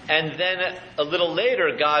 And then a little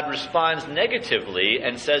later, God responds negatively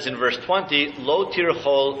and says in verse 20, Lo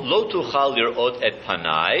tuchal lir'ot et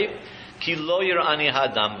panai, ki lo yir'ani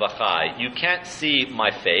ha'adam v'chai. You can't see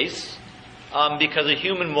my face, because a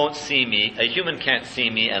human won't see me, a human can't see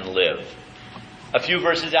me and live. A few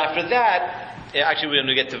verses after that, actually when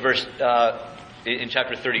we get to verse, in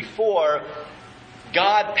chapter 34,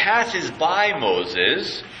 God passes by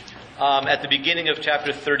Moses, at the beginning of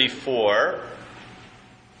chapter 34,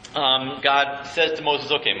 God says to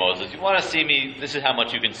Moses, okay, Moses, you want to see me, this is how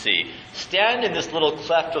much you can see. Stand in this little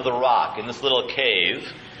cleft of the rock, in this little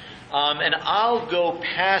cave, and I'll go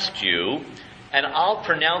past you, and I'll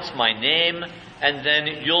pronounce my name, and then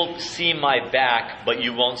you'll see my back, but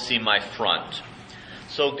you won't see my front.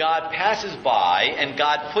 So God passes by, and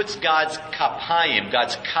God puts God's kapayim,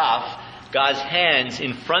 God's kaf, God's hands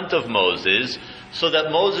in front of Moses, so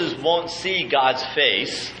that Moses won't see God's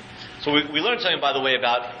face. So we learned something, by the way,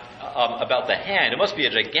 about the hand. It must be a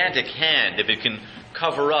gigantic hand if it can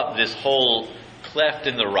cover up this whole cleft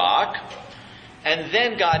in the rock. And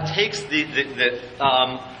then God takes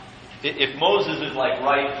if Moses is like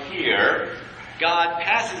right here, God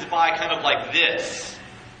passes by kind of like this,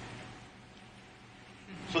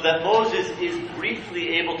 so that Moses is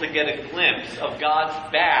briefly able to get a glimpse of God's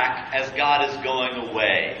back as God is going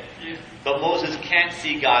away. But Moses can't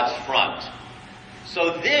see God's front.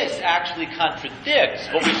 So this actually contradicts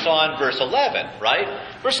what we saw in verse 11, right?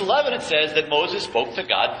 Verse 11, it says that Moses spoke to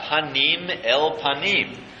God panim el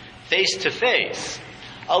panim, face to face.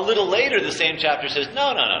 A little later, the same chapter says,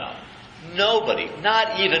 no. Nobody,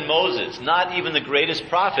 not even Moses, not even the greatest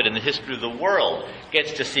prophet in the history of the world,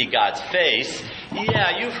 gets to see God's face.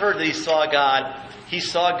 Yeah, you've heard that he saw God. He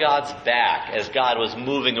saw God's back as God was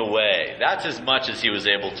moving away. That's as much as he was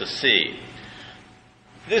able to see.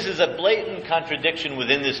 This is a blatant contradiction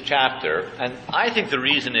within this chapter, and I think the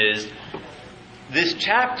reason is this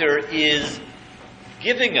chapter is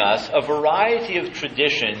giving us a variety of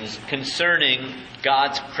traditions concerning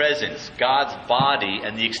God's presence, God's body,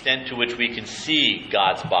 and the extent to which we can see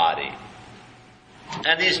God's body.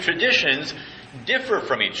 And these traditions differ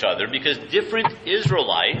from each other because different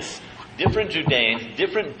Israelites, different Judeans,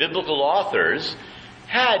 different biblical authors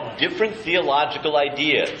had different theological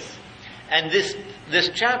ideas. And this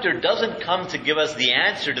chapter doesn't come to give us the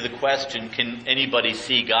answer to the question, can anybody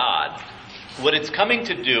see God? What it's coming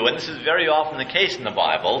to do, and this is very often the case in the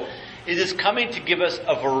Bible, it is coming to give us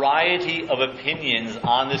a variety of opinions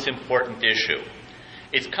on this important issue.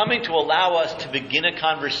 It's coming to allow us to begin a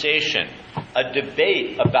conversation, a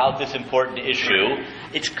debate about this important issue.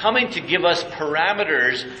 It's coming to give us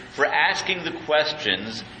parameters for asking the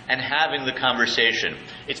questions and having the conversation.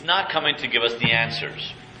 It's not coming to give us the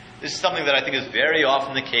answers. This is something that I think is very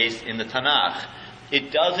often the case in the Tanakh.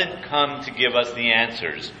 It doesn't come to give us the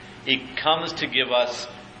answers. It comes to give us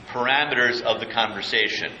parameters of the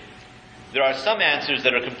conversation. There are some answers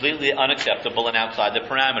that are completely unacceptable and outside the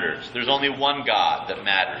parameters. There's only one God that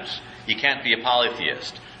matters. You can't be a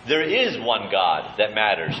polytheist. There is one God that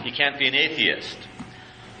matters. You can't be an atheist.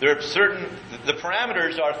 There are the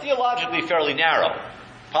parameters are theologically fairly narrow.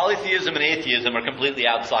 Polytheism and atheism are completely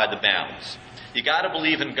outside the bounds. You got to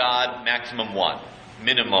believe in God, maximum one,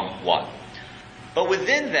 minimum one. But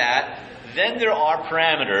within that, then there are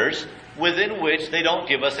parameters within which they don't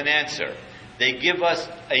give us an answer. They give us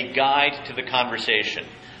a guide to the conversation.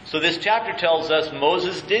 So this chapter tells us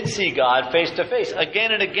Moses did see God face to face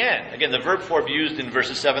again and again. Again, the verb form used in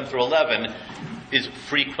verses 7 through 11 is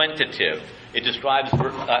frequentative. It describes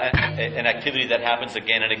an activity that happens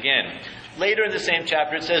again and again. Later in the same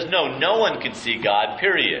chapter it says, no one can see God,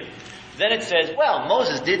 period. Then it says, well,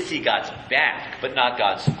 Moses did see God's back, but not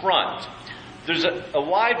God's front. There's a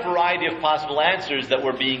wide variety of possible answers that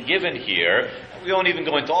were being given here. We won't even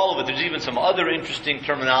go into all of it. There's even some other interesting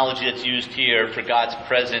terminology that's used here for God's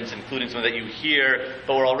presence, including some that you hear,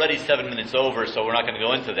 but we're already 7 minutes over, so we're not going to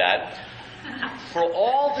go into that. For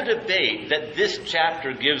all the debate that this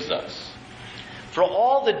chapter gives us, for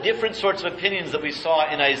all the different sorts of opinions that we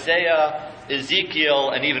saw in Isaiah, Ezekiel,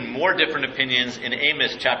 and even more different opinions in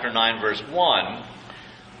Amos chapter 9, verse 1,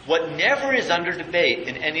 what never is under debate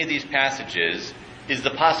in any of these passages is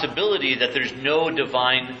the possibility that there's no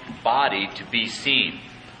divine body to be seen.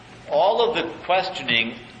 All of the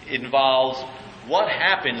questioning involves what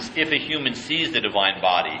happens if a human sees the divine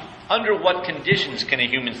body. Under what conditions can a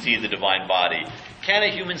human see the divine body? Can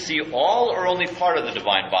a human see all or only part of the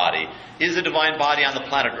divine body? Is the divine body on the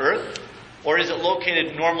planet Earth? Or is it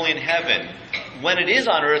located normally in heaven? When it is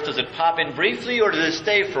on Earth, does it pop in briefly or does it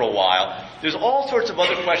stay for a while? There's all sorts of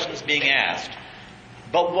other questions being asked.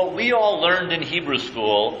 But what we all learned in Hebrew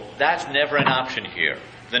school, that's never an option here.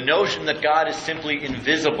 The notion that God is simply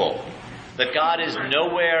invisible, that God is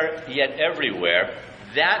nowhere yet everywhere,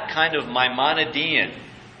 that kind of Maimonidean,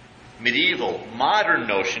 medieval, modern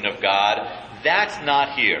notion of God, that's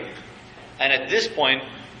not here. And at this point,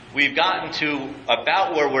 we've gotten to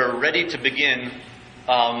about where we're ready to begin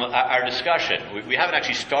our discussion. We haven't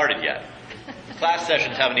actually started yet. Class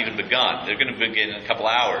sessions haven't even begun. They're going to begin in a couple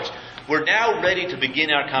hours. We're now ready to begin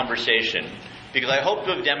our conversation because I hope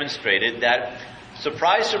to have demonstrated that,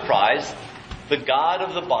 surprise, surprise, the God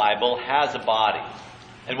of the Bible has a body.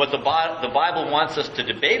 And what the Bible wants us to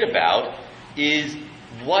debate about is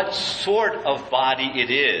what sort of body it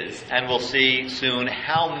is, and we'll see soon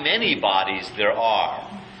how many bodies there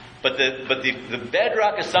are. But the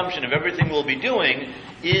bedrock assumption of everything we'll be doing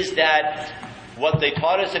is that what they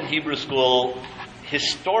taught us in Hebrew school,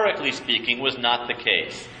 historically speaking, was not the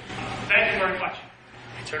case. Thank you very much.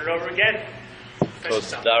 I turn it over again.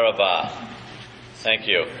 Todarabah. Thank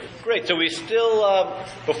you. Great. So we still,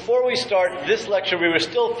 before we start this lecture, we were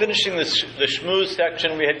still finishing the shmooze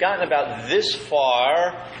section. We had gotten about this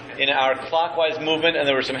far in our clockwise movement, and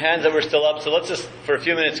there were some hands that were still up. So let's just, for a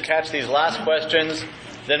few minutes, catch these last questions,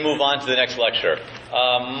 then move on to the next lecture.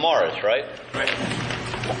 Morris, right? Right.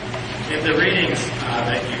 In the readings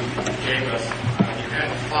that you gave us, you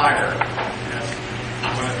had fire as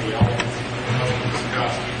one of the elements that was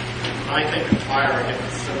discussed. And I think of fire as a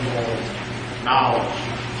symbol of knowledge.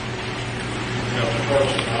 You know, the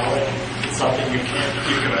torch of knowledge. It's something you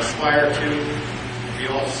can aspire to. We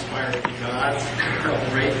all aspire to be gods.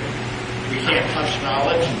 Right? We can't touch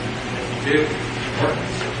knowledge. If you do, it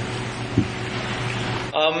works.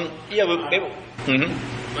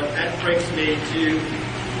 But that brings me to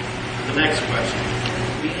the next question.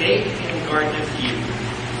 We ate in the Garden of Eden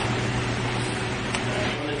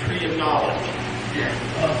from the tree of knowledge.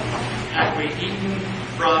 Have we eaten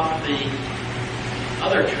from the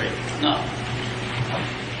other tree? No.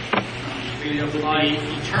 We will be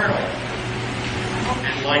eternal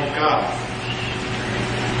and like God.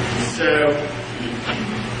 So,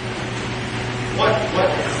 what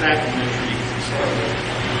exactly the tree is?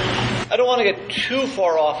 I don't want to get too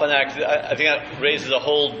far off on that because I think that raises a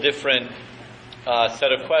whole different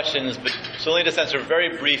set of questions. But so let me just answer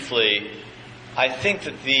very briefly. I think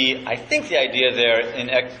the idea there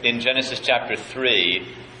in Genesis chapter 3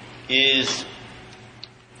 is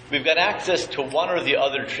we've got access to one or the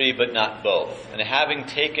other tree, but not both. And having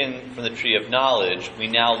taken from the tree of knowledge, we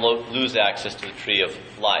now lose access to the tree of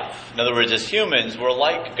life. In other words, as humans, we're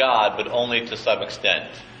like God, but only to some extent.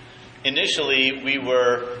 Initially, we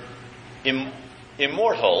were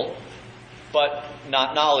immortal, but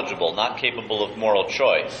not knowledgeable, not capable of moral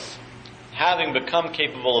choice. Having become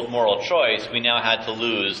capable of moral choice, we now had to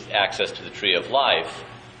lose access to the tree of life,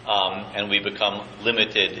 and we become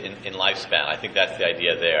limited in lifespan. I think that's the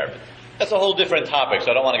idea there. That's a whole different topic,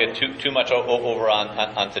 so I don't want to get too much over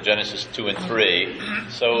onto Genesis 2 and 3.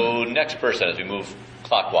 So next person as we move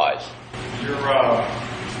clockwise. Your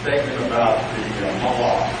statement about the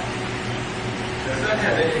Moloch, does that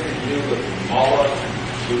have anything to do with Moloch,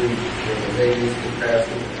 where the babies can pass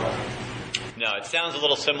through the tongue? No, it sounds a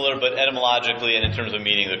little similar, but etymologically and in terms of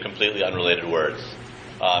meaning, they're completely unrelated words.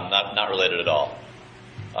 Not related at all.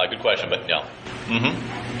 Good question, but no. Mm-hmm.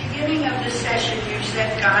 At the beginning of the session, you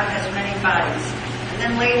said God has many bodies. And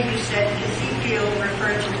then later you said Ezekiel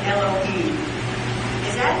referred to Elohim.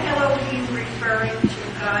 Is that Elohim referring to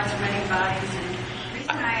God's many bodies? And the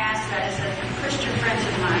reason I ask that is that Christian friends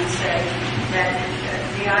of mine say that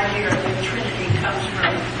the idea of the Trinity comes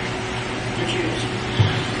from the Jews.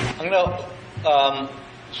 I'm going to...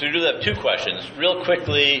 so we do have two questions. Real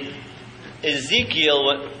quickly,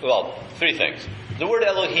 Ezekiel... Well, three things. The word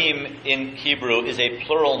Elohim in Hebrew is a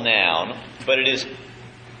plural noun, but it is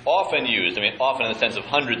often used, often in the sense of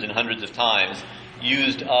hundreds and hundreds of times,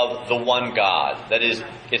 used of the one God. That is,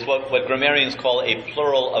 it's what grammarians call a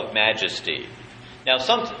plural of majesty. Now,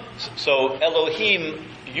 so Elohim,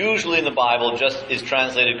 usually in the Bible, just is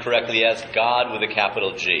translated correctly as God with a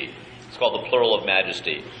capital G. It's called the plural of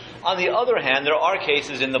majesty. On the other hand, there are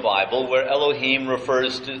cases in the Bible where Elohim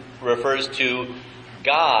refers to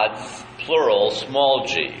gods, plural, small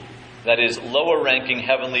g. That is, lower-ranking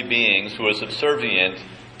heavenly beings who are subservient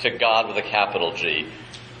to God with a capital G.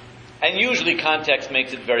 And usually context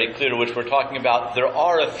makes it very clear which we're talking about. There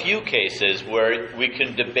are a few cases where we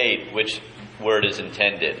can debate which word is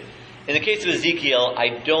intended. In the case of Ezekiel,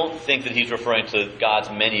 I don't think that he's referring to God's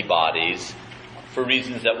many bodies for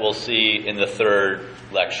reasons that we'll see in the third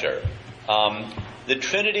lecture. The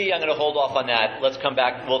Trinity, I'm going to hold off on that. We'll come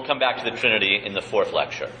back to the Trinity in the fourth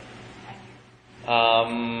lecture.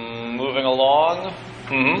 Moving along.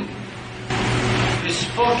 We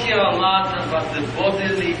spoke here a lot about the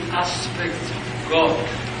bodily aspect of God.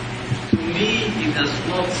 To me, it does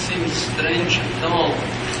not seem strange at all,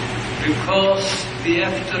 because we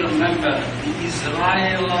have to remember the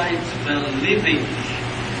Israelites were living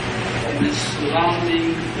in a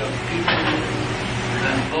surrounding of people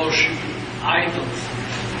that worship idols.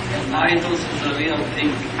 And idols is a real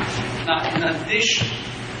thing. Now, in addition,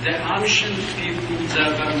 the ancient people, they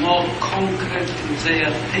were more concrete in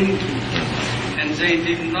their thinking, and they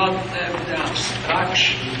did not have the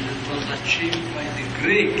abstraction that was achieved by the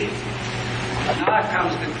Greek. Now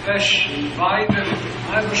comes the question, why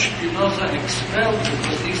was Spinoza expelled?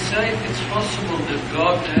 Because he said it's possible that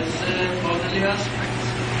God has bodily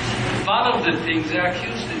aspects. One of the things they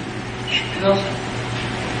accused him, Spinoza.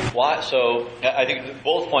 Why? So I think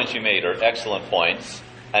both points you made are excellent points,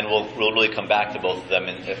 and we'll really come back to both of them.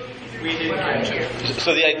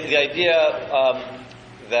 So the idea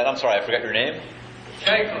that, I'm sorry, I forgot your name?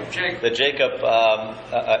 Jacob. That Jacob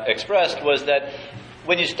expressed was that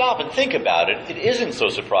when you stop and think about it, it isn't so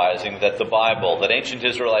surprising that the Bible, that ancient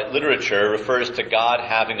Israelite literature, refers to God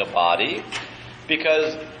having a body,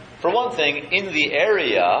 because, for one thing, in the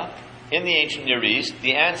area, in the ancient Near East,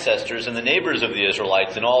 the ancestors and the neighbors of the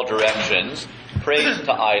Israelites in all directions prayed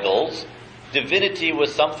to idols. Divinity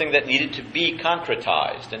was something that needed to be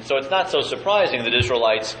concretized. And so it's not so surprising that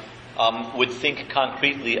Israelites would think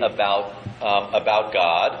concretely about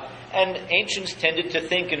God. And ancients tended to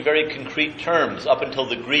think in very concrete terms up until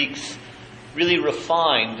the Greeks really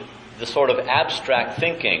refined the sort of abstract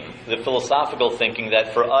thinking, the philosophical thinking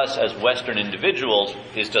that for us as Western individuals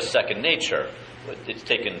is just second nature. It's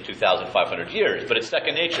taken 2,500 years, but it's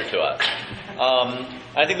second nature to us.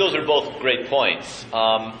 I think those are both great points.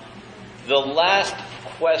 The last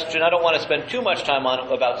question, I don't want to spend too much time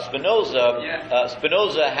on about Spinoza.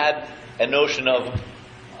 Spinoza had a notion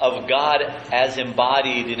of God as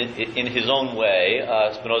embodied in his own way.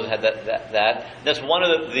 Spinoza had that. That's one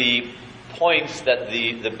of the points that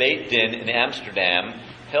the Beit Din in Amsterdam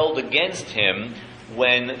held against him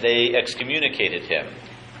when they excommunicated him.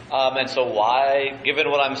 And so why, given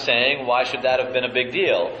what I'm saying, why should that have been a big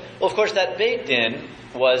deal? Well, of course, that Beit Din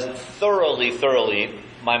was thoroughly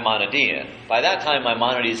Maimonidean. By that time,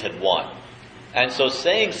 Maimonides had won. And so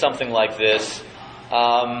saying something like this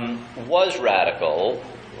was radical.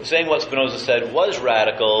 Saying what Spinoza said was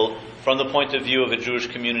radical from the point of view of a Jewish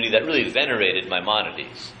community that really venerated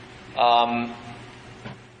Maimonides.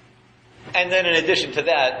 And then in addition to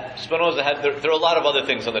that, Spinoza had, there are a lot of other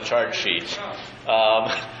things on the charge sheet.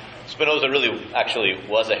 Spinoza really actually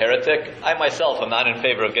was a heretic. I myself am not in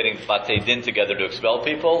favor of getting Batei Din together to expel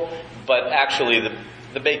people, but actually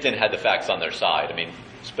the Beit Din had the facts on their side. I mean,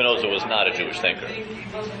 Spinoza was not a Jewish thinker.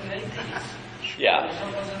 Yeah.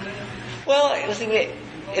 Well, he was an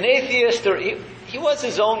atheist, or he was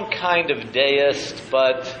his own kind of deist,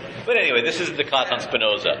 but anyway, this isn't the class on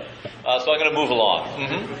Spinoza. So I'm going to move along.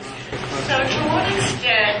 So to what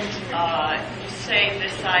extent you say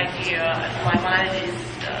this idea, Maimonides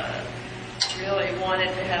really wanted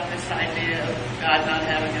to have this idea of God not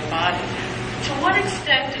having a body, to what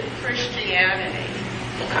extent did Christianity,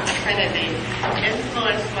 the Trinity,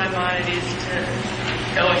 influence Maimonides to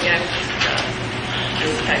go against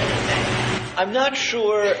this type of thing? I'm not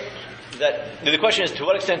sure that... The question is, to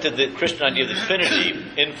what extent did the Christian idea of the Trinity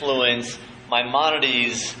influence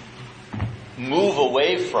Maimonides' move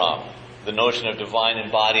away from the notion of divine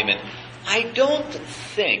embodiment? I don't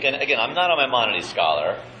think, and again, I'm not a Maimonides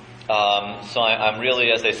scholar, so I'm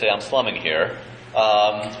really, as they say, I'm slumming here,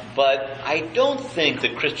 but I don't think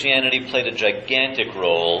that Christianity played a gigantic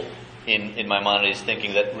role in Maimonides'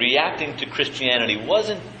 thinking, that reacting to Christianity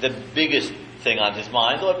wasn't the biggest thing on his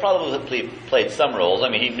mind, though it probably played some roles. I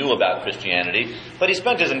mean, he knew about Christianity, but he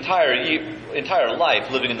spent his entire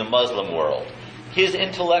life living in the Muslim world. His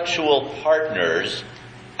intellectual partners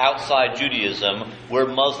outside Judaism were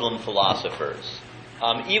Muslim philosophers.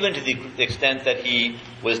 Even to the extent that he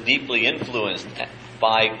was deeply influenced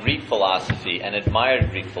by Greek philosophy and admired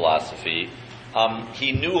Greek philosophy,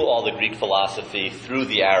 he knew all the Greek philosophy through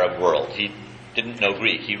the Arab world. He didn't know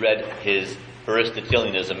Greek. He read his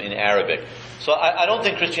Aristotelianism in Arabic. So I don't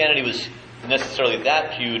think Christianity was necessarily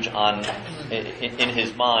that huge in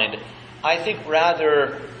his mind. I think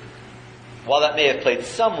rather, while that may have played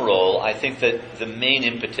some role, I think that the main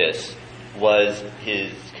impetus was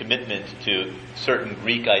his commitment to certain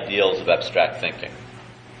Greek ideals of abstract thinking,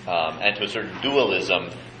 and to a certain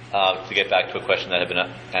dualism, to get back to a question that had been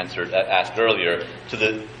asked earlier, to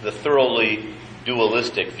the thoroughly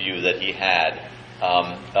dualistic view that he had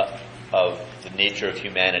of the nature of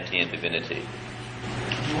humanity and divinity.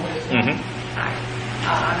 Hi.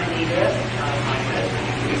 I'm Anita. My husband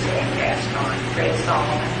recently passed on, Fred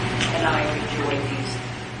Solomon, and I enjoyed these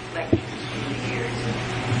lectures through the years.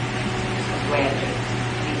 I'm glad to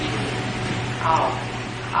meet you.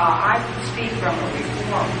 I speak from a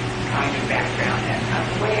reform kind of background, and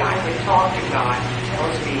the way I would talk to God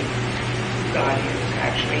tells me who God is,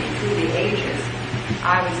 actually, through the ages.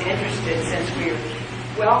 I was interested, since we're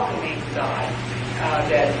welcoming God,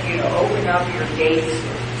 that, open up your gates,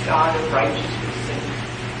 God of righteousness, and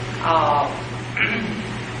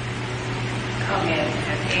come in,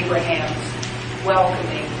 and Abraham's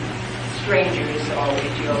welcoming strangers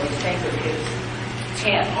always. You always think of his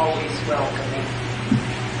tent always welcoming.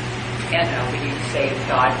 And when you say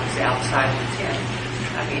God was outside the tent,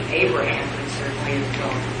 I mean, Abraham would certainly have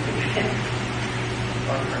gone.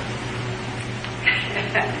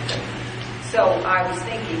 So I was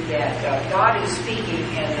thinking that God is speaking,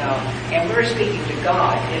 and we're speaking to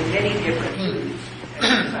God in many different moods.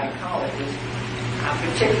 As a psychologist, I'm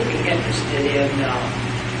particularly interested in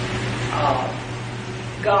God.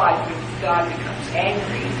 When God becomes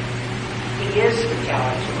angry, he is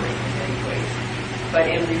retaliatory in many ways. But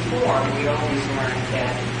in reform, we always learn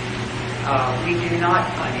that we do not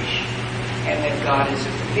punish, and that God is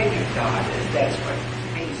a forgiving God. That's what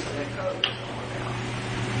peace of the code is all about.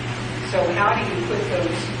 So how do you put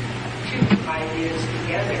those two ideas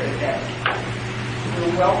together, that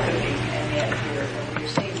we're welcoming and yet we're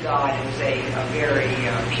seeing God as a very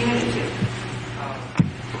punitive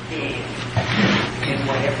being in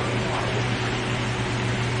whatever we want?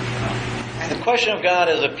 The question of God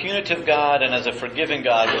as a punitive God and as a forgiving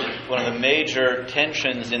God was one of the major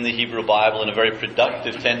tensions in the Hebrew Bible, and a very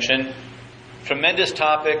productive tension. Tremendous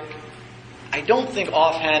topic. I don't think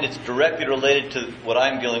offhand it's directly related to what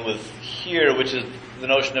I'm dealing with here, which is the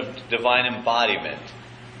notion of divine embodiment.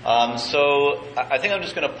 So I think I'm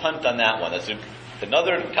just going to punt on that one. That's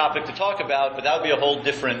another topic to talk about, but that would be a whole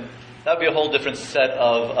different set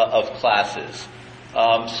of classes.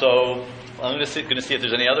 So I'm going to see if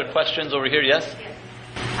there's any other questions over here. Yes?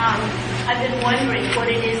 I've been wondering what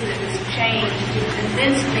it is that has changed to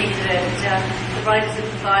convince me that the writers of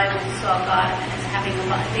the Bible saw God as having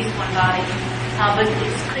at least one body. But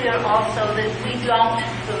it's clear also that we don't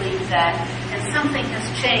believe that, and something has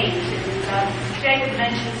changed in Jacob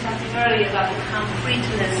mentioned something earlier about the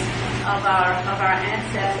concreteness of our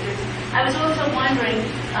ancestors. I was also wondering,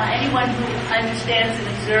 anyone who understands and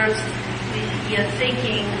observes the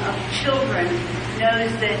thinking of children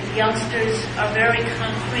knows that youngsters are very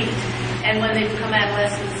concrete, and when they become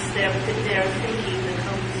adolescents, their thinking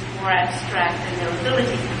becomes more abstract and their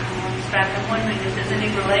abilities become more abstract. I'm wondering if there's any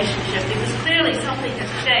relationship, because clearly something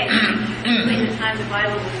has changed between the time the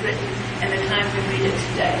Bible was written and the time we read it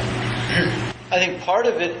today. I think part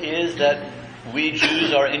of it is that we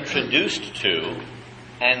Jews are introduced to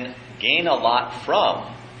and gain a lot from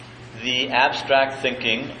the abstract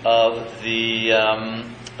thinking of the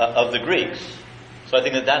Greeks. So I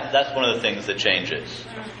think that's one of the things that changes.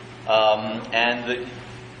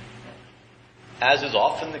 As is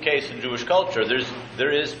often the case in Jewish culture,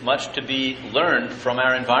 there is much to be learned from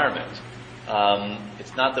our environment.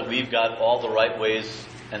 It's not that we've got all the right ways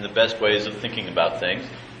and the best ways of thinking about things.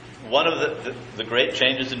 One of the great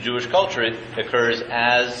changes in Jewish culture occurs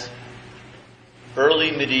as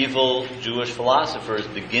early medieval Jewish philosophers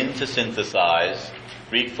begin to synthesize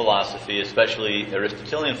Greek philosophy, especially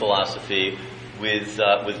Aristotelian philosophy, with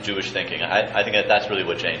Jewish thinking. I think that's really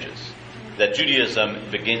what changes. That Judaism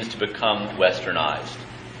begins to become westernized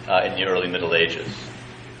in the early Middle Ages.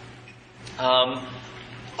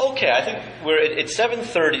 Okay, I think it's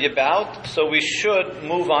 7:30 about, so we should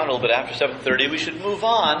move on a little bit after 7:30. We should move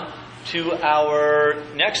on to our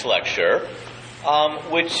next lecture,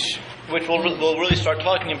 which will really start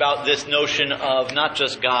talking about this notion of not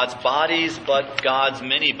just God's bodies, but God's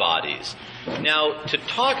many bodies. Now, to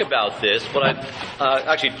talk about this,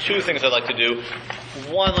 actually two things I'd like to do.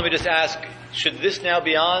 One, let me just ask, should this now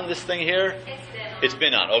be on, this thing here? It's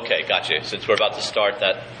been on. Okay, gotcha. Since we're about to start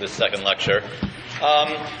this second lecture.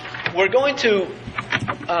 We're going to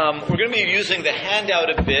be using the handout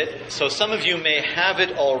a bit, so some of you may have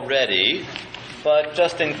it already, but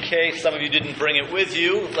just in case some of you didn't bring it with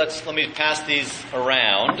you, let me pass these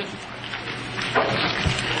around.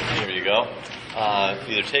 Here you go.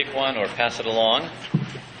 Either take one or pass it along.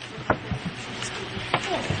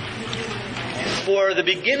 For the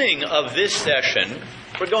beginning of this session,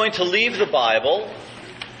 we're going to leave the Bible,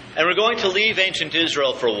 and we're going to leave ancient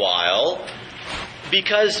Israel for a while,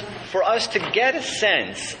 because for us to get a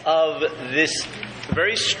sense of this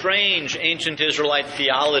very strange ancient Israelite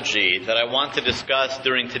theology that I want to discuss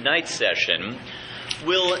during tonight's session,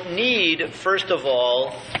 we'll need, first of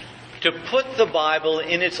all, to put the Bible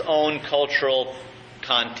in its own cultural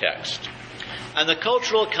context. And the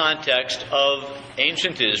cultural context of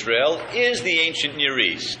ancient Israel is the ancient Near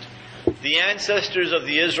East. The ancestors of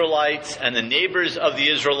the Israelites and the neighbors of the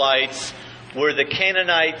Israelites were the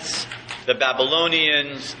Canaanites, the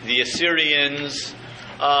Babylonians, the Assyrians,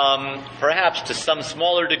 perhaps to some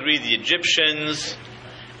smaller degree the Egyptians.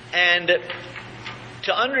 And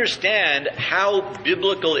to understand how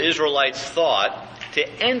biblical Israelites thought, to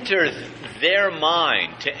enter their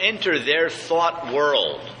mind, to enter their thought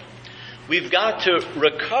world, we've got to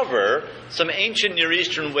recover some ancient Near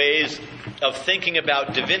Eastern ways of thinking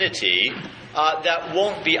about divinity that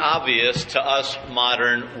won't be obvious to us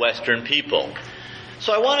modern Western people.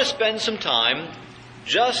 So I want to spend some time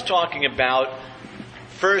just talking about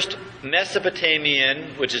first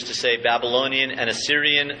Mesopotamian, which is to say Babylonian and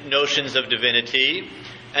Assyrian notions of divinity,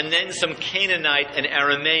 and then some Canaanite and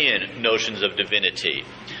Aramaean notions of divinity.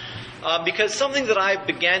 Because something that I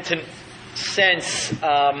began to sense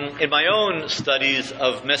in my own studies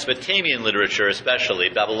of Mesopotamian literature especially,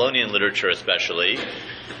 Babylonian literature especially,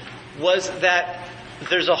 was that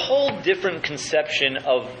there's a whole different conception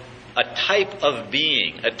of a type of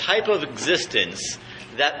being, a type of existence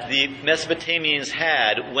that the Mesopotamians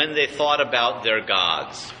had when they thought about their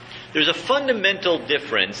gods. There's a fundamental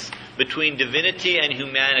difference between divinity and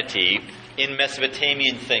humanity in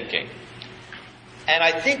Mesopotamian thinking. And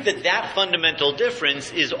I think that fundamental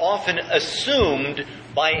difference is often assumed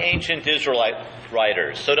by ancient Israelite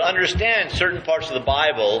writers. So to understand certain parts of the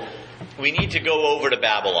Bible, we need to go over to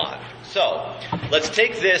Babylon. So, let's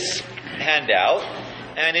take this handout,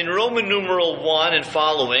 and in Roman numeral 1 and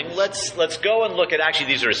following, let's go and look at, actually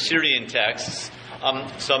these are Assyrian texts,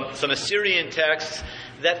 some Assyrian texts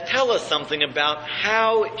that tell us something about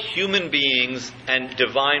how human beings and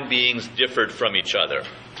divine beings differed from each other.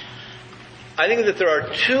 I think that there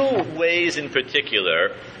are two ways in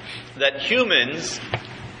particular that humans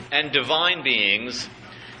and divine beings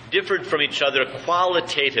differed from each other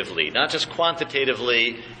qualitatively, not just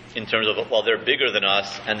quantitatively in terms of, well, they're bigger than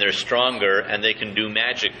us and they're stronger and they can do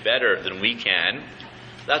magic better than we can.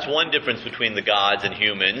 That's one difference between the gods and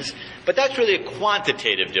humans, but that's really a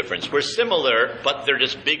quantitative difference. We're similar, but they're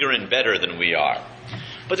just bigger and better than we are.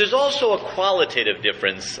 But there's also a qualitative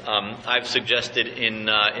difference I've suggested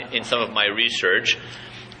in some of my research.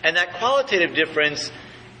 And that qualitative difference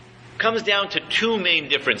comes down to two main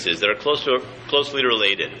differences that are closely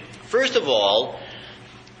related. First of all,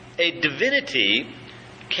 a divinity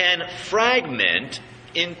can fragment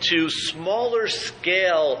into smaller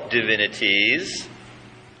scale divinities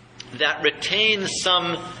that retain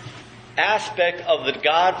some aspect of the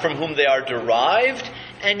God from whom they are derived,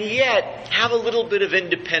 and yet have a little bit of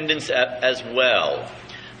independence as well.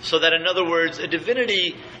 So that, in other words, a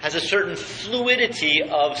divinity has a certain fluidity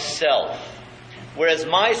of self, whereas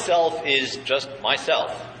myself is just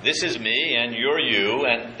myself. This is me, and you're you,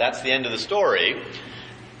 and that's the end of the story.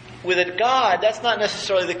 With a God, that's not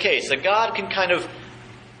necessarily the case. A God can kind of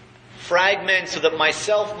fragment so that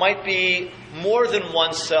myself might be more than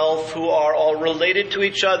one self who are all related to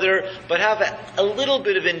each other, but have a little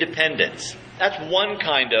bit of independence. That's one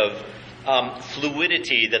kind of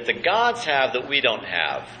fluidity that the gods have that we don't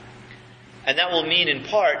have. And that will mean in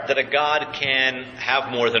part that a God can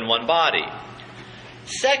have more than one body.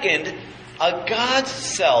 Second, a God's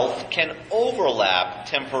self can overlap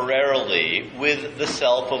temporarily with the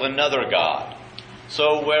self of another God.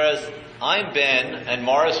 So whereas I'm Ben and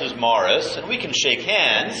Morris is Morris, and we can shake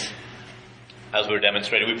hands, as we were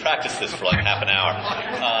demonstrating. We practiced this for like half an hour.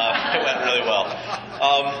 It went really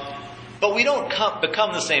well. But we don't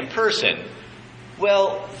become the same person.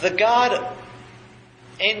 Well, the god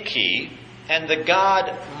Enki and the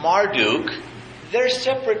god Marduk, they're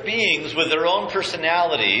separate beings with their own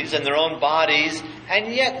personalities and their own bodies,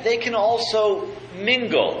 and yet they can also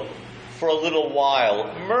mingle for a little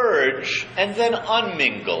while, merge, and then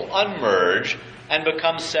unmingle, unmerge, and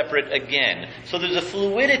become separate again. So there's a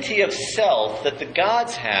fluidity of self that the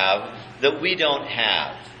gods have that we don't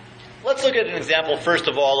have. Let's look at an example, first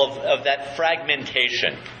of all, of that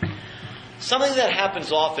fragmentation. Something that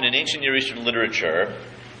happens often in ancient Near Eastern literature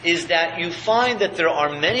is that you find that there are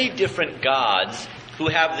many different gods who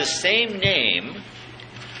have the same name,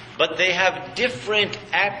 but they have different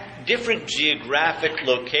geographic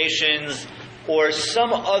locations or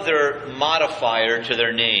some other modifier to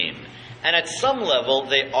their name. And at some level,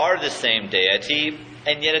 they are the same deity,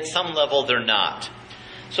 and yet at some level, they're not.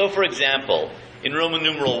 So, for example, in Roman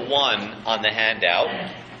numeral 1 on the handout,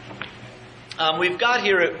 we've got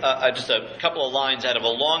here just a couple of lines out of a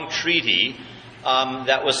long treaty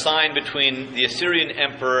that was signed between the Assyrian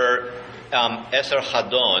emperor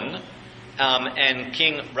Esarhaddon and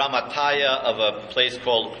King Ramataya of a place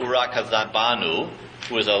called Urakazanbanu,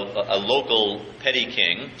 who was a local petty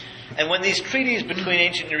king. And when these treaties between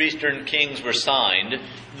ancient Near Eastern kings were signed,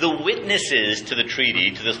 the witnesses to the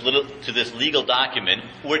treaty, to this legal document,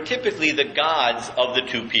 were typically the gods of the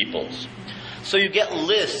two peoples. So you get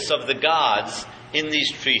lists of the gods in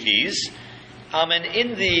these treaties, and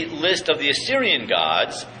in the list of the Assyrian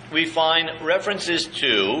gods, we find references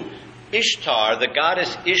to Ishtar, the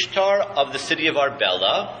goddess Ishtar of the city of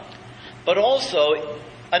Arbela, but also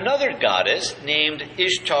another goddess named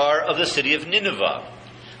Ishtar of the city of Nineveh.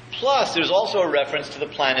 Plus, there's also a reference to the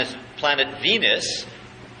planet Venus,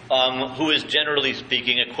 who is generally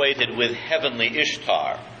speaking equated with heavenly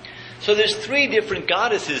Ishtar. So there's three different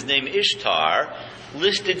goddesses named Ishtar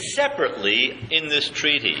listed separately in this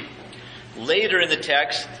treaty. Later in the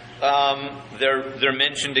text, they're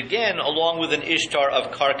mentioned again along with an Ishtar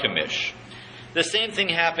of Carchemish. The same thing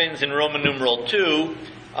happens in Roman numeral 2,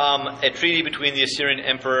 a treaty between the Assyrian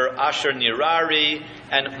emperor Ashur-nirari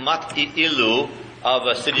and Mat-ilu of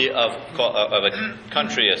a city of a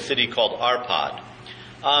country, a city called Arpad.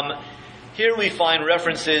 Here we find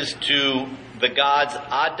references to the gods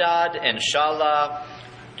Adad and Shala,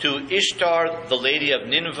 to Ishtar, the lady of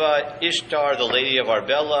Nineveh, Ishtar, the lady of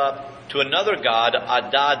Arbela, to another god,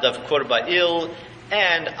 Adad of Korbail,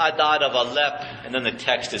 and Adad of Alep, and then the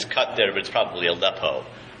text is cut there, but it's probably Aleppo.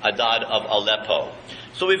 Adad of Aleppo.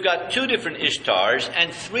 So we've got two different Ishtars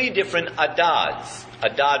and three different Adads.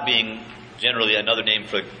 Adad being generally another name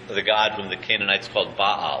for the god whom the Canaanites called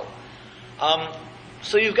Baal.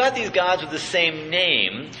 So you've got these gods with the same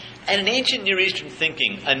name, and in ancient Near Eastern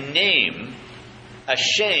thinking, a name, a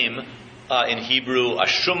shem in Hebrew, a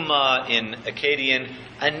shumma in Akkadian,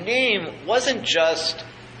 a name wasn't just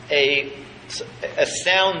a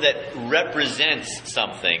sound that represents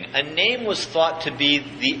something. A name was thought to be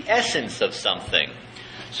the essence of something.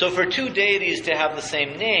 So for two deities to have the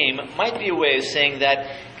same name might be a way of saying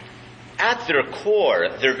that at their core,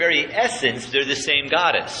 their very essence, they're the same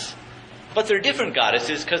goddess. But they're different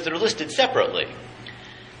goddesses because they're listed separately.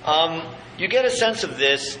 You get a sense of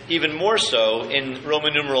this even more so in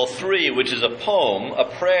Roman numeral 3, which is a poem, a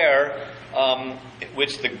prayer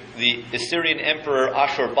which the Assyrian emperor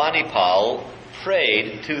Ashurbanipal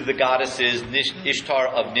prayed to the goddesses Ishtar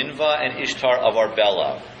of Nineveh and Ishtar of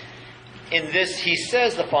Arbela. In this, he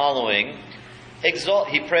says the following: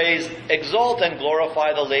 he prays, "Exalt and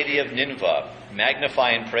glorify the Lady of Nineveh,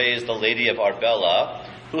 magnify and praise the Lady of Arbela,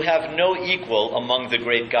 who have no equal among the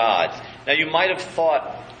great gods." Now you might have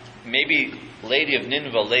thought maybe Lady of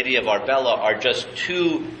Nineveh, Lady of Arbela are just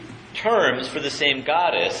two terms for the same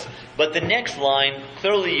goddess, but the next line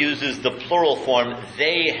clearly uses the plural form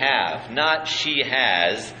 "they have," not "she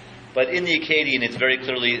has," but in the Akkadian it's very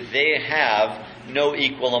clearly "they have no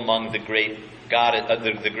equal among the great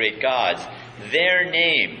gods." Their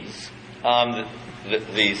names,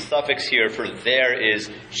 the suffix here for "their" is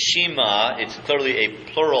shima. It's clearly a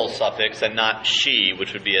plural suffix and not she,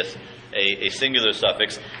 which would be a singular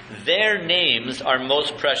suffix. Their names are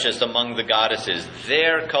most precious among the goddesses.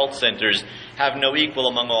 Their cult centers have no equal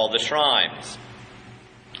among all the shrines.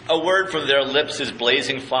 A word from their lips is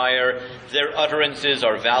blazing fire. Their utterances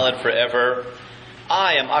are valid forever.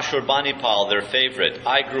 I am Ashurbanipal, their favorite.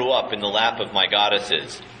 I grew up in the lap of my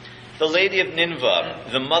goddesses. The Lady of Nineveh,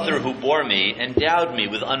 the mother who bore me, endowed me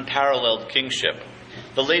with unparalleled kingship.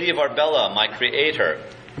 The Lady of Arbela, my creator,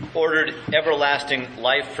 ordered everlasting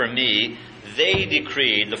life for me. They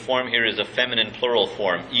decreed, the form here is a feminine plural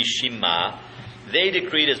form, Ishima. They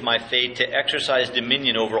decreed as my fate to exercise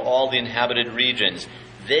dominion over all the inhabited regions.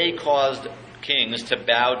 They caused kings to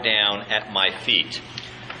bow down at my feet.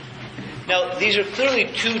 Now, these are clearly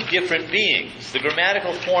two different beings. The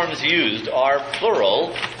grammatical forms used are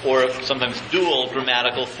plural, or sometimes dual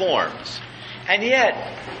grammatical forms. And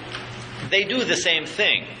yet, they do the same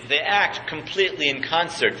thing. They act completely in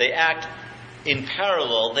concert. They act in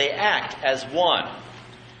parallel. They act as one.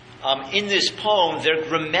 In this poem, they're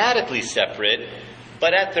grammatically separate,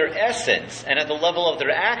 but at their essence and at the level of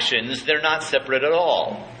their actions, they're not separate at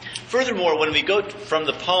all. Furthermore, when we go from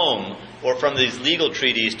the poem or from these legal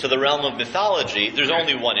treaties to the realm of mythology, there's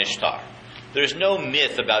only one Ishtar. There's no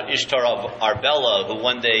myth about Ishtar of Arbela, who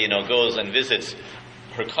one day, goes and visits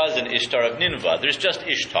her cousin Ishtar of Nineveh. There's just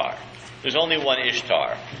Ishtar. There's only one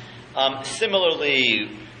Ishtar. Similarly,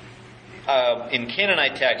 in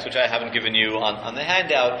Canaanite texts, which I haven't given you on the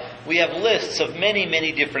handout, we have lists of many,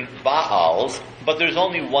 many different Baals, but there's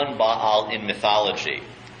only one Baal in mythology.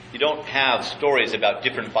 You don't have stories about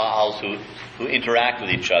different Baals who interact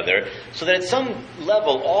with each other. So that at some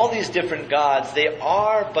level, all these different gods, they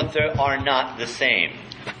are, but they are not the same.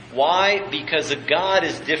 Why? Because a god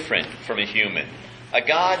is different from a human. A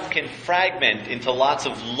god can fragment into lots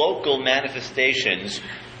of local manifestations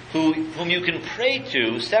whom you can pray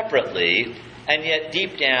to separately, and yet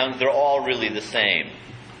deep down, they're all really the same.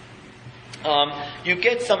 You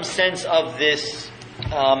get some sense of this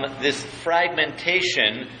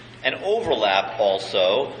fragmentation and overlap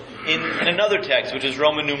also in another text, which is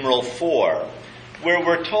Roman numeral 4, where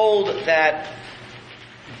we're told that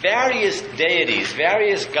various deities,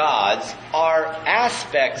 various gods, are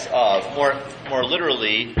aspects of, more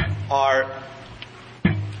literally, are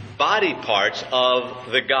body parts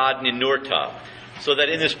of the god Ninurta. So that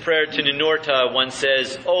in this prayer to Ninurta, one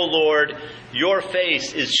says, "O Lord, your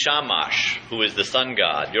face is Shamash, who is the sun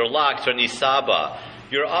god. Your locks are Nisaba.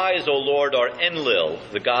 Your eyes, O Lord, are Enlil,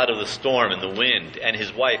 the god of the storm and the wind, and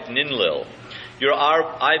his wife Ninlil. Your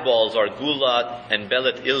eyeballs are Gulat and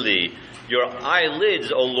Belet Ili. Your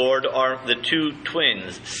eyelids, O Lord, are the two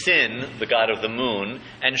twins, Sin, the god of the moon,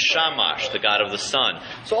 and Shamash, the god of the sun."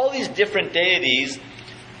 So all these different deities,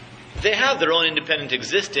 they have their own independent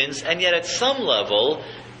existence, and yet at some level,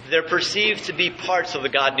 they're perceived to be parts of the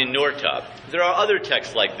god Ninurta. There are other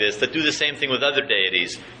texts like this that do the same thing with other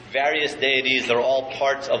deities. Various deities that are all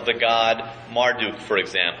parts of the god Marduk, for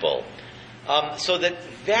example. So that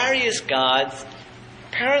various gods,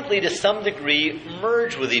 apparently to some degree,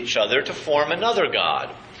 merge with each other to form another god.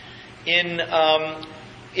 In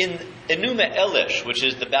Enuma Elish, which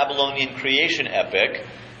is the Babylonian creation epic,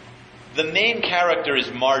 the main character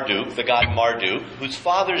is Marduk, the god Marduk, whose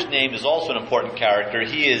father's name is also an important character.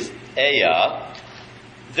 He is Ea.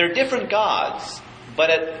 They're different gods, but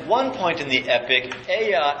at one point in the epic,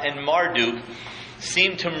 Ea and Marduk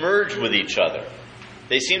seem to merge with each other.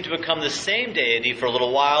 They seem to become the same deity for a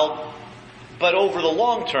little while, but over the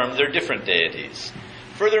long term, they're different deities.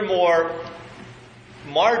 Furthermore,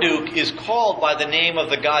 Marduk is called by the name of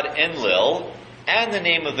the god Enlil, and the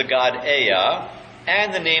name of the god Ea,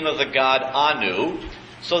 and the name of the god Anu,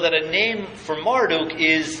 so that a name for Marduk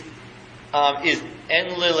is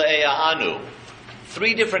Enlil Ea Anu.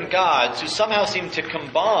 Three different gods who somehow seem to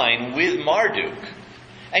combine with Marduk.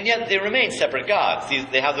 And yet they remain separate gods.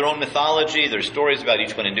 They have their own mythology, their stories about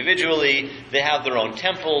each one individually, they have their own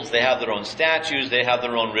temples, they have their own statues, they have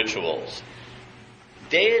their own rituals.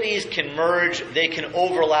 Deities can merge, they can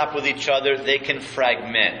overlap with each other, they can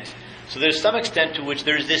fragment. So there's some extent to which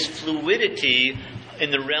there's this fluidity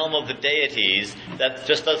in the realm of the deities that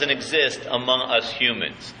just doesn't exist among us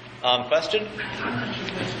humans. Question?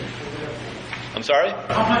 I'm sorry?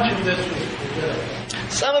 How much of this was political?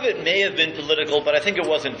 Some of it may have been political, but I think it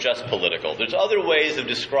wasn't just political. There's other ways of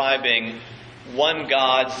describing one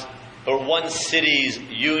god's or one city's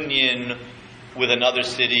union with another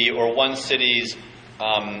city, or one city's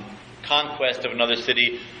conquest of another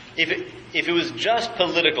city. If it was just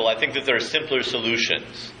political, I think that there are simpler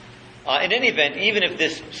solutions. In any event, even if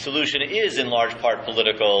this solution is in large part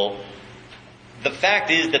political, the fact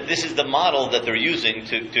is that this is the model that they're using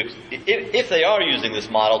if they are using this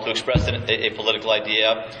model to express a political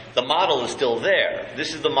idea, the model is still there.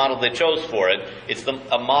 This is the model they chose for it. It's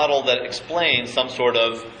a model that explains some sort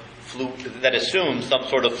of, that assumes some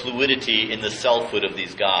sort of fluidity in the selfhood of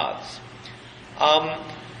these gods.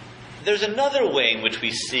 There's another way in which we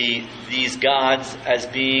see these gods as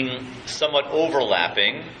being somewhat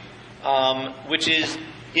overlapping, which is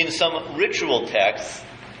in some ritual texts.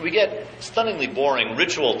 We get stunningly boring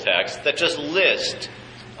ritual texts that just list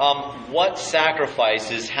what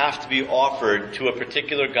sacrifices have to be offered to a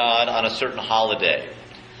particular god on a certain holiday.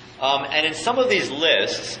 And in some of these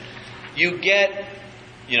lists, you give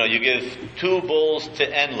 2 bulls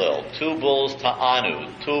to Enlil, 2 bulls to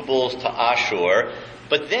Anu, 2 bulls to Ashur,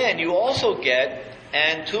 but then you also get,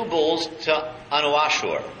 and 2 bulls to Anu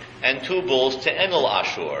Ashur, and 2 bulls to Enlil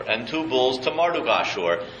Ashur, and 2 bulls to Marduk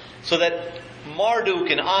Ashur, so that Marduk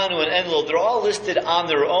and Anu and Enlil, they're all listed on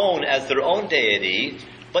their own as their own deity,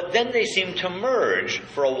 but then they seem to merge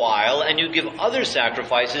for a while, and you give other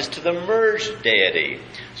sacrifices to the merged deity.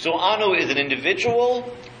 So Anu is an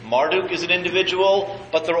individual, Marduk is an individual,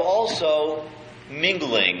 but they're also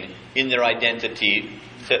mingling in their identity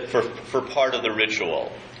for part of the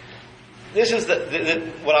ritual. This is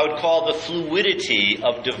what I would call the fluidity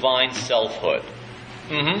of divine selfhood.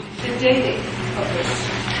 The dating of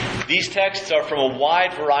this. These texts are from a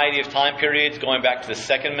wide variety of time periods, going back to the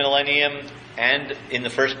 2nd millennium and in the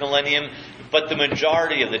 1st millennium, but the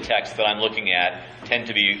majority of the texts that I'm looking at tend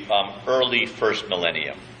to be early 1st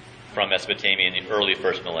millennium, from Mesopotamia in the early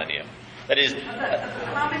 1st millennium. That is...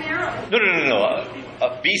 Common era? No.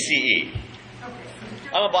 BCE.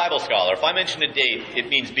 I'm a Bible scholar. If I mention a date, it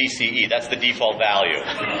means BCE. That's the default value.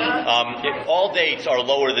 All dates are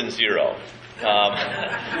lower than 0.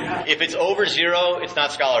 If it's over 0, it's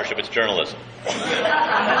not scholarship, it's journalism.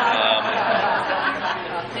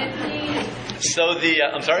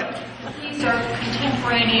 I'm sorry? These are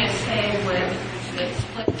contemporaneous, say, with the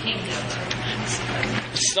split kingdom.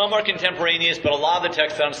 Some are contemporaneous, but a lot of the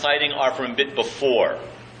texts that I'm citing are from a bit before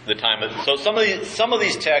the time of... So some of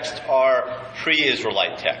these texts are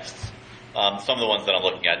pre-Israelite texts. Some of the ones that I'm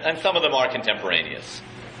looking at. And some of them are contemporaneous.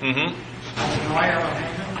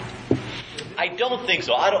 I don't think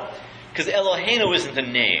so. Because Eloheinu isn't a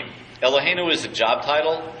name. Eloheinu is a job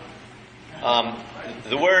title.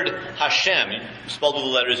 The word Hashem, spelled with the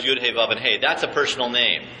letters Yud, He, Vav, and He, that's a personal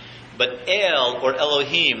name. But El, or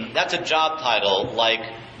Elohim, that's a job title like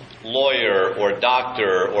lawyer, or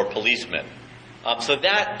doctor, or policeman. So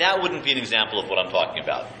that wouldn't be an example of what I'm talking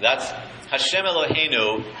about. That's Hashem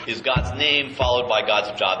Eloheinu is God's name followed by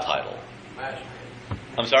God's job title. Master.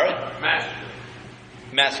 I'm sorry?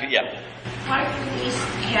 Master, yeah. Why do these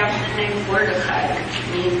have the name Mordecai, which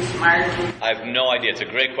means Marduk? I have no idea. It's a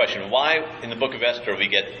great question. Why, in the book of Esther, we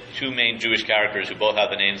get 2 main Jewish characters who both have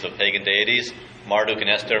the names of pagan deities, Marduk and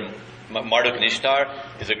Esther, Marduk and Ishtar,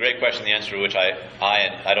 is a great question, the answer to which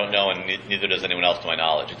I don't know, and neither does anyone else to my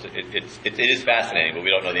knowledge. It is fascinating, but we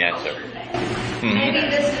don't know the answer. Maybe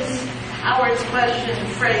this is Howard's question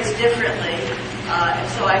phrased differently,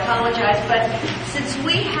 so I apologize, but since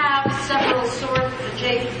we have several sources, the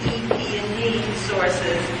JPP&D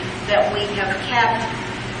sources that we have kept,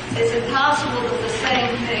 is it possible that the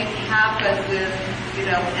same thing happened with,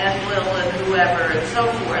 Enlil and whoever and so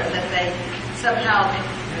forth, that they somehow,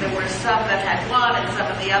 there were some that had one and some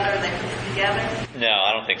of the other that could put together? No,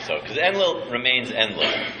 I don't think so, because Enlil remains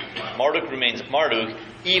Enlil. Marduk remains Marduk,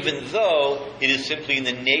 even though it is simply in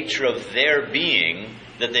the nature of their being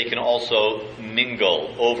that they can also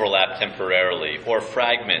mingle, overlap temporarily, or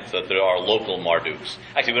fragment, so that there are local Marduks.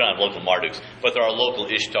 Actually, we don't have local Marduks, but there are local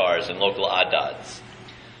Ishtars and local Adads.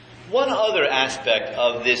 One other aspect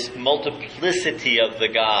of this multiplicity of the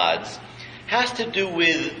gods has to do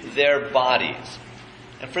with their bodies.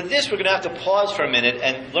 And for this, we're going to have to pause for a minute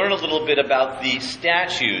and learn a little bit about the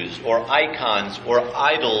statues or icons or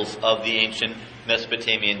idols of the ancient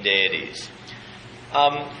Mesopotamian deities.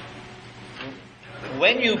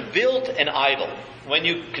 When you built an idol, when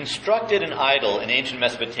you constructed an idol in ancient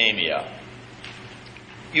Mesopotamia,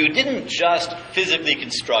 you didn't just physically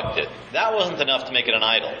construct it. That wasn't enough to make it an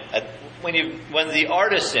idol. When the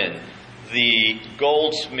artisan, the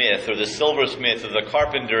goldsmith or the silversmith or the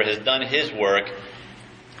carpenter has done his work,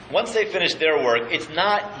 once they finish their work, it's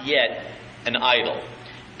not yet an idol.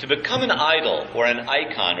 To become an idol or an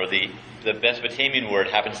icon, or the Mesopotamian word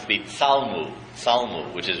happens to be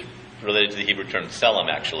tsalmu, which is related to the Hebrew term tselem,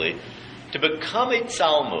 actually. To become a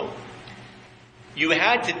tsalmu, you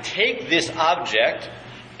had to take this object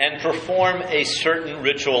and perform a certain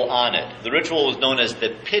ritual on it. The ritual was known as the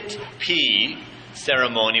pit-pi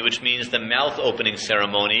ceremony, which means the mouth-opening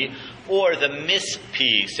ceremony, or the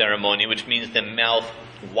mis-pi ceremony, which means the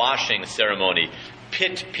mouth-washing ceremony.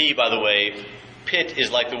 Pit-pi, by the way, pit is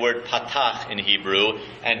like the word patach in Hebrew,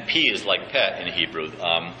 and pi is like pet in Hebrew.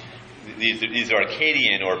 These are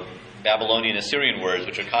Akkadian or Babylonian Assyrian words,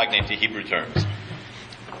 which are cognate to Hebrew terms.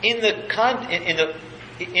 In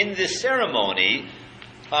this ceremony,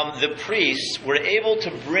 the priests were able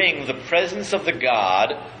to bring the presence of the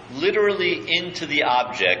god literally into the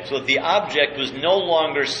object, so that the object was no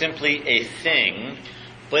longer simply a thing,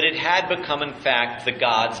 but it had become, in fact, the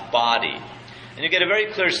god's body. And you get a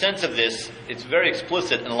very clear sense of this. It's very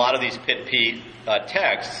explicit in a lot of these pit-pi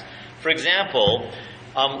texts. For example,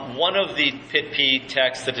 one of the pit-pi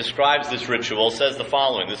texts that describes this ritual says the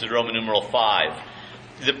following. This is Roman numeral 5.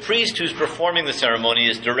 The priest who's performing the ceremony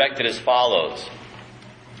is directed as follows.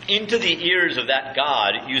 Into the ears of that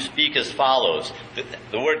god you speak as follows.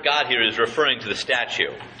 The word god here is referring to the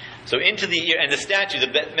statue. So into the ear, and the statue, the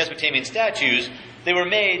Mesopotamian statues, they were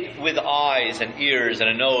made with eyes and ears and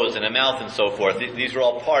a nose and a mouth and so forth. These were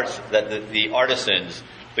all parts that the artisans,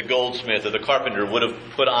 the goldsmith or the carpenter would have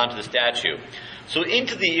put onto the statue. So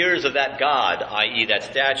into the ears of that god, i.e. that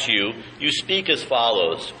statue, you speak as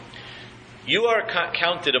follows. You are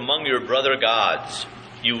counted among your brother gods.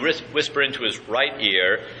 You whisper into his right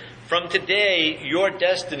ear, from today your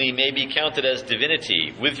destiny may be counted as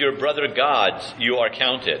divinity. With your brother gods you are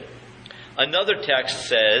counted. Another text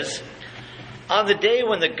says, on the day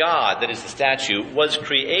when the god, that is the statue, was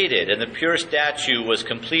created and the pure statue was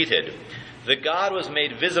completed, the god was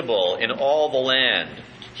made visible in all the land.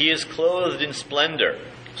 He is clothed in splendor,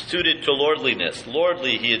 suited to lordliness.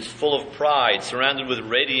 Lordly, he is full of pride, surrounded with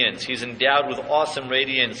radiance. He's endowed with awesome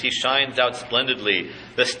radiance. He shines out splendidly.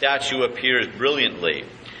 The statue appears brilliantly.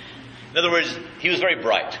 In other words, he was very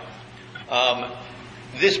bright.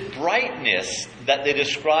 This brightness that they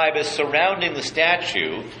describe as surrounding the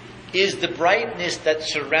statue is the brightness that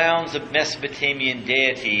surrounds a Mesopotamian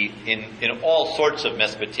deity in all sorts of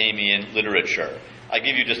Mesopotamian literature. I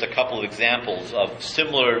give you just a couple of examples of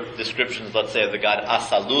similar descriptions, let's say, of the god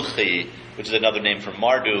Asaluchi, which is another name for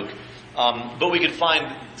Marduk. But we could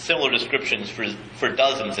find similar descriptions for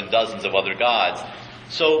dozens and dozens of other gods.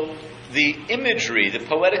 So the imagery, the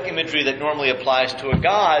poetic imagery that normally applies to a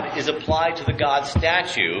god is applied to the god's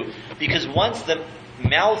statue, because once the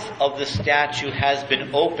mouth of the statue has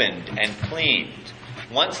been opened and cleaned,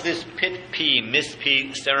 once this pit-pi,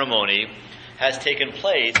 mis-pi ceremony has taken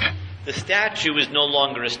place, the statue is no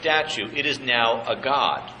longer a statue. It is now a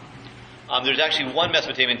god. There's actually one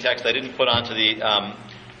Mesopotamian text I didn't put onto the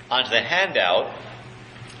handout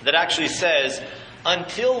that actually says,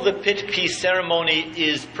 until the pit-pi ceremony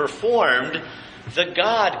is performed, the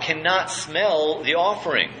god cannot smell the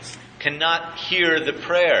offerings, cannot hear the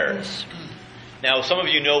prayers. Now, some of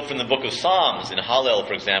you know from the book of Psalms, in Hallel,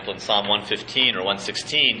 for example, in Psalm 115 or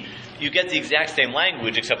 116, you get the exact same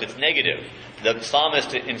language, except it's negative. The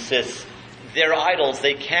psalmist insists, their idols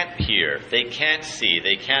they can't hear, they can't see,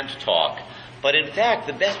 they can't talk. But in fact,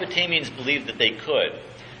 the Mesopotamians believed that they could.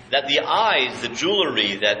 That the eyes, the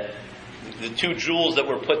jewelry, that the two jewels that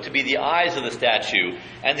were put to be the eyes of the statue,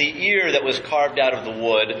 and the ear that was carved out of the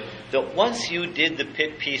wood, that once you did the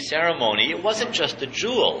pit-pi ceremony, it wasn't just a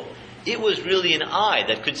jewel. It was really an eye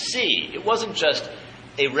that could see. It wasn't just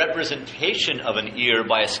a representation of an ear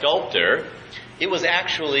by a sculptor. It was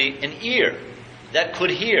actually an ear that could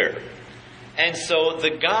hear. And so the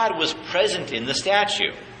god was present in the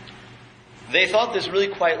statue. They thought this really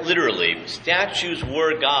quite literally. Statues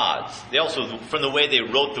were gods. They also, from the way they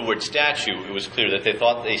wrote the word statue, it was clear that they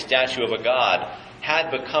thought a statue of a god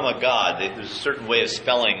had become a god. There was a certain way of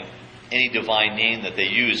spelling any divine name that they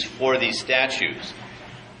used for these statues.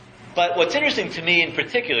 But what's interesting to me in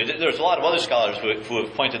particular, there's a lot of other scholars who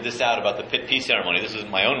have pointed this out about the pit-pi ceremony. This isn't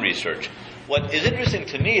my own research. what is interesting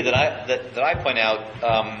to me that I point out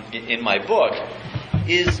in my book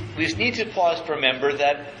is we need to pause to remember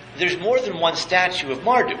that there's more than one statue of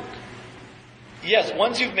Marduk. Yes,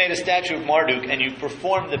 once you've made a statue of Marduk and you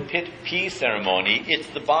perform the pit pea ceremony, it's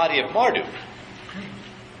the body of Marduk.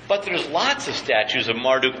 But there's lots of statues of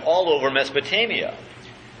Marduk all over Mesopotamia.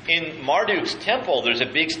 In Marduk's temple, there's a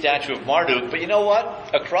big statue of Marduk, but you know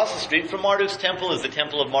what? Across the street from Marduk's temple is the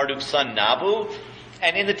temple of Marduk's son Nabu,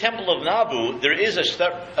 and in the temple of Nabu, there is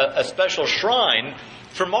a special shrine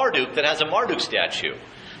for Marduk that has a Marduk statue.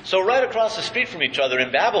 So right across the street from each other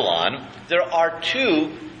in Babylon, there are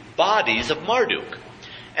two bodies of Marduk.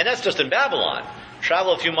 And that's just in Babylon.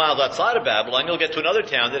 Travel a few miles outside of Babylon, you'll get to another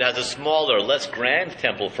town that has a smaller, less grand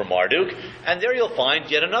temple for Marduk, and there you'll find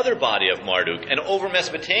yet another body of Marduk. And over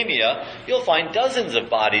Mesopotamia, you'll find dozens of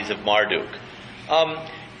bodies of Marduk.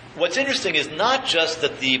 What's interesting is not just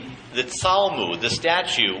that the Tsalmu, the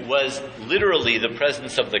statue, was literally the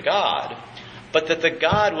presence of the god, but that the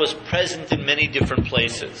god was present in many different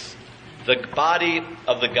places. The body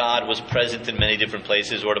of the god was present in many different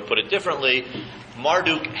places, or to put it differently,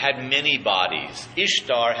 Marduk had many bodies.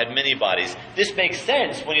 Ishtar had many bodies. This makes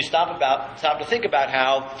sense when you stop to think about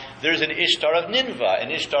how there's an Ishtar of Nineveh,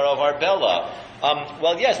 an Ishtar of Arbela.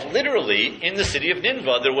 Well, yes, literally, in the city of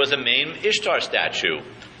Nineveh, there was a main Ishtar statue.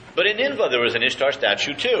 But in Nineveh, there was an Ishtar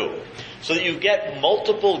statue too. So that you get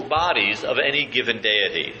multiple bodies of any given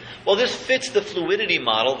deity. Well, this fits the fluidity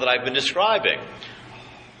model that I've been describing.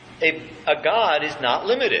 A god is not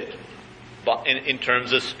limited in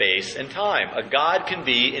terms of space and time. A god can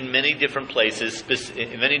be in many different places,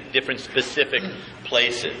 in many different specific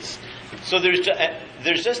places. So there's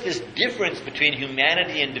just this difference between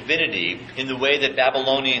humanity and divinity in the way that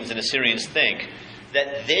Babylonians and Assyrians think,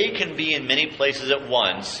 that they can be in many places at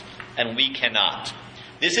once and we cannot.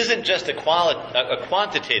 This isn't just a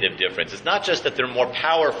quantitative difference. It's not just that they're more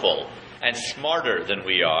powerful and smarter than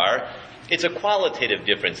we are. It's a qualitative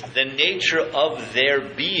difference. The nature of their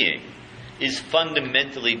being is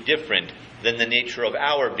fundamentally different than the nature of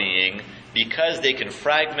our being, because they can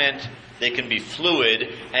fragment, they can be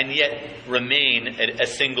fluid, and yet remain a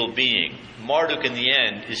single being. Marduk, in the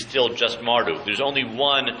end, is still just Marduk. There's only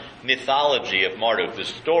one mythology of Marduk. The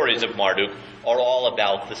stories of Marduk are all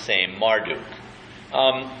about the same Marduk.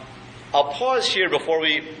 I'll pause here before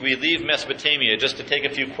we leave Mesopotamia just to take a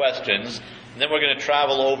few questions, and then we're going to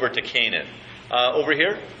travel over to Canaan. Over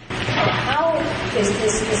here? How is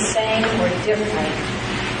this the same or different?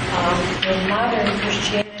 In modern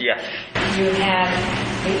Christianity, yes, you have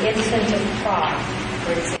the infant of Prague,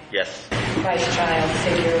 for example. Yes. Christ child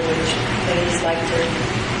figure, which ladies like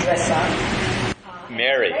to dress up.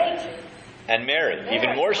 Mary. And Mary.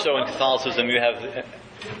 Even more so in Catholicism, you have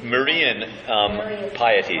Marian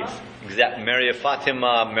pieties. Mary of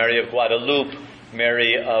Fatima, Mary of Guadalupe,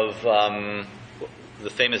 Mary of the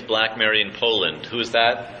famous Black Mary in Poland. Who is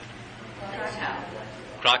that?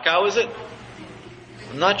 Krakow, is it?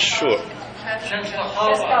 I'm not sure.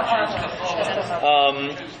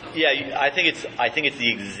 Yeah, I think it's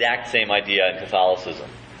the exact same idea in Catholicism.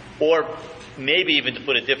 Or maybe even to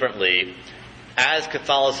put it differently, as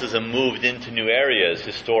Catholicism moved into new areas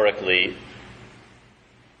historically,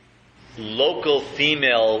 local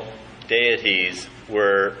female deities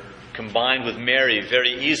were combined with Mary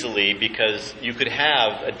very easily, because you could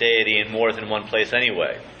have a deity in more than one place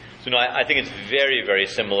anyway. So I think it's very, very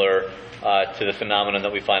similar to the phenomenon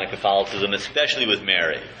that we find in Catholicism, especially with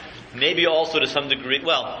Mary. Maybe also to some degree,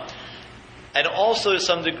 and also to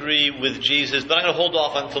some degree with Jesus, but I'm going to hold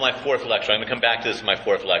off until my fourth lecture. I'm going to come back to this in my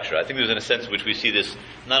fourth lecture. I think there's a sense in which we see this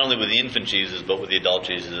not only with the infant Jesus, but with the adult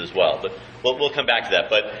Jesus as well. But we'll come back to that.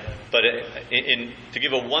 But to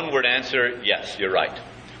give a one-word answer, yes, you're right.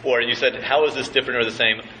 Or you said, how is this different or the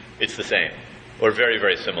same? It's the same, or very,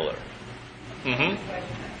 very similar. Mm-hmm.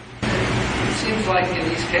 It seems like in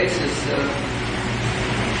these cases,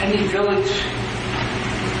 any village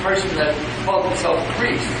person that called himself a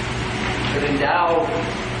priest could endow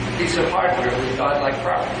a piece of hardware with godlike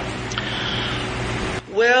property.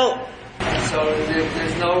 Well, so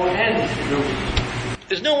there's no end to it.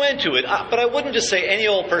 There's no end to it, but I wouldn't just say any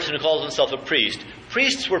old person who calls himself a priest.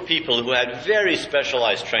 Priests were people who had very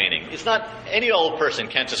specialized training. It's not any old person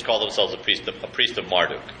can't just call themselves a priest of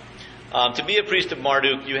Marduk. To be a priest of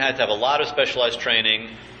Marduk, you had to have a lot of specialized training.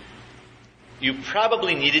 You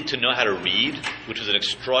probably needed to know how to read, which was an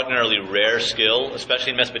extraordinarily rare skill,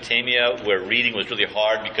 especially in Mesopotamia, where reading was really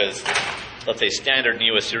hard because, let's say, standard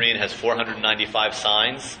Neo-Assyrian has 495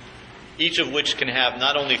 signs, each of which can have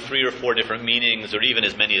not only 3 or 4 different meanings, or even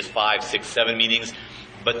as many as 5, 6, 7 meanings,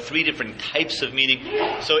 but 3 different types of meaning.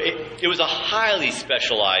 So it was a highly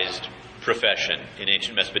specialized profession in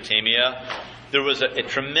ancient Mesopotamia. There was a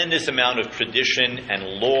tremendous amount of tradition and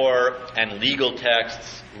lore and legal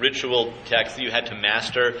texts, ritual texts that you had to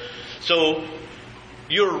master. So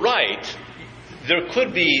you're right. There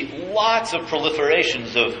could be lots of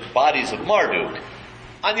proliferations of bodies of Marduk.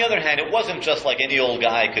 On the other hand, it wasn't just like any old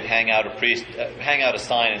guy could hang out a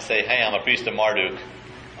sign and say, "Hey, I'm a priest of Marduk."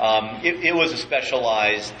 It was a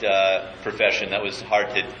specialized profession that was hard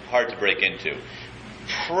to break into.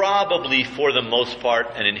 Probably, for the most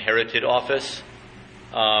part, an inherited office.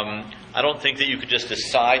 I don't think that you could just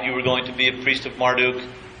decide you were going to be a priest of Marduk.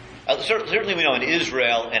 Certainly, we know in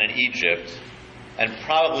Israel and in Egypt, and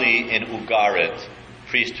probably in Ugarit,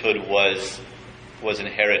 priesthood was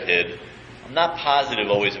inherited. I'm not positive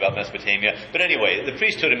always about Mesopotamia, but anyway, the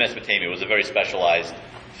priesthood in Mesopotamia was a very specialized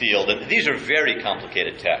field, and these are very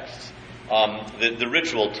complicated texts. The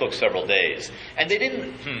ritual took several days, and they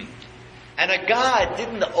didn't. And a god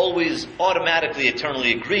didn't always automatically,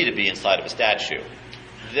 eternally agree to be inside of a statue.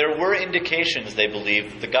 There were indications, they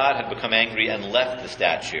believed, that the god had become angry and left the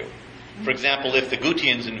statue. For example, if the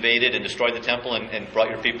Gutians invaded and destroyed the temple and brought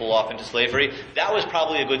your people off into slavery, that was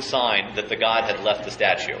probably a good sign that the god had left the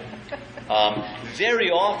statue. Very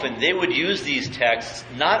often, they would use these texts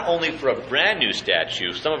not only for a brand new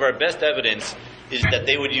statue. Some of our best evidence is that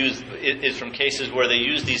they would is from cases where they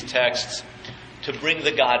used these texts to bring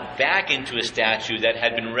the god back into a statue that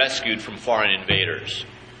had been rescued from foreign invaders.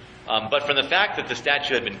 But from the fact that the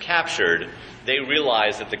statue had been captured, they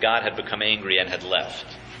realized that the god had become angry and had left.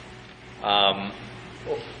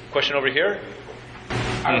 Question over here?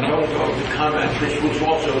 I don't know the comment. This was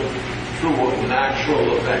also true of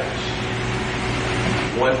natural events.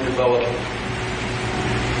 One developed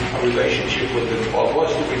a relationship with or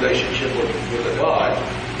was the relationship with a god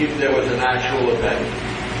if there was a natural event,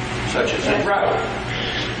 such as a drought.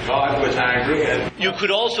 God was angry and... You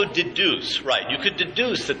could also deduce, right, you could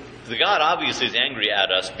deduce that the god obviously is angry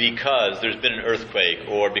at us because there's been an earthquake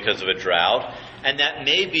or because of a drought, and that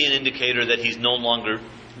may be an indicator that he's no longer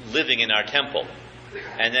living in our temple.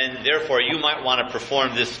 And then, therefore, you might want to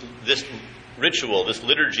perform this ritual, this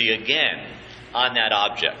liturgy again on that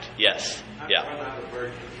object. Yes. Yeah.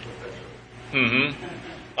 Mm-hmm.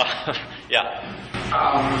 Yeah.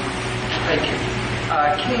 Thank you.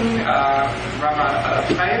 King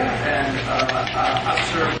Ramataya and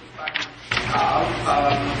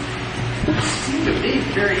seem to be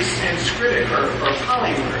very Sanskritic or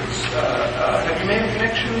Pali words. Have you made a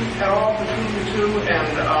connection at all between the two? And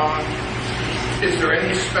is there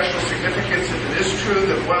any special significance if it is true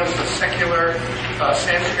that one is a secular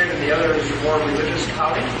Sanskrit and the other is more religious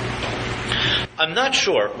Pali? I'm not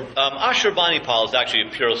sure. Ashur-bani-pal is actually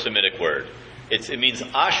a pure Semitic word. It means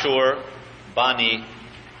Ashur, Bani,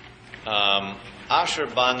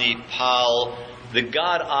 Ashur-bani-pal. The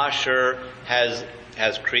god Ashur has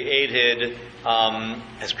created,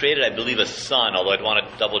 I believe, a son. Although I'd want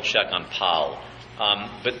to double check on Pal.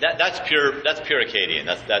 But that's pure Akkadian.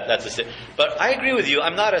 But I agree with you.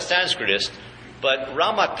 I'm not a Sanskritist, but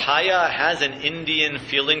Ramataya has an Indian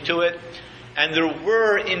feeling to it. And there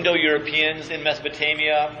were Indo-Europeans in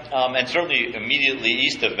Mesopotamia, and certainly immediately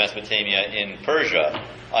east of Mesopotamia in Persia.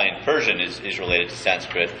 In Persian is related to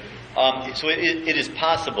Sanskrit. So it is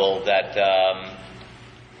possible that,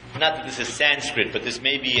 not that this is Sanskrit, but this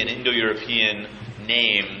may be an Indo-European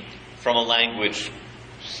name from a language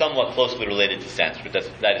somewhat closely related to Sanskrit.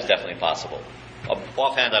 That is definitely possible.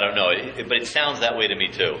 Offhand, I don't know, but it sounds that way to me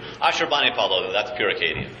too. Ashur-bani-pal, though, that's pure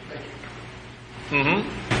Akkadian. Mm-hmm.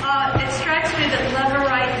 It strikes me that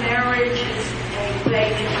Levirate marriage is a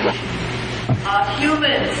way in which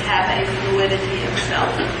humans have a fluidity of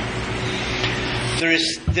self.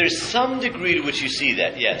 There's some degree to which you see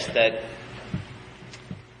that, yes, that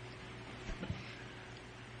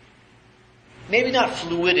maybe not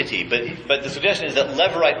fluidity, but the suggestion is that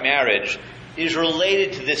Levirate marriage is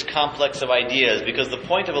related to this complex of ideas, because the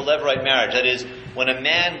point of a Levirate marriage, that is, when a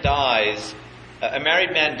man dies, a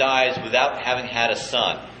married man dies without having had a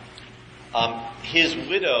son, his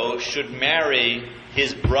widow should marry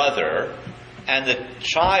his brother, and the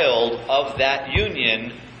child of that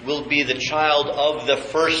union will be the child of the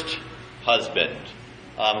first husband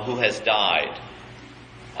who has died,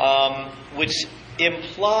 which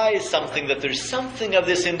implies something, that there's something of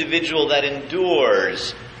this individual that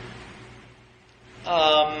endures.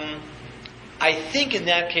 I think in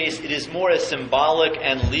that case it is more a symbolic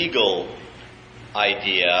and legal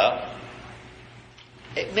idea.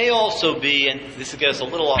 It may also be, and this gets a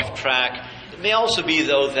little off track, it may also be,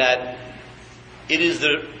 though, that it is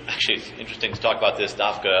actually it's interesting to talk about this,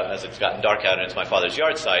 Dafka, as it's gotten dark out and it's my father's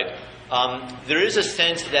yard site. There is a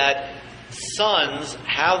sense that sons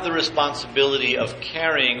have the responsibility of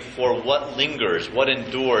caring for what lingers, what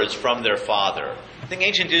endures from their father. I think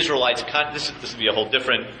ancient Israelites, this would be a whole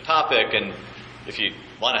different topic, and if you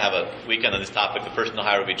want to have a weekend on this topic, the person to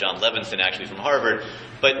hire would be John Levinson, actually from Harvard.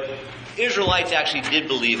 But Israelites actually did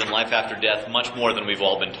believe in life after death much more than we've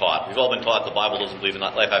all been taught. We've all been taught the Bible doesn't believe in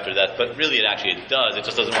life after death, but really it does. It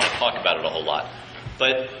just doesn't want to talk about it a whole lot.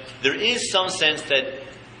 But there is some sense that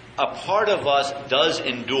a part of us does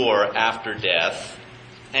endure after death,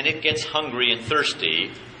 and it gets hungry and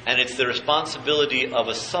thirsty, and it's the responsibility of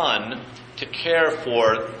a son to care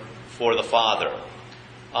for the father,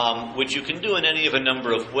 which you can do in any of a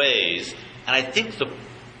number of ways. And I think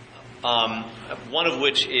one of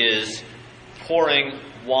which is pouring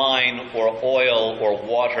wine or oil or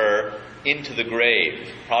water into the grave,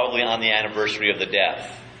 probably on the anniversary of the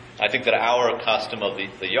death. I think that our custom of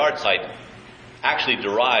the yard site actually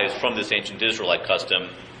derives from this ancient Israelite custom,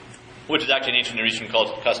 which is actually an ancient Near Eastern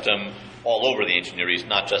custom all over the ancient Near East,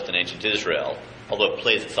 not just in ancient Israel, although it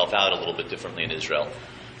plays itself out a little bit differently in Israel.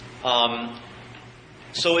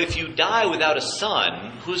 So if you die without a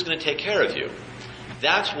son, who's going to take care of you?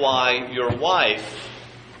 That's why your wife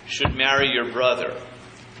should marry your brother.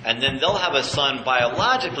 And then they'll have a son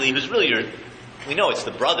biologically who's really we know it's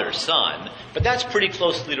the brother's son, but that's pretty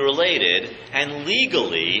closely related, and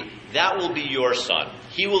legally, that will be your son.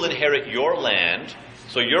 He will inherit your land,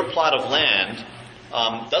 so your plot of land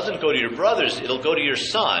doesn't go to your brother's, it'll go to your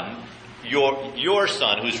son, your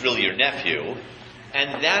son, who's really your nephew,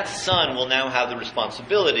 and that son will now have the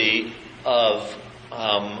responsibility of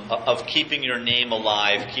keeping your name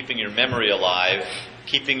alive, keeping your memory alive,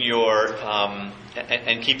 keeping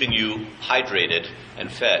and keeping you hydrated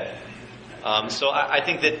and fed. So I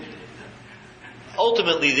think that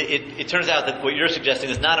ultimately it turns out that what you're suggesting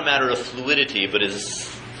is not a matter of fluidity, but is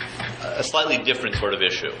a slightly different sort of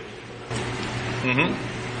issue. Mm-hmm.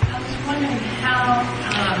 I was wondering how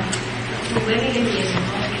the fluidity and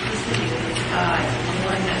multiplicity of the God and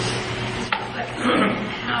oneness is reflected,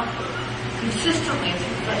 how consistently it's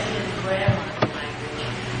reflected in the grammar of the language.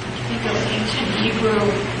 If you think of ancient Hebrew,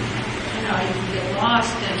 you can get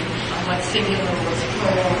lost in what singular was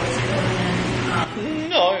plural, was feminine.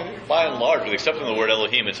 No, by and large, with the exception of the word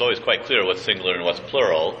Elohim, it's always quite clear what's singular and what's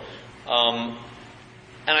plural.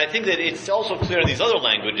 And I think that it's also clear in these other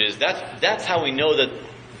languages. That's how we know that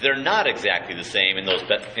they're not exactly the same in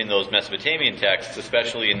those Mesopotamian texts,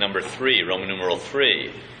 especially in number 3, Roman numeral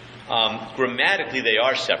 3. Grammatically, they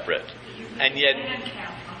are separate, and yet.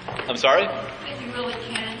 I'm sorry? That you really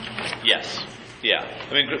can count. Yes. Yeah.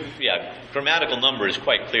 Grammatical number is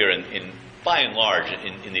quite clear in by and large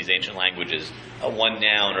in these ancient languages. One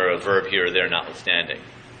noun or a verb here or there notwithstanding.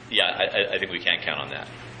 Yeah, I think we can count on that.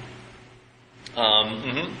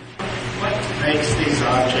 What makes these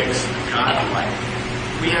objects godlike?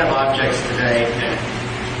 We have objects today that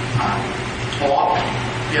talk.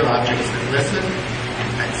 We have objects that listen,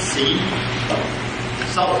 that see.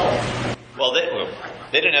 Cell phones. Well,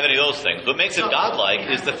 they didn't have any of those things. What makes it godlike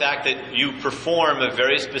is the fact that you perform a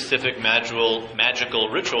very specific magical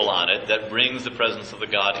ritual on it that brings the presence of the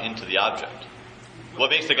god into the object. What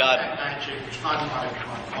makes the god...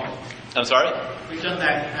 I'm sorry? We've done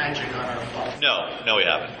that magic on our phones. No, we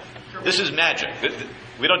haven't. This is magic.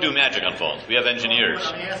 We don't do magic on phones. We have engineers.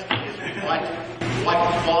 What I'm asking is what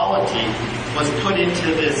quality was put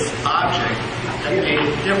into this object that made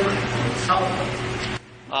it different from cell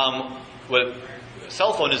phone?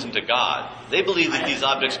 Cell phone isn't a god. They believe that these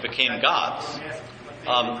objects became gods.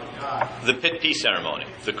 The Pit-Pi ceremony,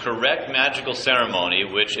 the correct magical ceremony,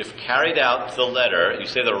 which if carried out to the letter, you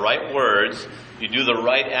say the right words, you do the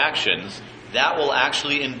right actions, that will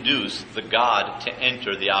actually induce the god to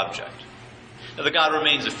enter the object. Now the god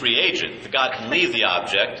remains a free agent. The god can leave the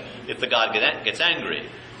object if the god gets angry.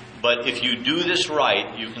 But if you do this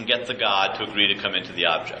right, you can get the god to agree to come into the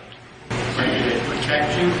object. Did it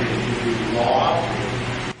protect you? Did it give you law?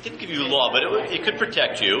 It didn't give you law, but it could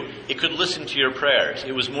protect you. It could listen to your prayers.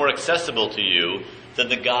 It was more accessible to you than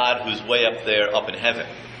the God who's way up there, up in heaven.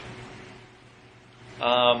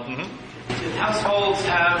 Did households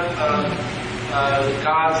have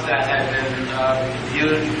gods that had been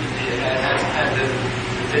viewed, had the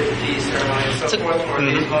Pit-Pi ceremony and so forth, or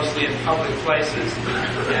these mostly in public places?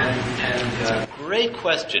 Great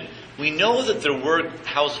question. We know that there were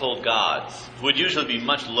household gods who would usually be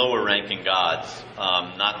much lower ranking gods,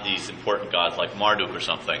 not these important gods like Marduk or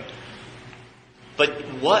something. But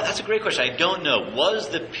that's a great question. I don't know. Was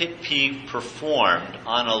the Pit-Pi performed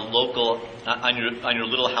on a local, on your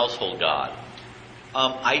little household god?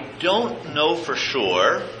 I don't know for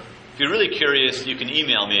sure, you're really curious, you can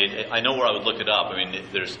email me. I know where I would look it up. I mean,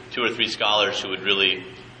 there's 2 or 3 scholars who would really,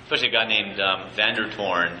 especially a guy named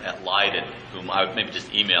Vandertoorn at Leiden, whom I would maybe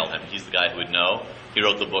just email him. He's the guy who would know. He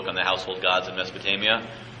wrote the book on the household gods in Mesopotamia.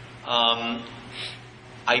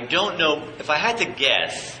 I don't know. If I had to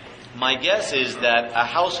guess, my guess is that a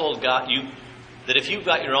household god, that if you've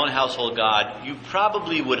got your own household god, you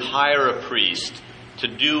probably would hire a priest to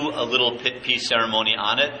do a little peace ceremony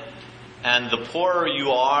on it. And the poorer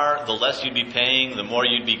you are, the less you'd be paying, the more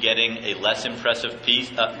you'd be getting a less impressive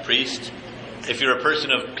priest. If you're a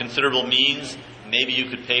person of considerable means, maybe you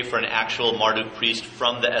could pay for an actual Marduk priest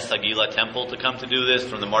from the Esagila temple to come to do this,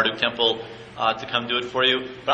 from the Marduk temple to come do it for you. But